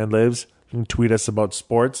Gasman Lives. You can tweet us about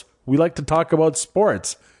sports. We like to talk about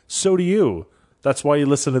sports. So do you. That's why you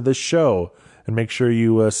listen to this show. And make sure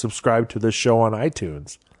you subscribe to this show on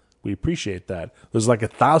iTunes. We appreciate that. There's like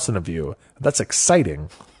 1,000 of you. That's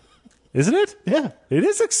exciting. Isn't it? Yeah. It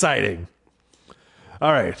is exciting.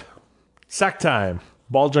 All right. Sack time.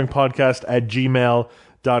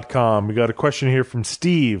 Balljunkpodcast@gmail.com. We got a question here from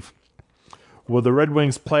Steve. will the Red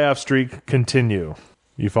Wings playoff streak continue?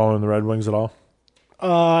 You following the Red Wings at all?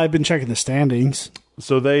 I've been checking the standings.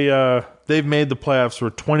 So they've made the playoffs for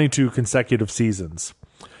 22 consecutive seasons.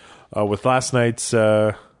 With last night's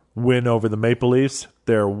win over the Maple Leafs,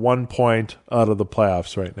 they're 1 point out of the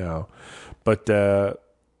playoffs right now. But they're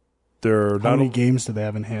not. How many games do they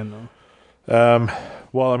have in hand, though?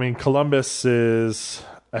 Well, I mean, Columbus is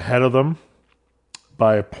ahead of them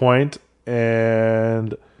by a point,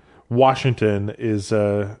 and Washington is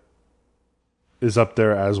up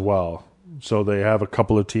there as well. So they have a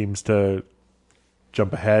couple of teams to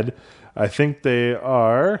jump ahead. I think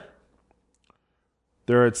they're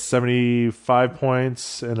at 75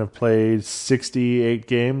 points and have played 68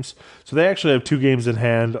 games. So they actually have 2 games in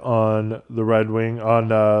hand on the Red Wing,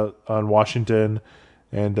 on Washington,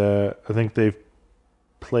 and I think they've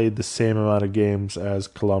played the same amount of games as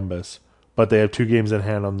Columbus. But they have 2 games in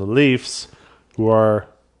hand on the Leafs, who are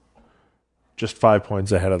just 5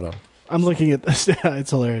 points ahead of them. I'm looking at this. It's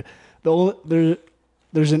hilarious.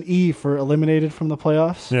 There's an E for eliminated from the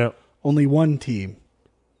playoffs. Yeah. Only one team.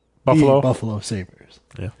 Buffalo? Buffalo Sabres.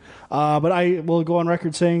 Yeah. But I will go on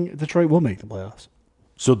record saying Detroit will make the playoffs.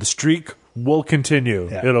 So the streak will continue.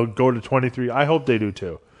 Yeah. It'll go to 23. I hope they do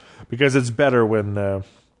too, because it's better when the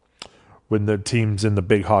teams in the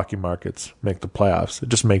big hockey markets make the playoffs. It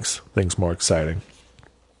just makes things more exciting.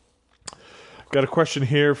 Got a question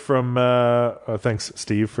here from thanks,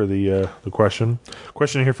 Steve, for the question.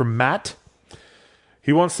 Question here from Matt.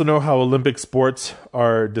 He wants to know how Olympic sports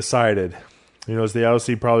are decided. He knows the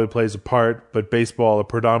IOC probably plays a part, but baseball, a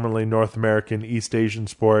predominantly North American, East Asian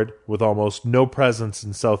sport with almost no presence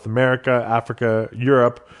in South America, Africa,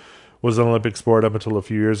 Europe, was an Olympic sport up until a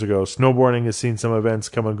few years ago. Snowboarding has seen some events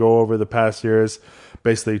come and go over the past years,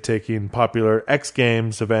 basically taking popular X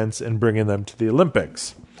Games events and bringing them to the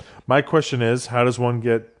Olympics. My question is, how does one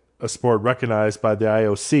get a sport recognized by the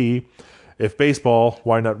IOC? If baseball,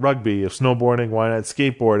 why not rugby? If snowboarding, why not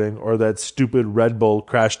skateboarding or that stupid Red Bull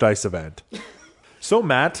crashed ice event? So,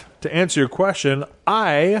 Matt, to answer your question,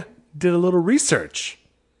 I did a little research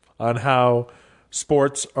on how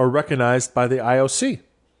sports are recognized by the IOC.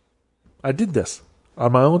 I did this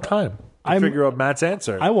on my own time to figure out Matt's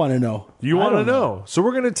answer. I want to know. You want to know. So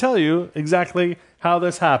we're going to tell you exactly how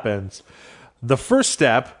this happens. The first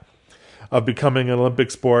step of becoming an Olympic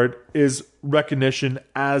sport is recognition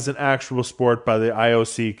as an actual sport by the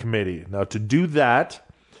IOC committee. Now, to do that,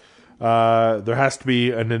 there has to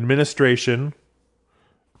be an administration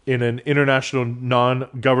in an international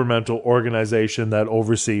non-governmental organization that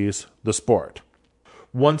oversees the sport.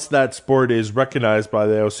 Once that sport is recognized by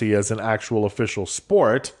the IOC as an actual official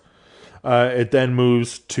sport, it then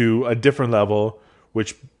moves to a different level,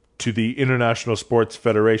 which to the International Sports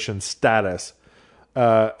Federation status.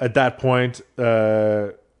 At that point,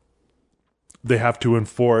 they have to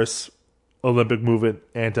enforce Olympic movement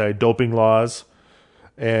anti-doping laws,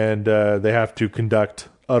 and they have to conduct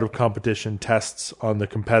out-of-competition tests on the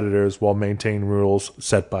competitors while maintaining rules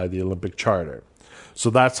set by the Olympic Charter. So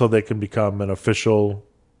that's how they can become an official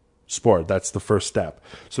sport. That's the first step.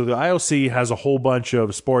 So the IOC has a whole bunch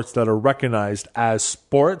of sports that are recognized as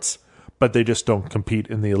sports, but they just don't compete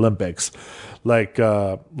in the Olympics, like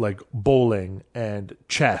bowling and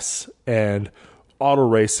chess and auto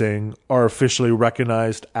racing are officially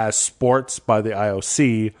recognized as sports by the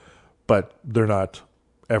IOC, but they're not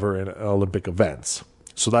ever in Olympic events.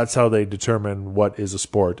 So that's how they determine what is a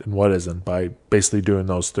sport and what isn't, by basically doing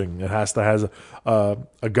those things. It has to have a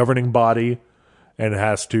governing body, and it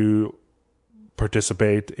has to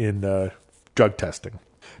participate in drug testing.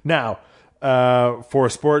 Now, for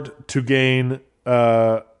a sport to gain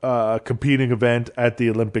a competing event at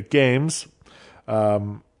the Olympic Games,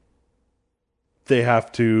 they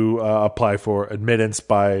have to apply for admittance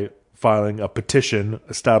by filing a petition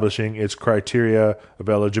establishing its criteria of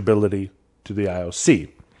eligibility to the IOC.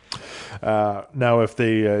 Now, if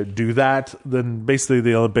they do that, then basically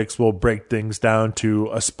the Olympics will break things down to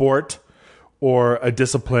a sport or a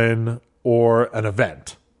discipline or an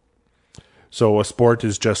event. So a sport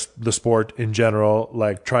is just the sport in general,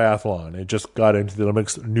 like triathlon. It just got into the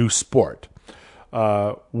Olympics, new sport.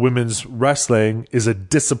 Women's wrestling is a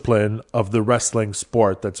discipline of the wrestling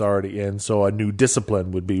sport that's already in. So a new discipline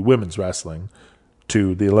would be women's wrestling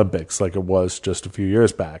to the Olympics, like it was just a few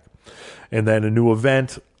years back. And then a new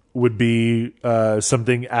event would be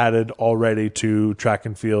something added already to track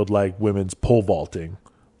and field, like women's pole vaulting.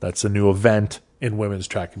 That's a new event in women's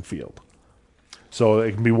track and field. So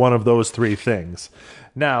it can be one of those three things.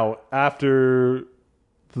 Now, after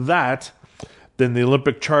that, then the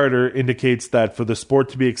Olympic Charter indicates that for the sport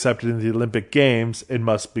to be accepted in the Olympic Games, it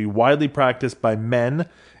must be widely practiced by men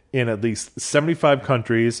in at least 75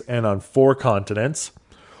 countries and on 4 continents,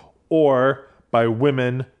 or by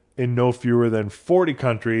women in no fewer than 40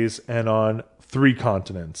 countries and on 3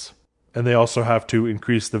 continents. And they also have to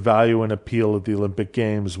increase the value and appeal of the Olympic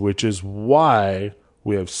Games, which is why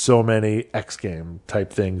we have so many X Game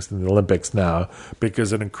type things in the Olympics now,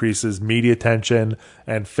 because it increases media attention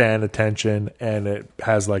and fan attention, and it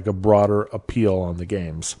has like a broader appeal on the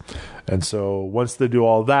games. And so once they do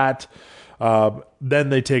all that, then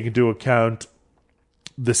they take into account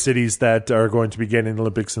the cities that are going to be getting the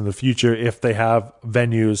Olympics in the future if they have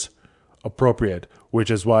venues appropriate,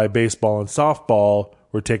 which is why baseball and softball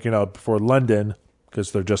were taken out before London,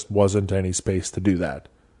 because there just wasn't any space to do that.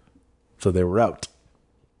 So they were out.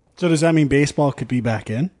 So does that mean baseball could be back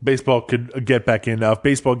in? Baseball could get back in. Now, if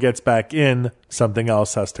baseball gets back in, something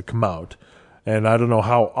else has to come out. And I don't know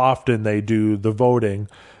how often they do the voting.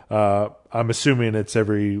 I'm assuming it's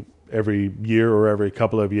every year or every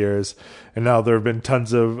couple of years. And now there have been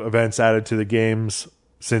tons of events added to the games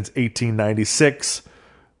since 1896.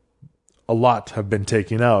 A lot have been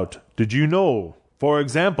taken out. Did you know, for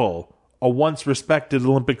example, a once respected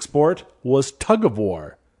Olympic sport was tug of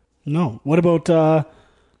war? No. What about,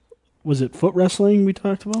 was it foot wrestling we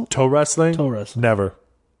talked about? Toe wrestling? Toe wrestling.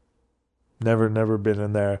 Never been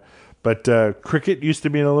in there. But cricket used to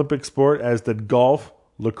be an Olympic sport, as did golf,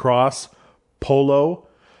 lacrosse, polo,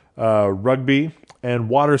 rugby, and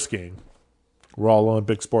water skiing were all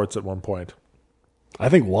Olympic sports at one point. I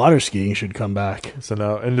think water skiing should come back. So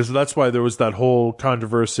now, and so that's why there was that whole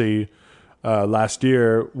controversy last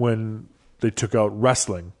year when they took out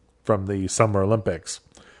wrestling from the Summer Olympics,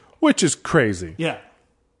 which is crazy. Yeah.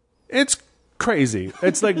 It's crazy.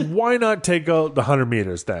 It's like, why not take out the 100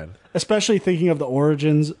 meters then? Especially thinking of the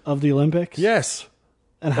origins of the Olympics. Yes.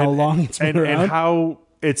 And how long it's been around. And how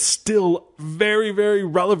it's still very, very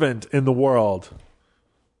relevant in the world.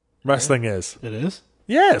 Wrestling is. It is?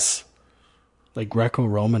 Yes. Like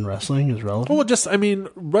Greco-Roman wrestling is relevant? Well, just, I mean,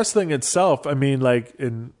 wrestling itself, I mean,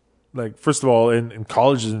 first of all, in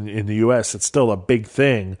colleges in the U.S., it's still a big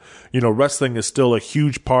thing. You know, wrestling is still a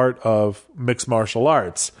huge part of mixed martial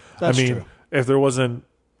arts. That's I mean, true. If there wasn't,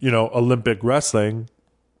 Olympic wrestling,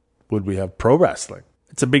 would we have pro wrestling?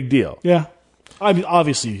 It's a big deal. Yeah. I'm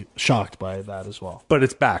obviously shocked by that as well. But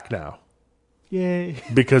it's back now. Yay.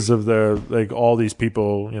 Because of all these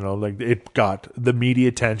people, it got the media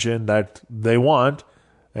attention that they want.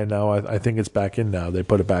 And now I think it's back in now. They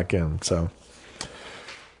put it back in. So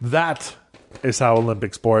that is how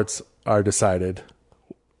Olympic sports are decided.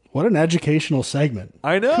 What an educational segment.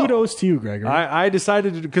 I know. Kudos to you, Gregory. I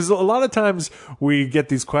decided to, because a lot of times we get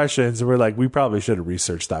these questions and we're like, we probably should have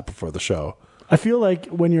researched that before the show. I feel like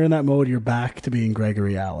when you're in that mode, you're back to being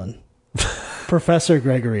Gregory Allen. Professor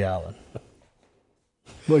Gregory Allen.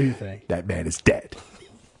 What do you think? That man is dead.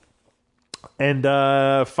 And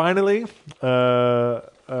finally,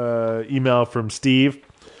 email from Steve.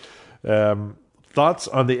 Thoughts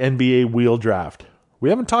on the NBA wheel draft? We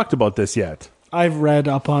haven't talked about this yet. I've read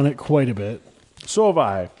up on it quite a bit. So have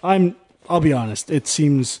I. I'll be honest, it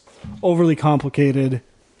seems overly complicated.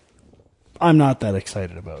 I'm not that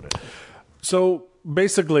excited about it. So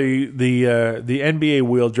basically, the NBA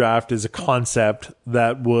wheel draft is a concept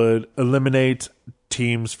that would eliminate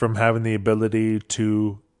teams from having the ability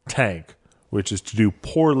to tank, which is to do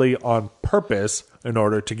poorly on purpose in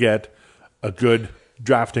order to get a good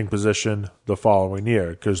drafting position the following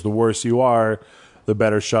year. Because the worse you are, the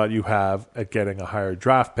better shot you have at getting a higher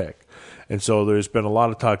draft pick. And so there's been a lot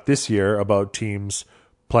of talk this year about teams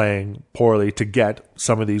playing poorly to get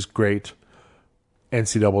some of these great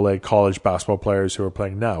NCAA college basketball players who are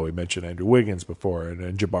playing now. We mentioned Andrew Wiggins before,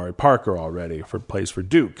 and Jabari Parker already plays for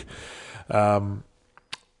Duke. On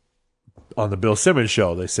the Bill Simmons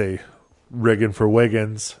show, they say rigging for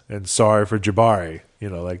Wiggins and sorry for Jabari.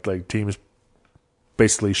 Like teams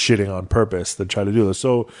basically shitting on purpose to try to do this.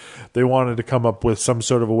 So they wanted to come up with some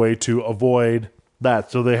sort of a way to avoid that.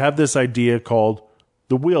 So they have this idea called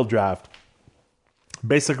the wheel draft.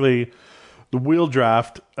 Basically, the wheel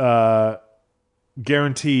draft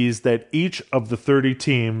guarantees that each of the 30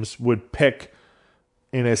 teams would pick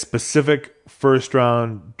in a specific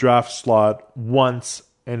first-round draft slot once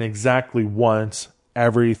and exactly once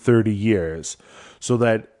every 30 years. So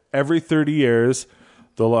that every 30 years,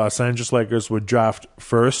 the Los Angeles Lakers would draft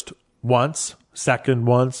first once, second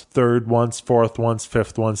once, third once, fourth once,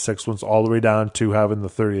 fifth once, sixth once, all the way down to having the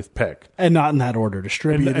 30th pick. And not in that order,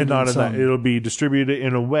 distributed. And not in that. It'll be distributed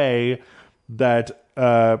in a way that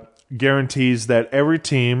guarantees that every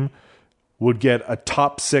team would get a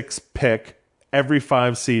top 6 pick every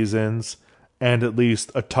 5 seasons and at least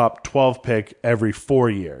a top 12 pick every 4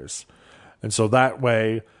 years. And so that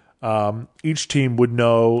way, each team would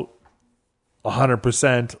know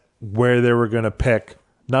 100% where they were going to pick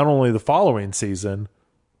not only the following season,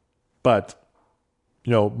 but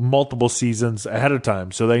multiple seasons ahead of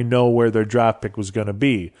time, so they know where their draft pick was going to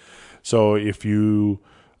be. So if it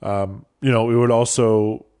would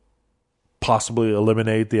also possibly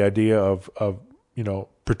eliminate the idea of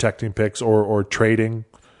protecting picks or trading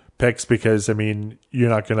picks, because you're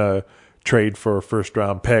not going to trade for a first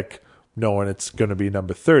round pick knowing it's going to be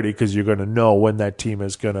number 30, because you're going to know when that team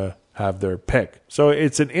is going to have their pick. So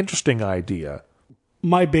it's an interesting idea.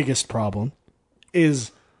 My biggest problem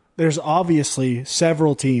is there's obviously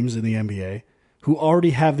several teams in the NBA who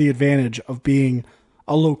already have the advantage of being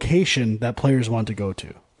a location that players want to go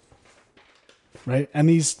to. Right? And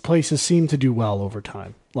these places seem to do well over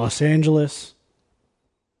time. Los Angeles,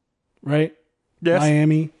 right? Yes.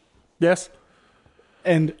 Miami. Yes.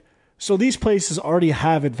 And so these places already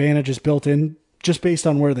have advantages built in just based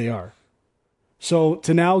on where they are. So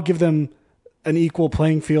to now give them an equal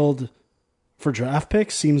playing field for draft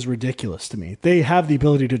picks seems ridiculous to me. They have the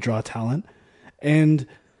ability to draw talent. And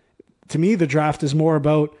to me, the draft is more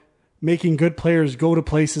about making good players go to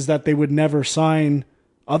places that they would never sign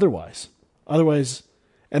otherwise.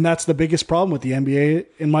 And that's the biggest problem with the NBA,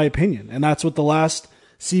 in my opinion. And that's what the last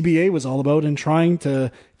CBA was all about, in trying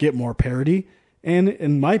to get more parity. And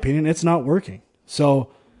in my opinion, it's not working.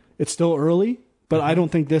 So it's still early, but I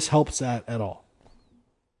don't think this helps that at all.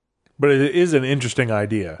 But it is an interesting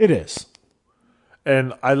idea. It is.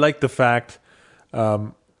 And I like the fact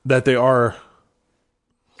that they are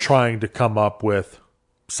trying to come up with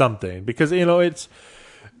something, because it's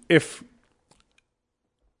if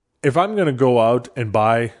I'm going to go out and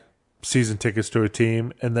buy season tickets to a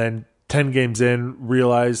team and then 10 games in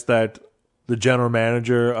realize that the general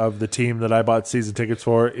manager of the team that I bought season tickets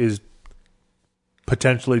for is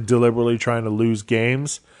potentially deliberately trying to lose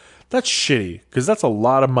games, that's shitty, because that's a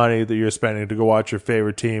lot of money that you're spending to go watch your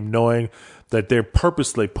favorite team, knowing that they're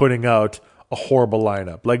purposely putting out a horrible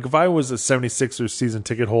lineup. Like, if I was a 76ers season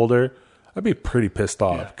ticket holder, I'd be pretty pissed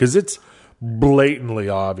off, because it's blatantly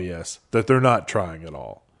obvious that they're not trying at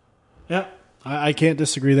all. Yeah, I can't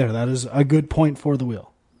disagree there. That is a good point for the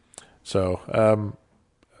wheel. So,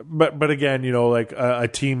 but again, like a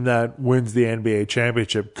team that wins the NBA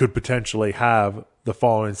championship could potentially have the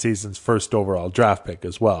following season's first overall draft pick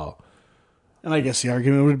as well. And I guess the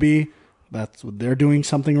argument would be that's they're doing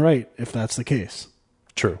something right if that's the case.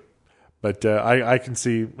 True. But I can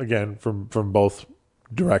see, again, from both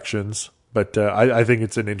directions. But I think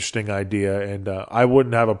it's an interesting idea, and I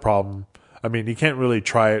wouldn't have a problem. You can't really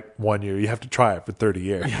try it 1 year. You have to try it for 30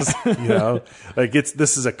 years. Like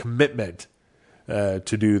this is a commitment to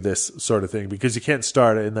do this sort of thing, because you can't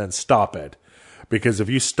start it and then stop it. Because if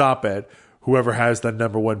you stop it, whoever has the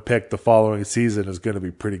number one pick the following season is going to be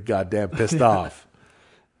pretty goddamn pissed off.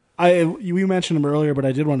 We mentioned him earlier, but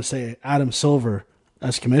I did want to say Adam Silver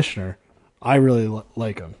as commissioner. I really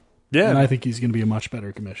like him. Yeah, and I think he's going to be a much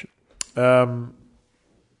better commissioner.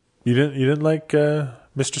 You didn't like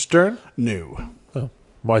Mr. Stern? No. Oh,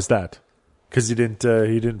 why's that? Because he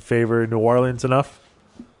didn't favor New Orleans enough?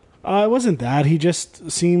 It wasn't that. He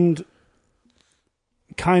just seemed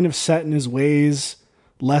kind of set in his ways,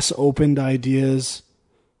 less open to ideas.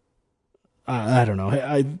 I don't know.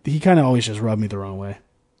 He kind of always just rubbed me the wrong way.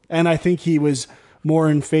 And I think he was more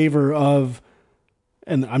in favor of,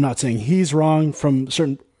 and I'm not saying he's wrong from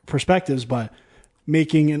certain perspectives, but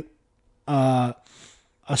making a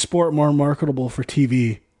sport more marketable for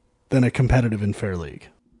TV than a competitive and fair league.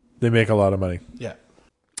 They make a lot of money. Yeah.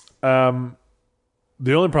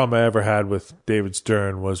 The only problem I ever had with David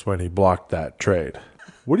Stern was when he blocked that trade.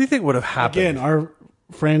 What do you think would have happened? Again, our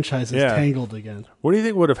franchise is tangled again. What do you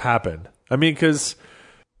think would have happened? Because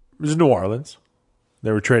it was New Orleans.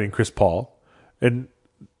 They were trading Chris Paul. And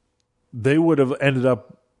they would have ended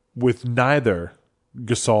up with neither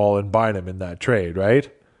Gasol and Bynum in that trade,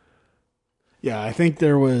 right? Yeah, I think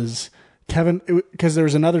there was Kevin, because there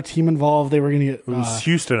was another team involved. They were going to get... It was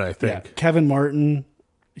Houston, I think. Yeah, Kevin Martin.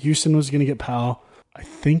 Houston was going to get Powell. I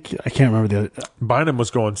can't remember the other... Bynum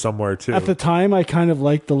was going somewhere, too. At the time, I kind of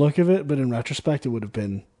liked the look of it, but in retrospect, it would have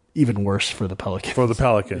been even worse for the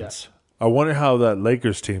Pelicans. Yeah. I wonder how that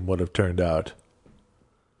Lakers team would have turned out.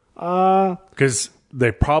 Because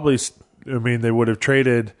they probably... they would have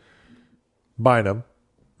traded Bynum,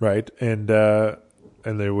 right? And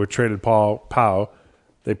they would have traded Powell.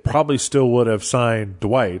 They probably still would have signed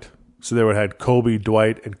Dwight. So they would have had Kobe,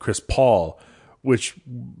 Dwight, and Chris Paul, which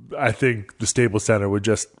I think the Staples Center would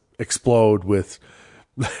just explode with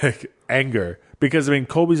anger. Because,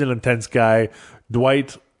 Kobe's an intense guy.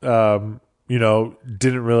 Dwight, didn't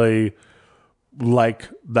really like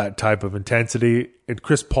that type of intensity. And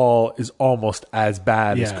Chris Paul is almost as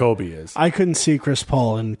bad as Kobe is. I couldn't see Chris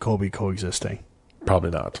Paul and Kobe coexisting.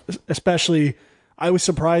 Probably not. Especially, I was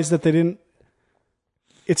surprised that they didn't.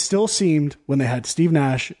 It still seemed when they had Steve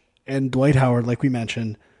Nash and Dwight Howard, like we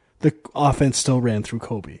mentioned, the offense still ran through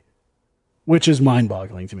Kobe, which is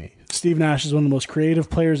mind-boggling to me. Steve Nash is one of the most creative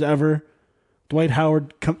players ever. Dwight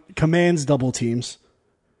Howard commands double teams,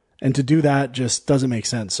 and to do that just doesn't make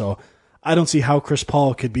sense. So I don't see how Chris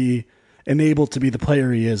Paul could be enabled to be the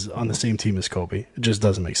player he is on the same team as Kobe. It just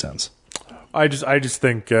doesn't make sense. I just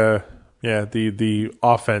think, the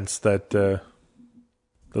offense that the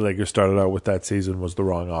Lakers started out with that season was the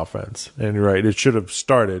wrong offense. And you're right, it should have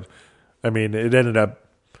started. I mean, it ended up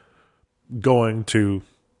going to,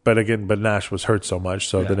 but Nash was hurt so much,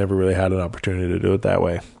 so they never really had an opportunity to do it that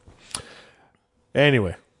way.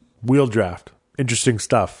 Anyway, wheel draft. Interesting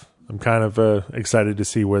stuff. I'm kind of excited to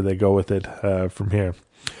see where they go with it from here.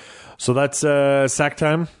 So that's sack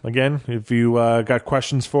time. Again, if you got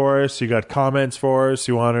questions for us, you got comments for us,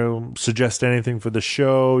 you want to suggest anything for the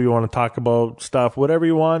show, you want to talk about stuff, whatever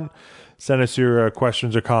you want, send us your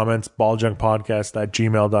questions or comments,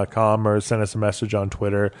 balljunkpodcast@gmail.com, or send us a message on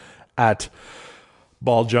Twitter at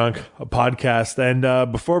balljunkpodcast.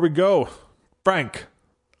 And before we go, Frank,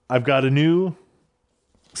 I've got a new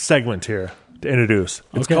segment here to introduce.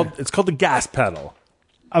 It's called the gas pedal.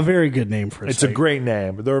 A very good name for it. It's a great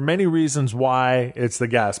name. There are many reasons why it's the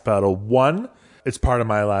gas pedal. 1, it's part of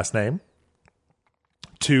my last name.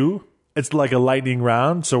 2, it's like a lightning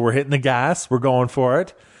round, so we're hitting the gas, we're going for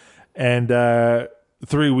it. And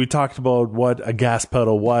 3, we talked about what a gas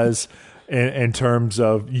pedal was in terms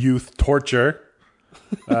of youth torture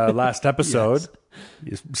last episode. Yes.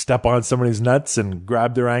 You step on somebody's nuts and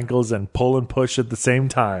grab their ankles and pull and push at the same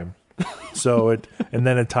time. And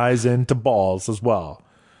then it ties into balls as well.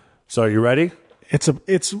 So, you ready? It's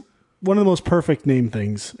one of the most perfect name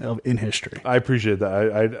things in history. I appreciate that.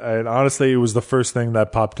 I honestly, it was the first thing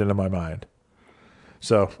that popped into my mind.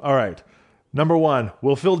 So, all right. Number 1,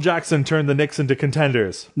 will Phil Jackson turn the Knicks into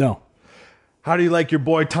contenders? No. How do you like your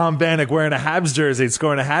boy Tom Vanek wearing a Habs jersey and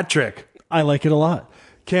scoring a hat trick? I like it a lot.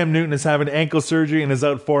 Cam Newton is having ankle surgery and is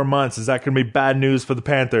out 4 months. Is that going to be bad news for the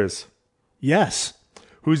Panthers? Yes.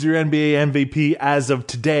 Who's your NBA MVP as of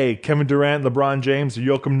today? Kevin Durant, LeBron James, or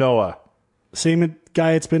Joakim Noah? Same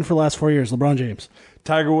guy it's been for the last 4 years, LeBron James.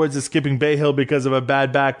 Tiger Woods is skipping Bay Hill because of a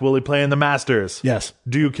bad back. Will he play in the Masters? Yes.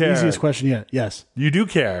 Do you care? Easiest question yet. Yes. You do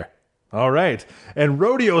care. All right. And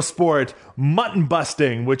rodeo sport, mutton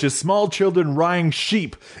busting, which is small children riding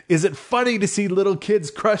sheep. Is it funny to see little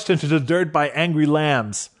kids crushed into the dirt by angry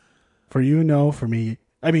lambs? For you, no. For me,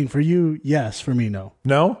 for you, yes. For me, no.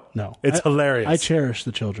 No? No. It's hilarious. I cherish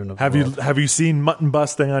the children of the world. Have you seen mutton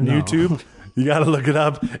busting on YouTube? You got to look it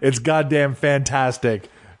up. It's goddamn fantastic.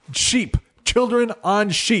 Sheep. Children on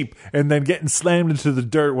sheep and then getting slammed into the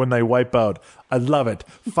dirt when they wipe out. I love it.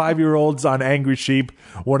 5-year-olds on angry sheep.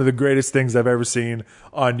 One of the greatest things I've ever seen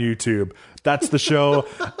on YouTube. That's the show.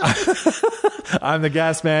 I'm the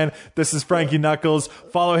Gas Man. This is Frankie Knuckles.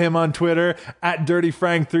 Follow him on Twitter at Dirty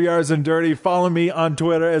Frank, 3 R's and Dirty. Follow me on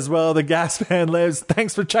Twitter as well. The Gas Man lives.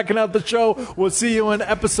 Thanks for checking out the show. We'll see you in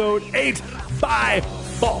episode 8. Bye.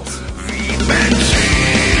 Balls.